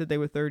 2.5. She said they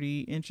were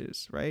 30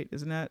 inches, right?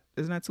 Isn't that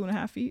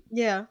 2.5 feet?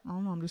 Yeah. I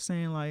don't know. I'm just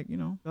saying, like, you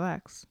know,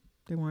 relax.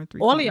 They weren't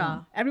 3. All of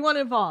y'all, everyone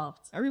involved.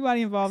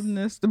 Everybody involved in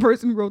this. The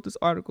person who wrote this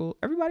article.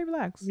 Everybody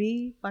relax.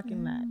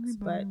 Relax.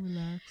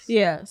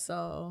 Yeah.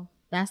 So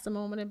that's the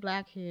moment in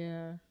black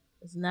hair.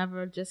 It's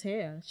never just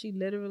hair. She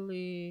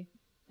literally.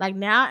 Like,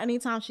 now,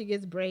 anytime she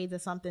gets braids or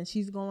something,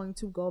 she's going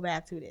to go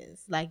back to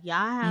this. Like, y'all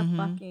have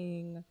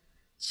fucking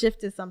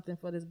shifted something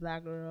for this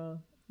black girl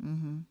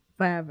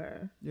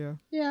forever. Yeah,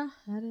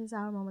 that is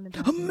our moment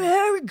in black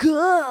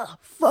America.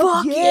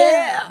 Fuck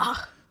yeah.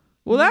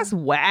 Well, that's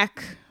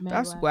whack.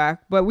 That's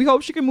whack. But we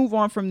hope she can move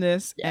on from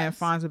this and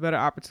finds a better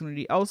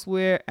opportunity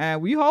elsewhere.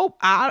 And we hope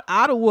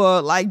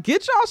Ottawa, like,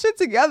 get y'all shit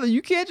together.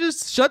 You can't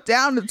just shut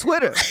down the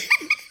Twitter.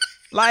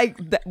 Like,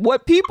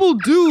 what people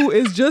do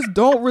is just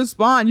don't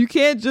respond. You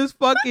can't just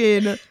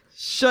fucking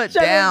shut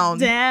down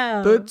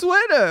the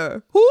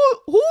Twitter.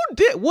 Who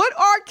did what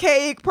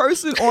archaic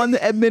person on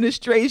the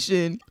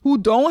administration who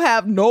don't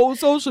have no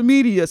social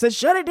media said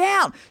shut it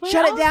down?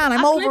 Shut it down.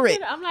 I'm over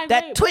it. I'm like,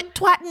 that twit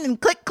twatting and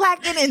click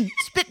clacking and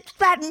spit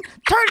spatting.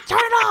 Turn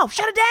it off.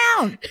 Shut it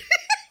down.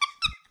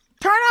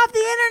 Turn off the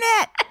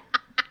internet.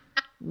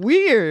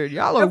 Weird.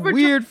 Y'all are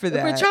weird for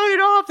that. If we turn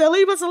it off, they'll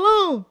leave us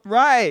alone.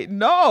 Right.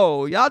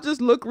 No. Y'all just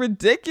look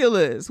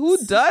ridiculous.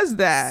 Who does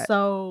that?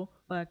 So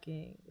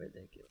fucking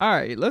ridiculous. All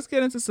right. Let's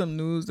get into some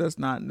news that's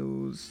not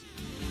news.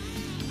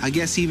 I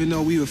guess even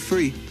though we were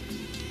free,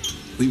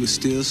 we were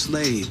still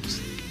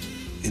slaves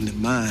in the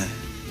mind.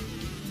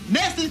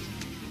 Message.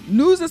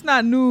 News That's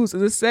Not News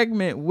is a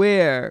segment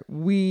where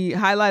we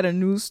highlight a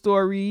news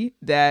story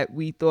that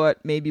we thought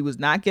maybe was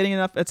not getting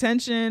enough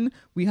attention.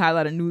 We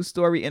highlight a news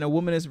story in a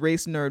womanist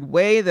race nerd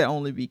way that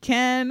only we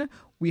can.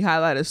 We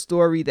highlight a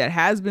story that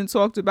has been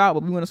talked about,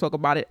 but we want to talk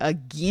about it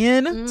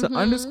again to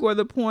underscore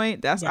the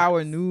point. That's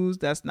our News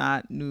That's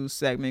Not News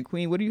segment.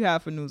 Queen, what do you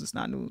have for News That's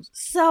Not News?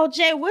 So,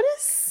 Jay, what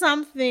is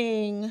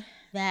something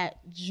that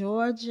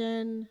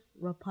Georgian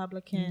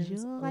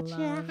Republicans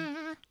love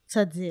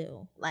to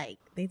do? Like,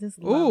 they just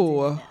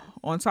love to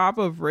on top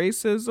of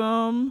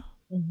racism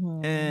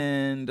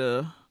and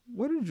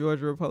what do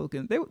Georgia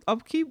Republicans? They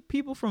upkeep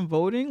people from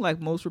voting,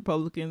 like most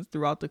Republicans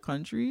throughout the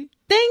country.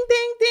 Ding,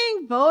 ding,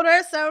 ding.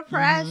 Voter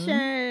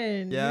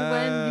suppression.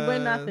 Yes. You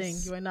win nothing.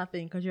 You win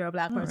nothing because you're a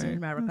black person in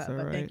America.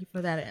 But thank you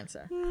for that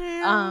answer.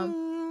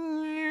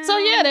 So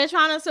yeah, they're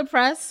trying to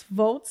suppress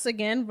votes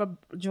again,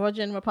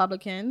 Georgian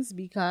Republicans,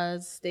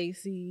 because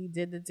Stacey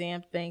did the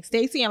damn thing.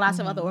 Stacey and lots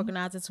of other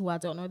organizers who I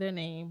don't know their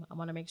name. I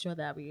want to make sure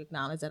that we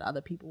acknowledge that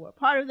other people were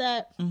part of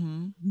that.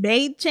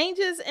 Made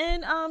changes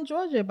in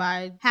Georgia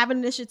by having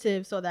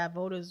initiatives so that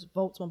votes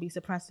won't be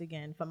suppressed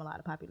again from a lot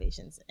of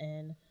populations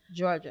in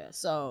Georgia.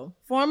 So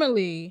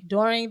formerly,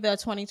 during the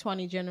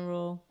 2020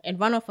 general and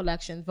runoff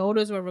elections,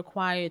 voters were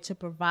required to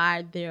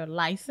provide their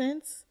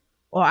license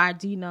or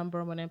ID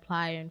number when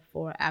applying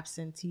for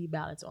absentee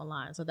ballots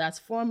online. So that's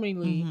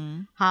formerly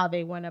how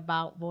they went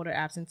about voter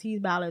absentee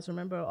ballots.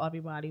 Remember,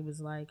 everybody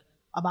was like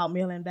about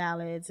mail-in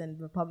ballots,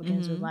 and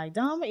Republicans was like,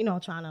 dumb,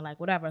 trying to like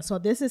whatever. So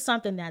this is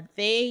something that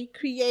they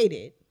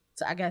created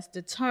to, I guess,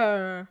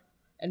 deter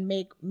and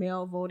make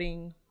mail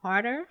voting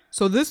harder.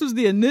 So this was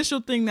the initial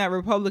thing that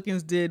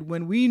Republicans did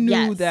when we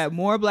knew that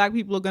more black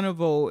people are going to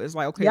vote. It's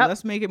like, okay,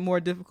 let's make it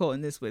more difficult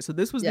in this way. So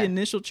this was the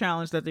initial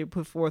challenge that they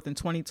put forth in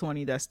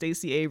 2020 that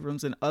Stacey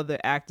Abrams and other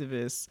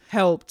activists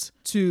helped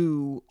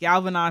to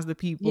galvanize the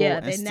people. Yeah,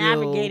 they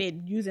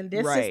navigated using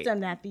this system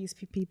that these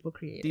people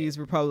created. These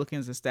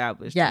Republicans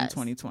established in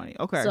 2020.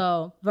 Okay.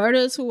 So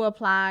voters who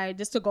applied,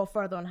 just to go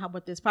further on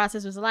what this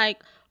process was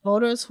like,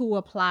 voters who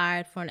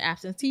applied for an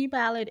absentee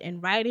ballot in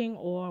writing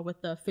or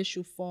with the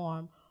official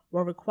form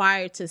were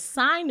required to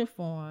sign the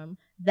form,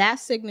 that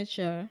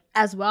signature,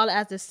 as well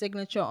as the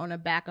signature on the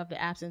back of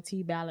the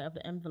absentee ballot of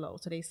the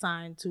envelope. So they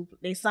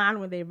signed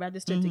when they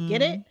registered to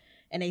get it,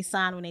 and they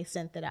signed when they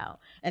sent it out.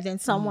 And then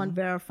someone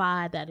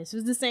verified that this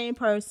was the same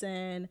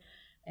person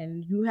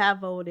and you have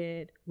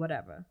voted,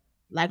 whatever.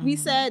 Like we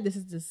said, this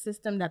is the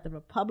system that the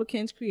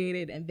Republicans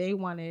created, and they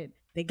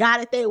got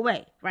it their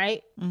way,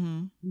 right?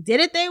 We did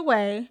it their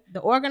way.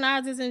 The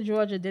organizers in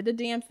Georgia did the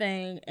damn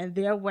thing, and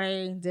their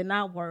way did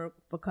not work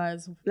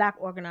because black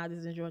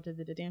organizers in Georgia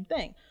did the damn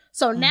thing.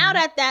 So now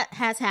that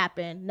has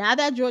happened, now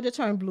that Georgia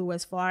turned blue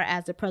as far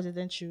as the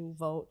presidential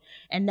vote,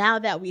 and now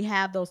that we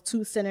have those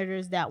two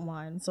senators that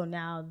won, so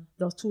now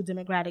those two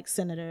Democratic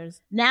senators,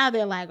 now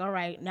they're like, all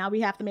right, now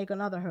we have to make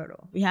another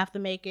hurdle. We have to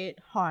make it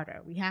harder.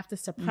 We have to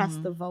suppress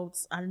the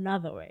votes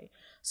another way.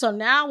 So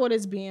now what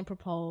is being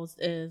proposed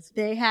is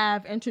they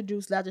have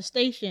introduced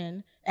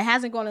legislation. It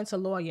hasn't gone into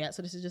law yet,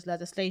 so this is just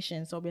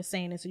legislation. So we're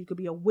saying it so you could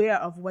be aware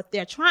of what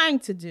they're trying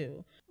to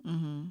do.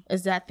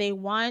 Is that they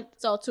want,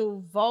 so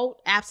to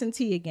vote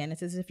absentee again,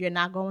 it's as if you're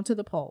not going to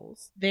the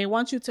polls. They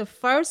want you to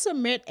first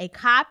submit a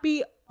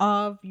copy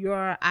of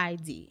your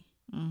ID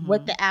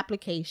with the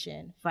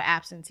application for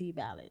absentee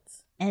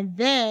ballots. And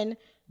then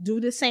do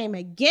the same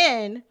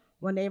again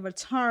when they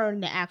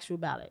return the actual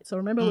ballot. So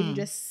remember when you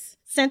just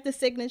sent the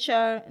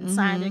signature and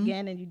signed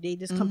again, and they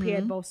just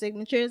compared both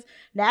signatures.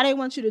 Now they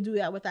want you to do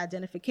that with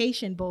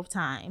identification both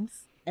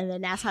times, and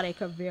then that's how they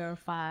could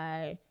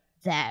verify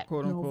that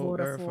quote unquote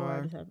voter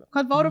fraud.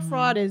 Because voter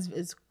fraud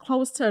is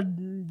close to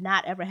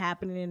not ever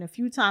happening, and a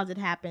few times it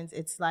happens,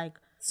 it's like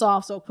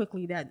solved so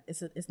quickly that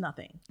it's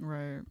nothing.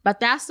 Right. But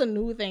that's the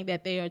new thing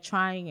that they are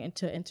trying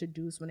to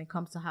introduce when it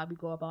comes to how we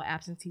go about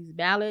absentee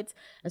ballots,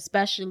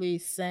 especially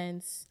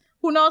since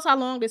who knows how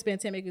long this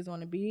pandemic is going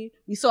to be.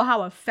 We saw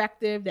how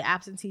effective the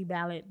absentee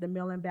ballot, the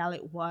mail-in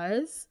ballot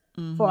was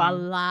for a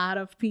lot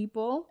of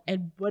people. It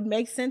would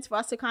make sense for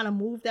us to kind of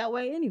move that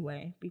way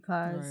anyway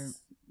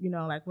because,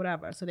 like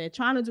whatever. So they're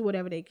trying to do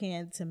whatever they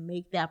can to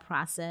make that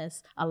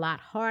process a lot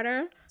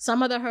harder.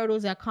 Some of the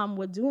hurdles that come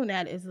with doing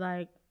that is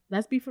like,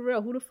 let's be for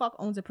real. Who the fuck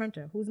owns a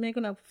printer? Who's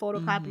making a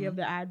photocopy of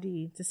the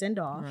ID to send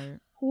off? Right.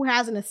 Who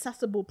has an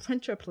accessible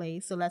printer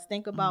place? So let's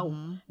think about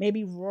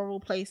maybe rural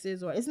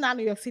places, or it's not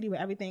New York City where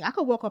everything, I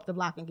could walk up the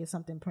block and get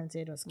something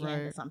printed or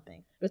scanned or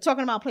something. We're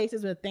talking about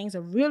places where things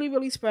are really,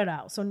 really spread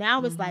out. So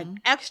now it's like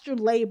extra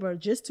labor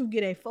just to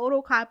get a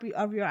photocopy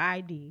of your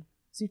ID.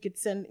 So you could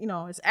send,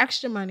 it's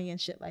extra money and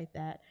shit like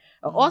that.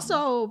 It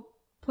also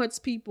puts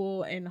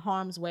people in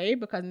harm's way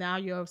because now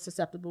you're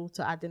susceptible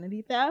to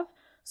identity theft.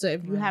 So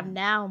if you have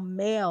now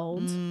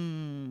mailed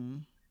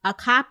a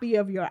copy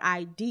of your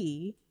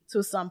ID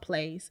to some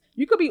place,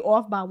 you could be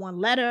off by one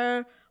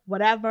letter,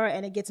 whatever,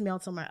 and it gets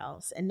mailed somewhere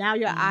else. And now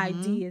your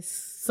ID is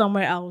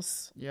somewhere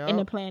else in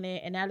the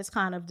planet. And that is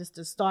kind of just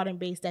the starting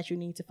base that you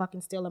need to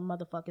fucking steal a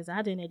motherfucker's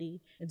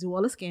identity and do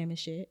all the scamming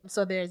shit.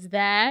 So there's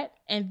that.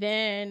 And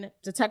then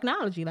the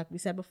technology, like we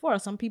said before,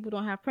 some people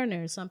don't have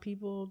printers. Some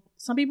people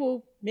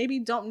maybe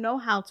don't know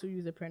how to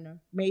use a printer.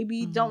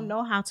 Maybe don't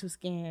know how to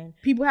scan.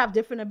 People have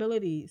different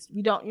abilities.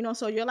 We don't,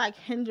 so you're like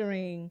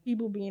hindering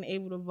people being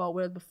able to vote,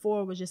 whereas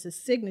before it was just a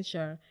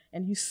signature.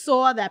 And you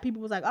saw that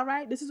people was like, all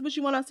right, this is what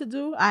you want us to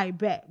do? I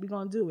bet we're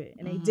going to do it.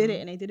 And they did it,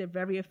 and they did it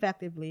very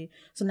effectively.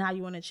 So now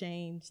you want to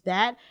change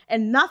that.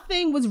 And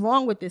nothing was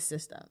wrong with this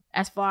system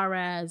as far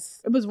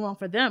as it was wrong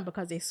for them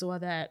because they saw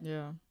that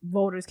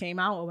voters came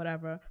out or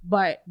whatever.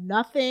 But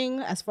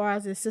nothing as far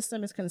as this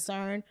system is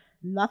concerned,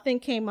 nothing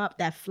came up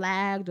that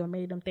flagged or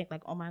made them think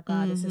like, oh my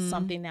God, this is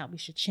something that we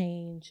should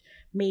change.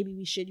 Maybe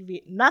we should.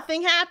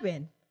 Nothing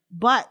happened.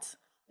 But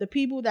the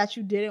people that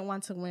you didn't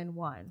want to win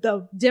won.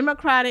 The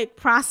democratic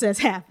process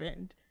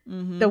happened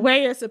the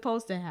way it's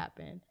supposed to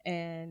happen.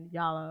 And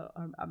y'all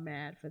are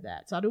mad for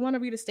that. So I do want to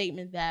read a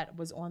statement that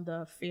was on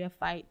the Fair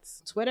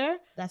Fights Twitter.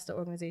 That's the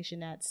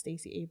organization that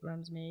Stacey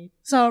Abrams made.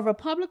 So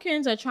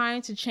Republicans are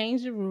trying to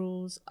change the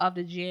rules of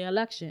the GA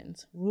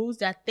elections, rules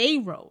that they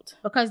wrote,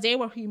 because they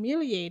were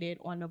humiliated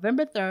on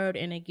November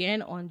 3rd and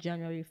again on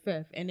January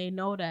 5th. And they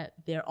know that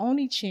their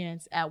only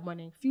chance at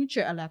winning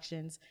future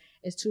elections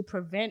is to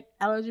prevent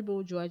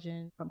eligible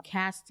Georgians from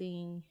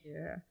casting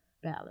their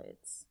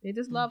ballots. They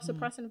just love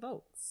suppressing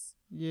votes.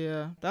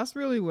 Yeah, that's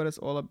really what it's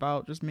all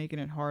about, just making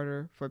it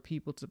harder for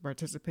people to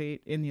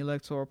participate in the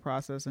electoral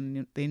process.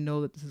 And they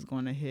know that this is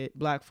going to hit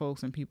Black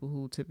folks and people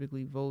who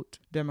typically vote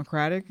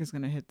Democratic. Is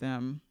going to hit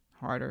them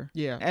harder.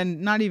 Yeah.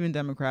 And not even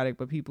Democratic,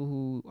 but people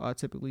who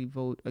typically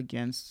vote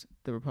against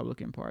the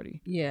Republican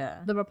Party. Yeah.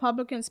 The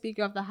Republican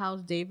Speaker of the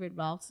House, David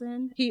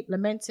Ralston, he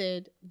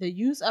lamented the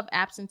use of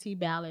absentee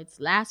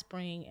ballots last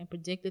spring and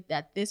predicted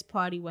that this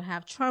party would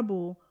have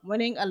trouble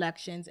winning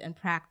elections and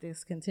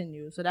practice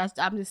continues. So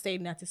I'm just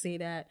stating that to say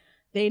that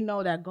they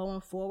know that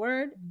going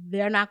forward,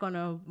 they're not going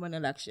to win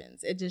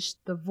elections. It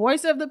just, the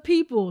voice of the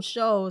people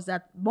shows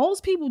that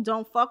most people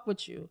don't fuck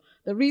with you.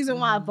 The reason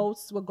why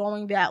votes were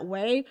going that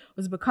way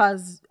was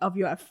because of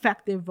your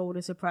effective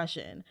voter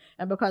suppression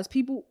and because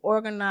people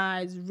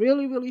organized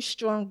really, really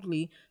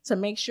strongly to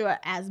make sure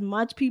as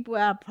much people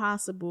as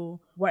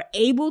possible were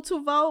able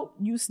to vote.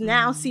 You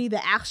now see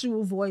the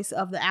actual voice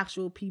of the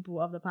actual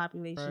people of the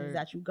populations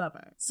that you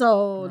govern.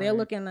 So they're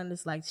looking at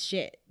this like,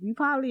 shit, we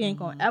probably ain't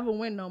going to ever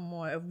win no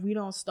more if we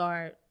don't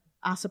start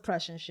our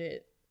suppression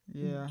shit.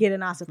 Yeah.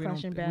 Getting our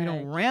suppression bag. We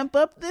don't ramp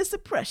up this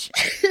suppression.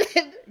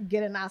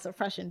 Getting our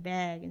suppression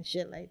bag and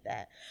shit like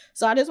that.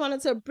 So I just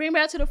wanted to bring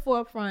that to the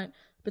forefront,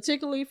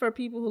 particularly for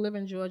people who live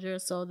in Georgia,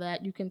 so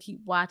that you can keep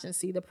watch and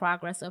see the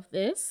progress of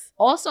this.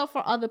 Also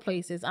for other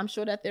places, I'm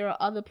sure that there are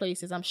other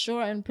places. I'm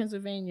sure in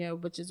Pennsylvania,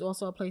 which is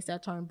also a place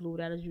that turned blue,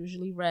 that is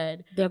usually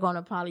red, they're going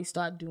to probably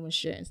start doing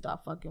shit and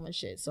start fucking with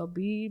shit. So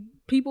be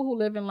people who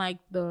live in like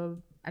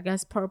the, I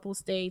guess, purple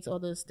states or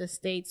the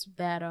states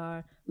that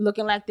are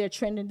looking like they're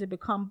trending to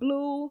become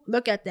blue,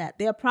 look at that.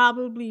 They're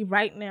probably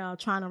right now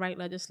trying to write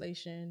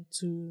legislation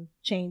to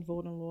change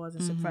voting laws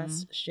and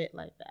suppress shit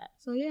like that.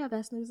 So yeah,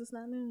 that's news. It's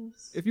not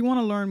news. If you want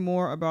to learn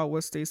more about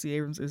what Stacey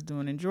Abrams is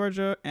doing in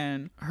Georgia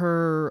and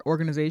her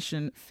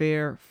organization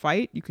Fair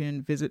Fight, you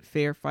can visit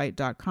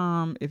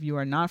fairfight.com. If you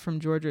are not from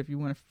Georgia, if you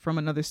want from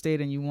another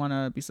state and you want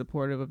to be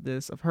supportive of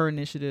this, of her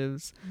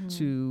initiatives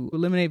to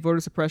eliminate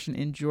voter suppression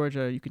in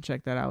Georgia, you can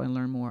check that out and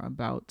learn more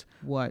about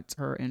what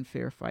her and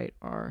Fair Fight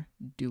are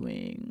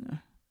doing.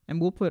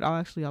 And I'll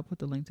put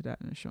the link to that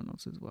in the show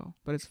notes as well.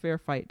 But it's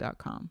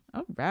fairfight.com.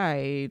 All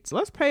right. So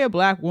let's pay a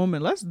Black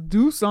woman. Let's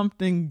do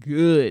something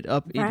good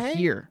up in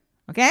here.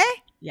 Okay?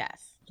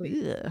 Yes,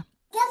 please. Yeah.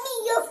 Give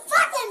me your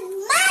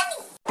fucking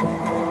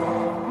money!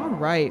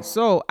 All right.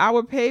 So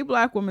our Pay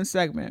Black Woman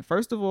segment.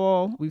 First of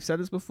all, we've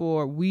said this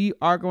before. We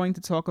are going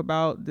to talk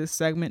about this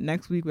segment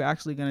next week. We're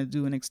actually going to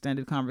do an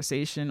extended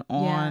conversation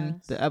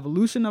on the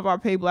evolution of our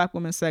Pay Black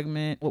Woman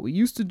segment, what we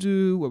used to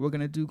do, what we're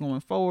going to do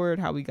going forward,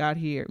 how we got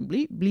here.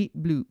 Bleep, bleep,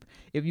 bloop.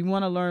 If you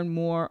want to learn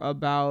more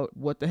about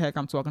what the heck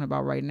I'm talking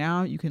about right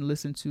now, you can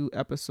listen to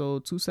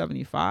episode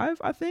 275,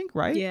 I think,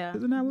 right? Yeah.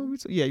 Isn't that what we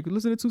Yeah, you can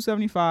listen to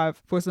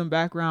 275 for some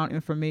background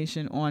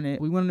information on it.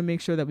 We wanted to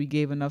make sure that we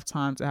gave enough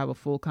time to have a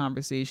full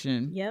conversation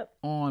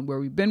on where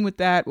we've been with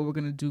that, what we're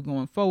going to do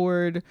going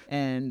forward,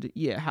 and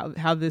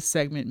how this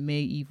segment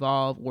may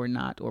evolve or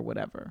not or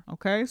whatever.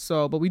 Okay,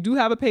 so but we do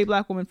have a Pay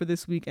Black Woman for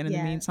this week, and in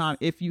the meantime,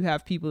 if you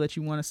have people that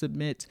you want to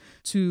submit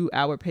to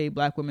our Pay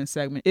Black Women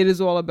segment, it is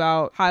all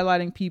about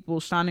highlighting people,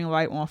 shining a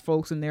light on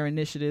folks and their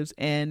initiatives,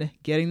 and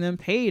getting them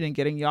paid, and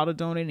getting y'all to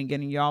donate, and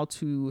getting y'all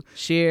to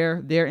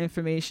share their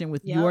information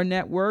with your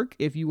network.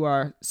 If you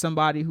are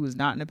somebody who is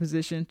not in a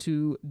position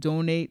to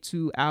donate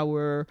to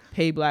our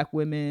Pay Black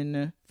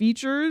Women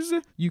features,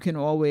 you can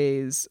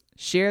always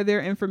share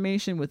their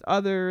information with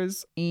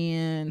others,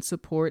 and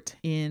support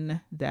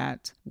in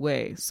that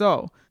way.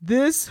 So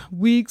this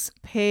week's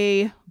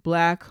Pay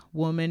Black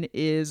Woman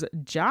is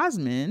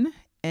Jasmine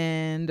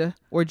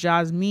or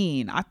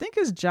Jasmine. I think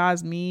it's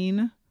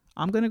Jasmine.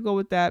 I'm going to go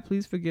with that.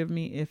 Please forgive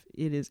me if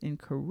it is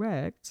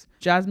incorrect.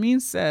 Jasmine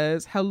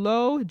says,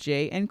 hello,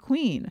 Jay and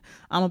Queen.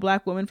 I'm a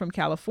Black woman from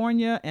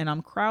California, and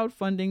I'm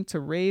crowdfunding to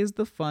raise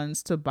the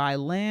funds to buy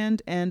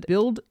land and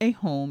build a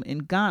home in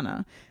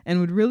Ghana, and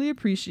would really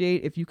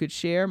appreciate if you could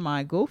share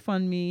my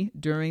GoFundMe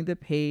during the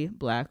Pay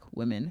Black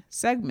Women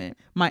segment.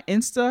 My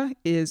Insta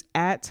is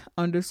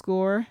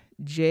 @_J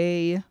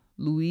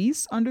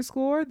Luis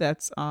 _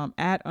 that's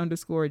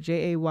 @_JAYLOUISE.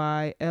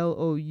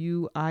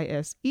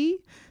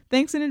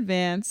 Thanks in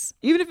advance.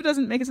 Even if it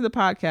doesn't make it to the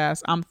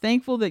podcast, I'm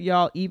thankful that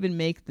y'all even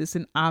make this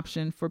an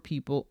option for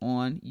people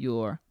on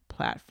your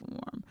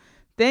platform.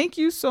 Thank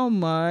you so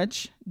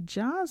much,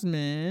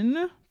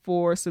 Jasmine,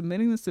 for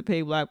submitting this to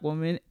Pay Black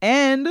Woman.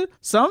 And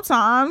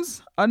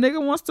sometimes a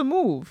nigga wants to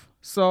move.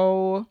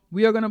 So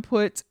we are going to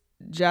put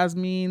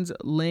Jasmine's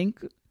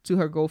link to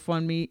her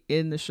GoFundMe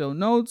in the show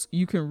notes.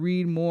 You can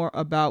read more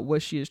about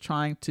what she is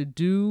trying to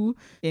do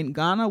in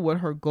Ghana,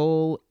 what her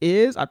goal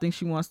is. I think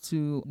she wants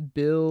to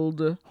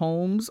build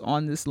homes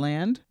on this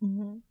land,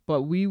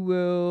 but we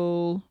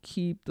will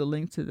keep the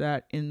link to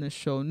that in the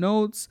show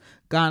notes.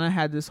 Ghana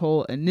had this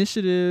whole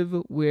initiative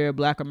where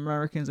Black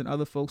Americans and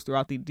other folks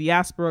throughout the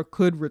diaspora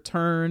could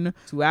return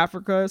to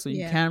Africa. So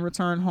you can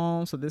return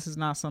home. So this is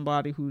not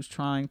somebody who's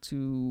trying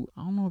to,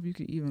 I don't know if you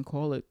could even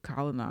call it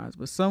colonize,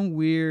 but some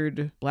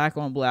weird Black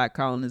on Black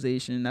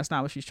colonization. That's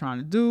not what she's trying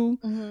to do.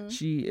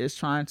 She is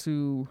trying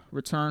to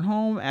return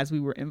home, as we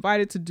were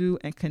invited to do,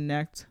 and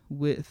connect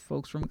with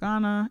folks from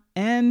Ghana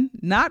and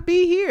not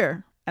be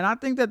here. And I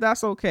think that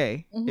that's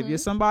okay. If you're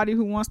somebody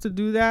who wants to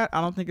do that, I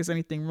don't think there's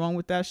anything wrong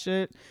with that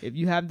shit. If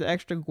you have the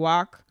extra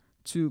guac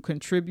to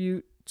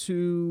contribute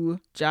to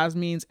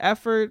Jasmine's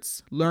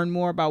efforts, learn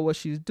more about what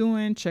she's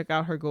doing, check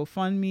out her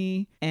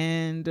GoFundMe,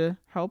 and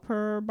help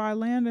her buy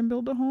land and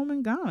build a home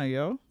in Ghana,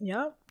 yo.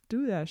 Yep.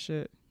 Do that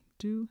shit.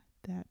 Do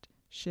that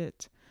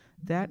shit.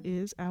 That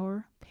is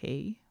our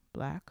Pay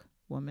Black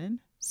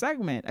Woman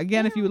segment.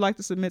 Again, if you would like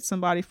to submit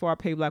somebody for our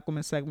Pay Black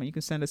Woman segment, you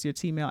can send us your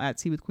T-mail at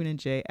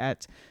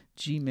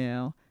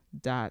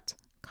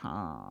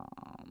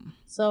teawithqueenandj@gmail.com.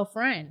 So,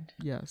 friend.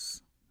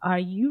 Yes. Are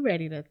you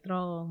ready to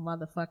throw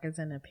motherfuckers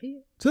in the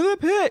pit? To the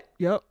pit.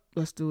 Yep.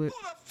 Let's do it.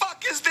 Who the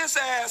fuck is this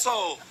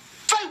asshole?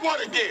 Say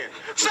what again?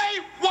 Say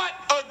what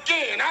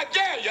again? I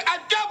dare you. I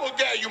double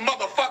dare you,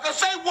 motherfucker.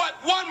 Say what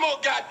one more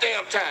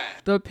goddamn time.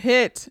 The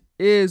pit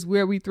is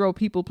where we throw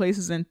people,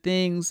 places, and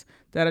things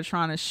that are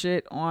trying to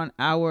shit on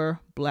our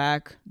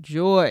Black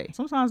joy.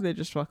 Sometimes they're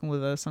just fucking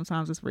with us.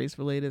 Sometimes it's race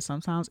related.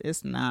 Sometimes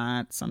it's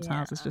not.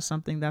 Sometimes it's just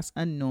something that's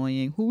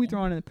annoying. Who we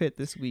throwing in the pit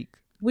this week?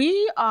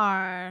 We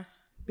are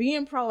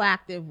being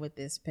proactive with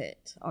this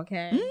pit,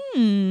 okay?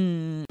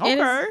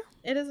 Okay.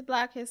 It is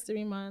Black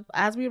History Month.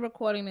 As we're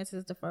recording, this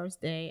is the first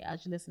day.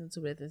 As you listen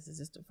to it, this is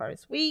just the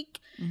first week.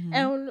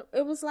 And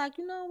it was like,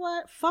 you know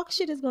what? Fuck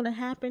shit is going to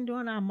happen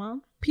during our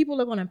month.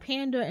 People are going to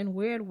pander in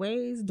weird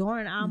ways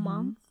during our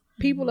month.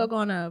 People are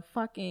going to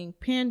fucking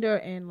pander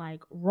in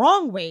like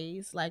wrong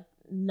ways. Like,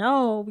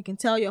 no, we can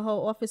tell your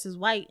whole office is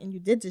white and you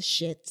did this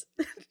shit.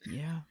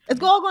 Yeah.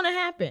 It's all going to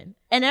happen.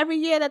 And every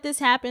year that this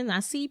happens, I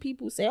see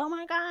people say, oh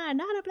my God,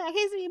 not a Black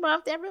History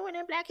Month. They're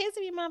ruining Black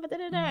History Month.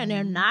 And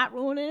they're not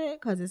ruining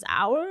it because it's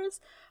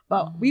ours.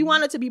 But we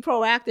wanted to be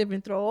proactive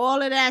and throw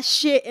all of that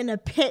shit in the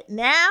pit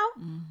now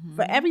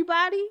for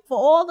everybody, for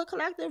all the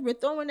collective. We're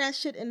throwing that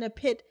shit in the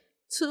pit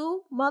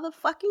to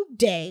motherfucking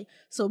day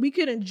so we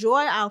could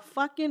enjoy our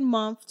fucking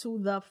month to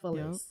the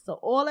fullest. So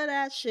all of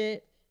that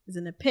shit is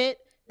in the pit.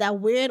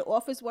 That weird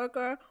office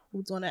worker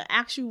who's going to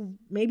ask you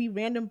maybe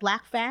random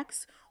Black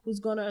facts,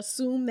 who's going to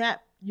assume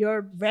that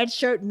your red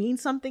shirt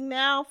means something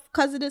now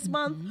because of this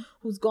month,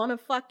 who's going to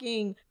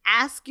fucking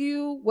ask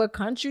you what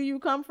country you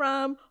come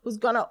from, who's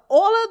going to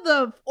all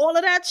of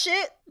that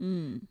shit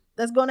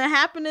that's going to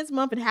happen this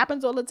month. It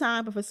happens all the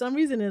time, but for some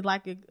reason it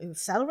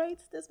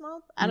accelerates this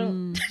month. I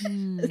don't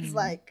it's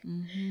like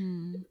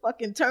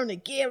fucking turn the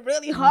gear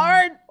really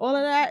hard. All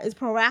of that is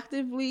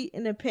proactively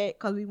in the pit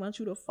because we want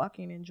you to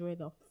fucking enjoy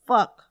the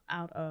fuck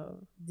out of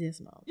this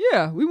month.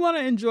 Yeah, we want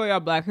to enjoy our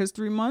Black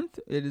History Month.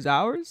 It is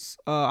ours.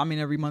 I mean,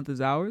 every month is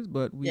ours,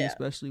 but we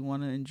especially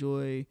want to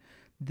enjoy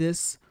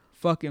this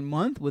fucking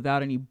month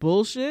without any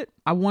bullshit.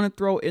 I want to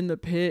throw in the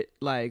pit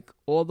like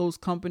all those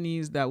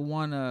companies that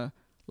want to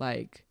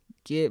like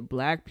get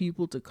Black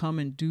people to come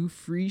and do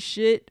free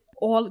shit.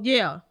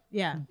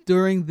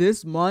 During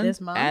this month,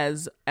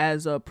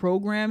 as a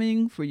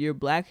programming for your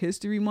Black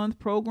History Month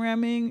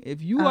programming.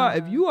 If you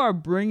are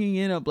bringing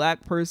in a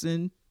Black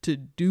person to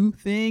do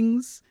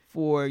things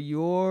for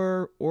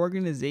your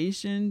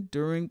organization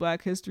during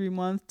Black History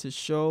Month to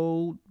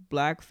show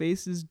Black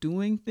faces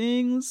doing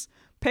things,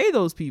 pay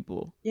those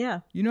people.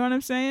 Yeah. You know what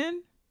I'm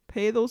saying?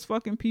 Pay those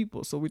fucking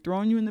people. So we're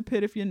throwing you in the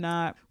pit if you're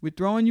not. We're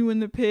throwing you in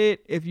the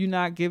pit if you're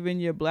not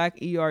giving your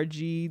Black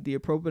ERG the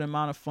appropriate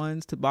amount of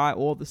funds to buy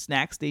all the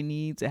snacks they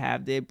need to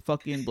have their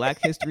fucking Black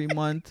History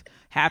Month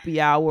happy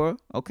hour.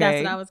 Okay.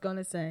 That's what I was going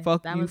to say.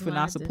 Fuck That you was for my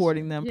not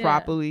supporting them addition.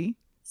 properly.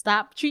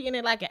 Stop treating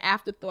it like an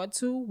afterthought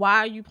too. Why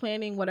are you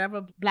planning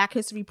whatever Black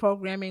History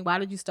programming? Why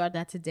did you start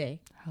that today?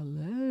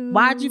 Hello.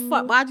 Why'd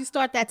you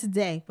start that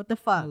today? What the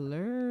fuck? Hello.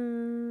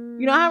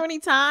 You know how many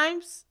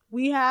times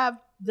we've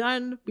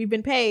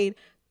been paid,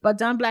 but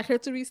done Black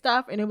History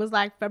stuff, and it was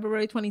like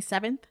February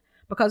 27th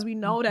because we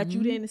know that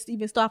you didn't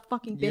even start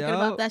fucking thinking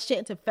about that shit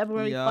until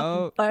February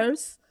fucking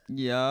 1st.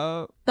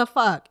 Yup. The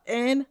fuck?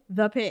 In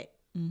the pit.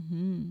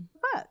 Mm-hmm.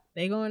 Fuck.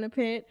 They go in the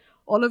pit.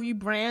 All of you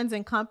brands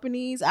and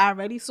companies, I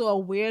already saw a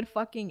weird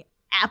fucking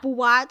Apple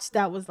Watch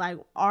that was like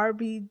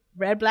RB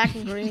red, black,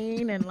 and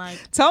green, and like.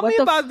 Tell me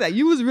about that.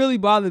 You was really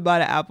bothered by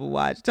the Apple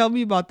Watch. Tell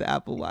me about the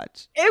Apple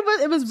Watch.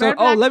 It was So, red,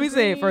 black, let me and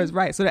say it green. first,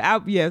 right? So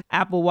the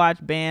Apple Watch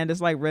band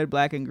is like red,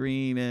 black, and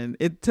green, and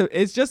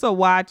it's just a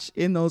watch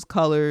in those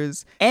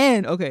colors.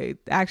 And okay,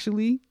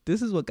 actually,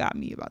 this is what got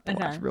me about the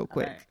watch real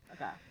quick. Okay.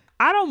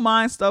 I don't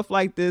mind stuff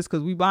like this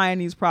because we buying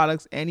these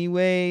products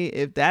anyway.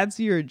 If that's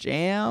your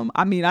jam,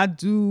 I mean, I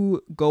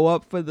do go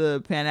up for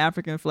the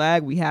Pan-African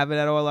flag. We have it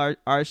at all our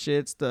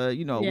shits.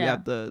 We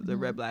have the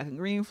red, black, and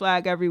green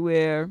flag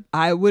everywhere.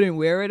 I wouldn't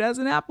wear it as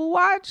an Apple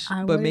Watch,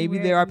 but maybe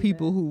there are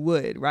people who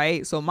would,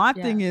 right? So my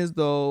thing is,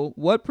 though,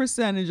 what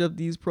percentage of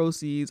these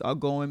proceeds are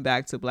going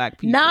back to Black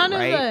people? None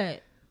right? of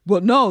it.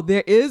 Well, no,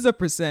 there is a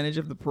percentage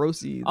of the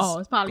proceeds. Oh,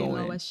 it's probably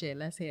going. low as shit.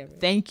 Let's hear it.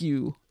 Thank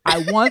you.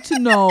 I want to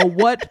know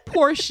what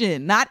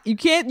portion. You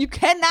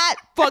cannot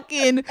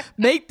fucking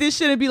make this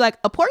shit and be like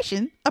a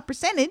portion, a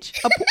percentage.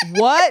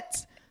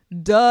 What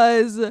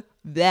does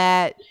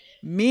that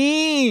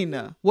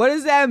mean? What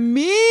does that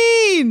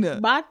mean?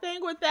 My thing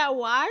with that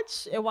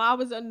watch and why it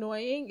was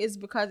annoying is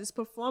because it's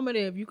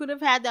performative. You could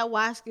have had that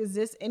watch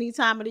exist any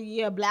time of the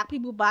year. Black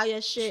people buy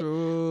your shit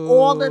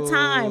all the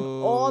time,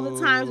 all the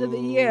times of the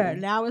year.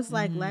 Now it's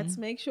like, let's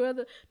make sure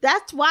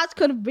that watch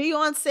could be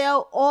on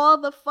sale all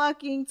the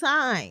fucking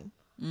time.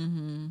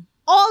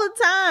 All the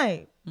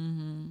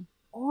time.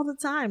 All the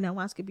time that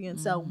watch could be on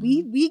sale.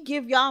 We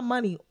give y'all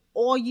money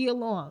all year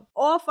long,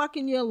 all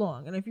fucking year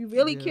long. And if you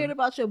really cared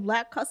about your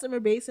Black customer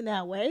base in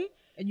that way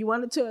and you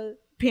wanted to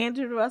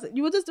pander to us,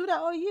 you would just do that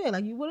all year.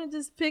 Like, you wouldn't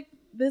just pick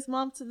this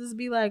month to just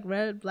be like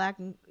red, black,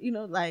 and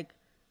like,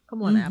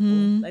 come on, Apple.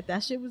 Like,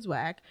 that shit was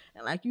whack.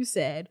 And like you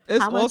said,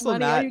 it's how much also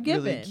money not are you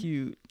giving? really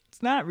cute.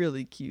 It's not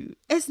really cute.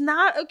 It's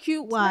not a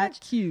cute watch. It's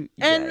not cute.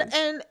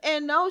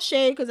 And no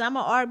shade, because I'm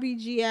an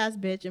RBG ass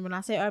bitch. And when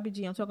I say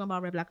RBG, I'm talking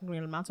about red, black, and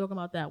green. I'm not talking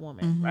about that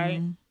woman,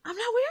 right? I'm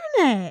not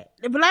wearing that.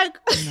 But like,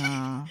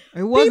 nah,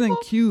 it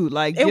wasn't cute.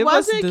 Like, give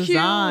us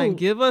design, cute.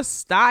 give us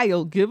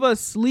style, give us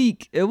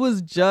sleek. It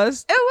was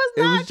just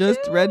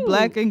red,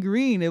 black, and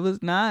green. It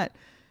was not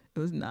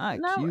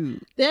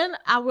cute. Then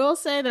I will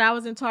say that I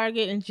was in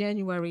Target in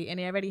January and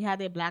they already had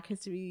their Black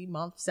History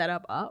Month set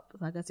up.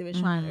 Like I said, we're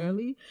trying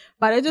early,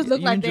 but it just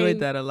looked like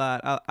enjoyed that a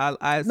lot.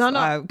 I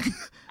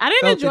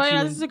didn't enjoy it.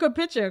 I just took a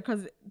picture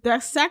because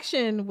that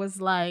section was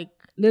like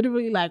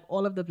literally like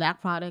all of the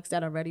Black products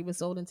that already were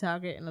sold in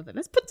Target, and I was like,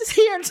 let's put this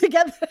here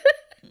together.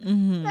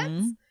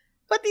 Let's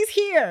put these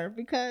here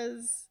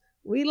because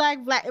we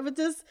like Black. It was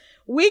just,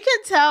 we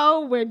could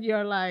tell when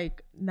you're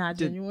like not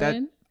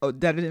genuine.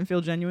 That didn't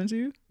feel genuine to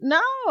you?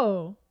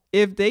 No.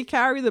 If they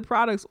carry the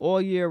products all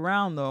year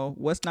round, though,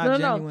 what's not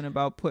genuine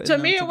about putting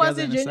them together? To me, it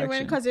wasn't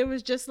genuine because it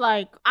was just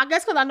like, I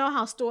guess because I know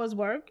how stores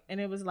work,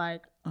 and it was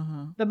like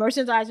the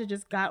merchandiser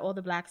just got all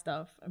the Black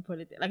stuff and put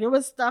it there. Like, it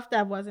was stuff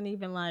that wasn't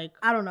even like,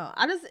 I don't know.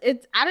 I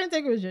didn't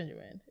think it was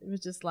genuine. It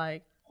was just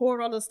like,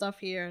 pour all the stuff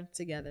here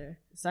together.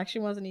 The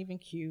section wasn't even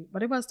cute,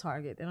 but it was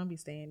Target. They don't be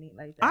staying neat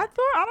like that. I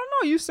don't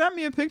know. You sent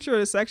me a picture of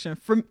the section.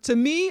 To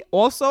me,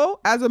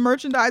 also, as a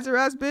merchandiser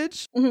ass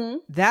bitch,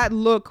 that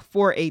look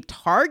for a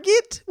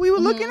Target we were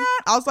looking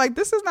at, I was like,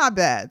 this is not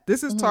bad.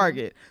 This is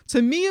Target.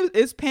 To me,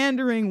 it's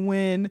pandering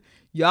when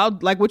y'all,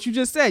 like what you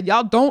just said,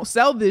 y'all don't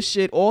sell this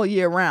shit all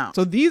year round.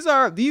 So these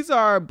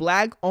are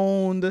Black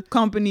owned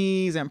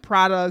companies and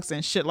products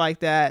and shit like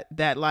that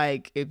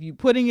like, if you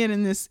putting it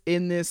in this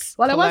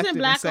well, it wasn't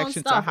Black owned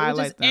section stuff. to highlight it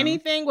was just them.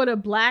 anything with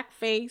a Black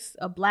face,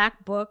 a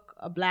Black book,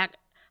 a Black,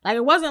 like,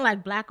 it wasn't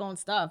like Black owned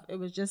stuff. It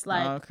was just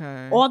like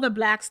all the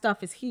Black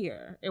stuff is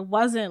here. It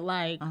wasn't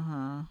like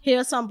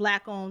here's some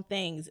Black owned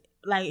things.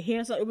 Like,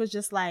 it was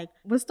just like,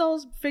 what's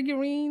those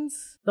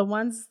figurines? The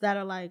ones that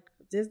are like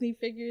Disney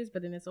figures,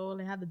 but then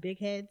they have the big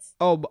heads.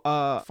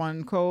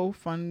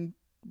 Funko,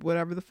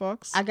 whatever the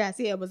fucks. I guess,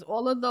 yeah, it was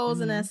all of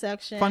those in that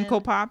section.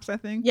 Funko Pops, I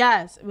think.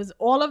 Yes, it was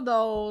all of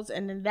those,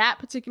 and then that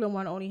particular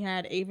one only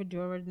had Ava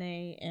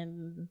DuVernay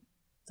and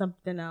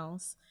something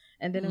else,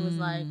 and then it was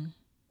like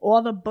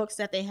all the books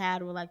that they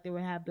had were like, they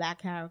would have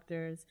Black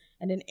characters,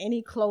 and then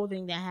any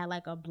clothing that had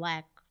like a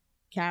Black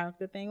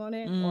character thing on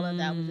it. All of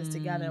that was just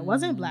together. It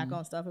wasn't black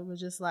owned stuff. It was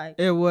just like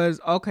it was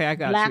okay. I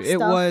got black you. It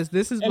stuff was.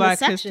 This is in Black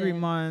the History section.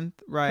 Month,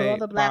 Put right? all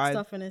the black Buy-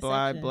 stuff in this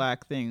buy section.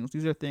 black things.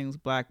 These are things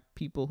black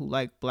people who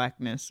like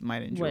blackness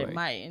might enjoy. Wait,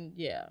 might and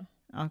yeah.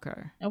 Okay.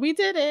 And we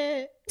did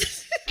it.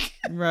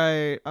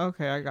 Right.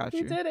 Okay, I got We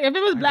you. did it. If it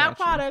was I black got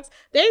you. products,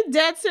 they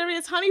dead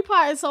serious. Honey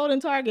pot is sold in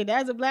Target.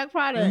 That's a black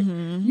product.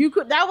 Mhm. You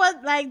could. That was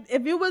like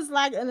if it was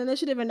like an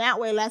initiative in that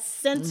way. Let's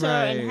center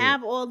and Right.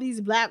 have all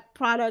these black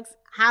products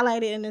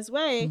highlighted in this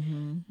way.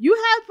 Mhm. You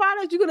had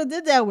products you could have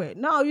did that with.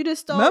 No, you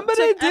just stole. Remember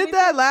they took did everything.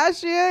 that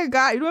last year?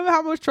 You remember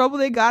how much trouble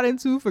they got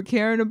into for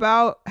caring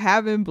about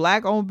having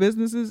black owned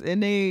businesses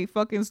in a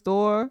fucking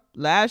store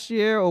last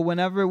year or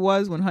whenever it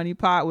was when Honey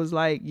Pot was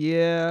like,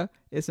 yeah,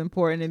 it's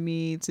important to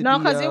me to No,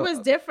 be because a- it was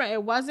different.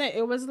 It wasn't.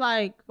 It was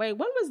like, wait,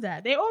 when was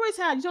that? They always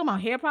had. You talking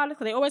about hair products?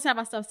 'Cause they always have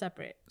our stuff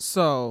separate.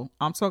 So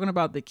I'm talking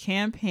about the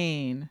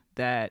campaign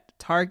that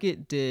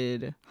Target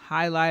did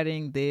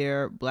highlighting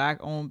their black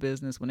owned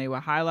business when they were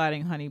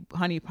highlighting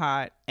Honey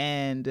Pot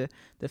and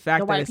the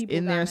fact The that white it's people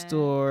in got their mad.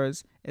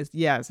 stores.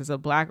 It's a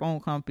black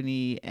owned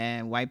company,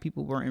 and white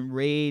people were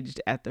enraged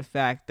at the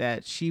fact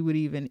that she would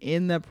even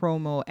in the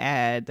promo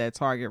ad that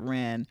Target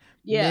ran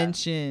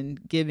mention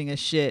giving a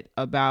shit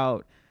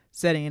about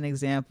setting an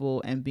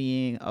example and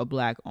being a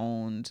black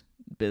owned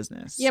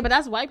business. Yeah, but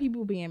that's white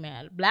people being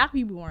mad. Black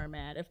people weren't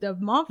mad. If the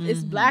month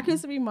is Black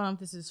History Month,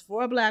 this is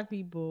for black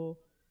people.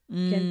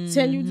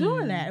 Continue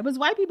doing that. It was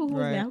white people who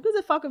was Right. mad. Who gives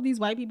a fuck if these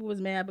white people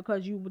was mad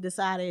because you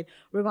decided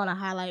we're gonna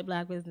highlight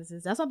black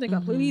businesses? That's something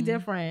completely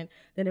different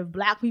than if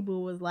black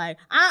people was like,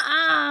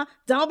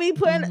 don't be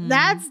putting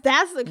that's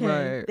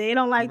okay. Right. They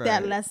don't like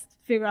that. Right. Let's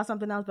figure out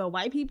something else. But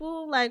white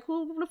people, like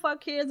who the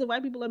fuck cares if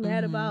white people are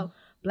mad about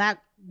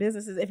black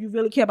businesses? If you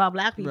really care about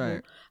black people,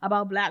 Right.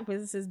 about black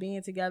businesses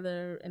being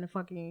together in a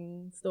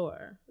fucking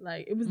store.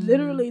 Like it was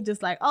literally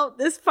just like, oh,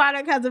 this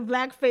product has a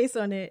black face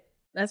on it.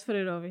 Let's put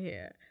it over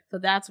here. So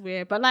that's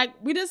weird. But like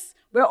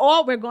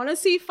we're gonna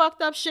see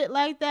fucked up shit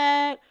like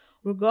that.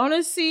 We're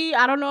gonna see,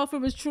 I don't know if it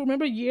was true.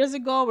 Remember years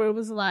ago where it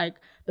was like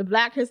the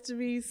Black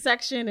History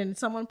section and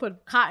someone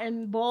put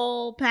cotton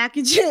ball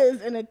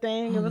packages in a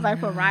thing. It was like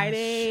for Rite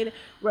Aid.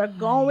 We're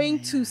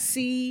going to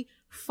see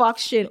fuck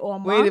shit all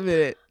month. Wait a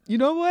minute. You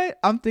know what?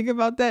 I'm thinking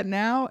about that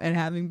now, and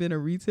having been a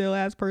retail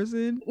ass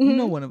person, you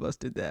know, one of us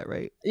did that,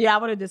 right? Yeah, I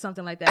would have did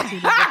something like that too.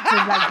 To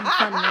like be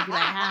funny and be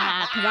like,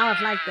 ha ha, because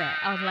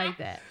I was like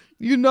that.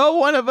 You know,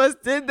 one of us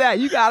did that.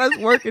 You got us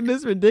working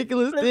this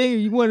ridiculous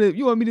thing. You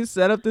want me to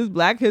set up this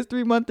Black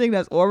History Month thing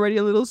that's already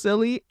a little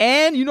silly.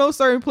 And you know,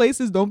 certain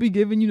places don't be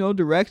giving you no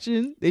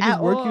direction. They just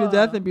At work you to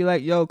death all. and be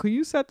like, "Yo, could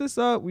you set this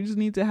up? We just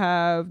need to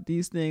have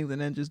these things, and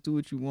then just do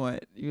what you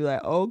want." You're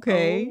like,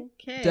 "Okay,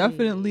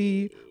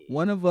 definitely."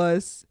 One of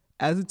us,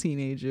 as a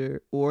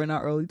teenager or in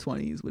our early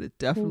 20s, would have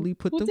definitely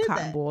put who them did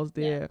cotton that? balls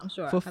there Yeah, I'm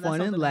sure. for 'Cause that's fun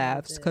and something I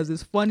laughs. did. Because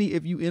it's funny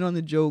if you in on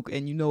the joke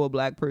and you know a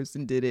black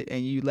person did it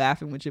and you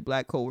laughing with your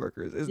black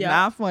coworkers. It's Yeah.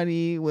 not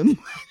funny when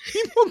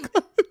people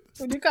come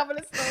When you come in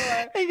the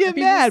store and get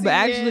people mad, but see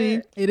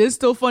actually it is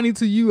still funny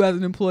to you as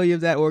an employee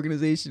of that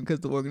organization because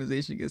the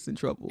organization gets in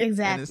trouble. And it's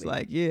Exactly.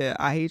 like, yeah,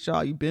 I hate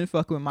y'all. You've been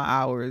fucking with my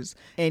hours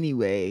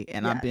anyway,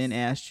 and I've Yes. been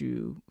asked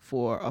you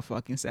for a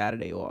fucking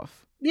Saturday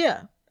off.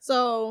 Yeah.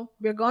 So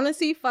we're gonna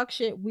see fuck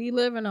shit. We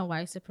live in a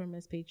white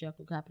supremacist,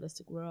 patriarchal,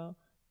 capitalistic world.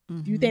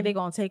 If you think they're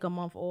gonna take a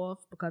month off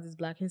because it's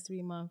Black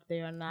History Month,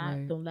 they are not.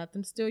 Right. Don't let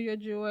them steal your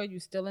joy.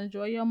 You still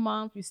enjoy your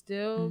month. You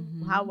still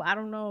I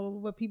don't know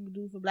what people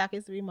do for Black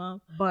History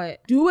Month, but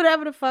do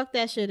whatever the fuck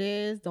that shit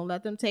is. Don't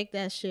let them take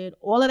that shit.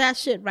 All of that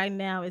shit right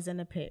now is in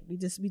the pit. We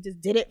just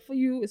did it for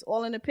you. It's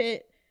all in the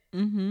pit.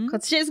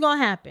 Cause shit's gonna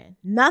happen.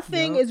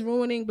 Nothing Yup. is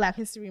ruining Black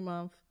History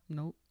Month.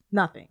 Nope.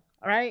 Nothing.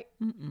 All right.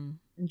 Mm-mm.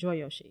 Enjoy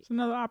your shit. It's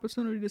another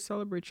opportunity to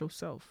celebrate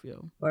yourself,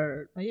 yo.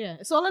 Word. But yeah,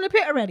 it's all in the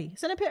pit already.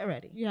 It's in the pit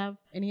already. You have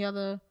any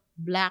other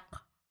Black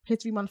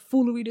History Month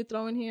foolery to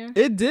throw in here?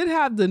 It did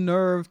have the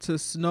nerve to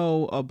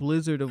snow a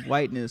blizzard of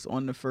whiteness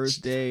on the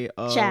first day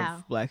of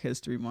Ciao. Black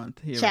History Month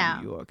here Ciao.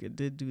 in New York. It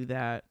did do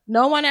that.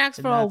 No one asked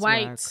And for a that's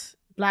white whack.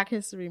 Black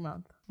History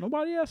Month.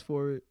 Nobody asked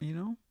for it, you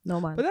know? No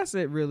one. But that's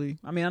it, really.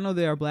 I mean, I know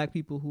there are black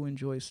people who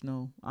enjoy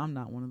snow. I'm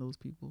not one of those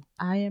people.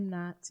 I am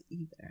not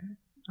either.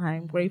 I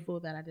am grateful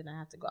that I did not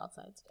have to go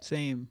outside today.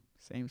 Same.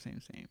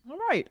 All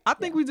right. I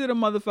think we did a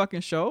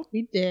motherfucking show.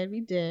 We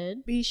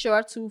did. Be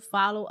sure to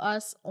follow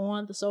us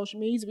on the social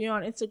medias. We are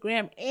on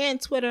Instagram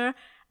and Twitter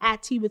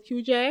at Tea with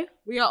QJ.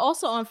 We are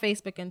also on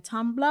Facebook and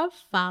Tumblr.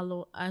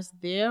 Follow us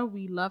there.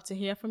 We love to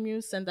hear from you.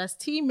 Send us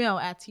T-mail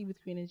at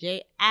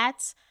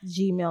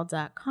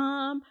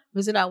teawithqueenandj@gmail.com.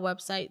 Visit our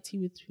website,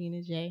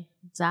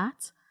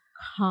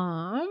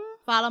 teawithqueenandj.com.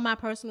 Follow my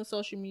personal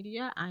social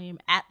media. I am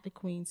at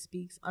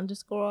 @thequeenspeaks_ on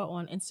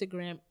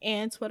Instagram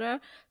and Twitter.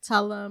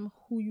 Tell them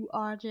who you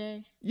are,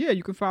 Jay. Yeah,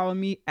 you can follow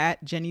me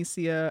at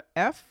Janicia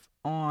F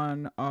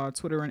on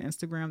Twitter and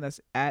Instagram. That's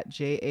at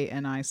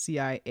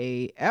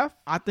JANICIAF.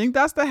 I think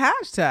that's the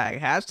hashtag.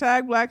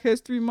 Hashtag Black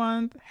History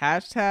Month.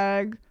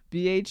 Hashtag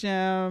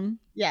BHM.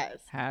 Yes.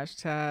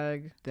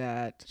 Hashtag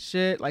that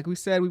shit. Like we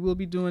said, we will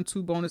be doing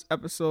 2 bonus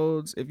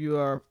episodes. If you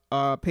are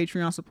a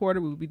Patreon supporter,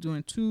 we will be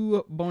doing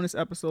 2 bonus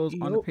episodes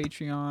on the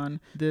Patreon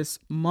this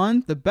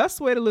month. The best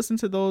way to listen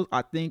to those,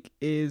 I think,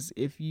 is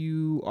if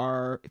you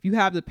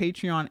have the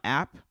Patreon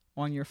app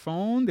on your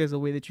phone. There's a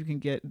way that you can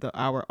get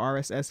our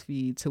RSS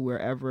feed to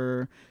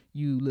wherever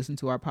you listen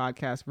to our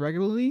podcast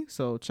regularly.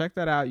 So check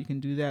that out. You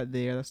can do that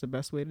there. That's the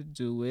best way to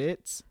do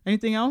it.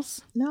 Anything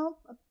else? No.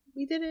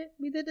 We did it.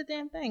 We did the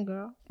damn thing,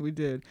 girl. We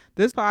did.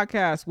 This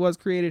podcast was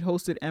created,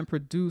 hosted, and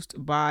produced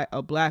by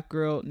a Black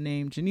girl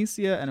named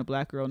Janicia and a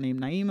Black girl named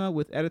Naima,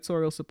 with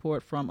editorial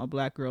support from a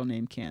Black girl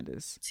named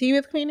Candace. Tea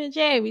with Queen and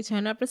Jay. We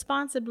turn up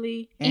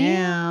responsibly.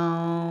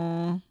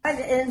 And what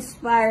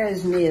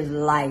inspires me is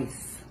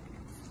life.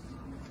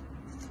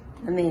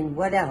 I mean,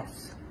 what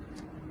else?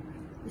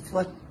 It's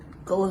what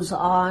goes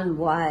on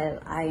while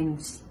I'm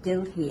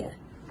still here.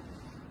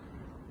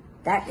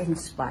 That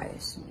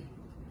inspires me.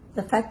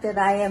 The fact that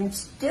I am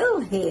still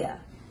here.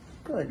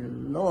 Good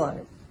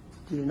Lord.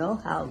 Do you know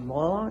how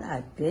long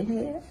I've been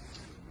here?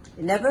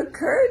 It never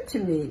occurred to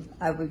me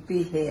I would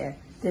be here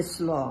this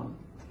long.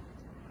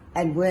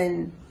 And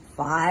win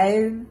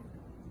 5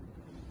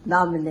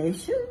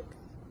 nominations?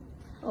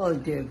 Oh,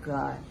 dear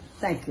God.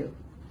 Thank you.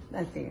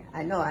 Nothing.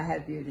 I know I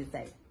have you to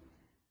thank.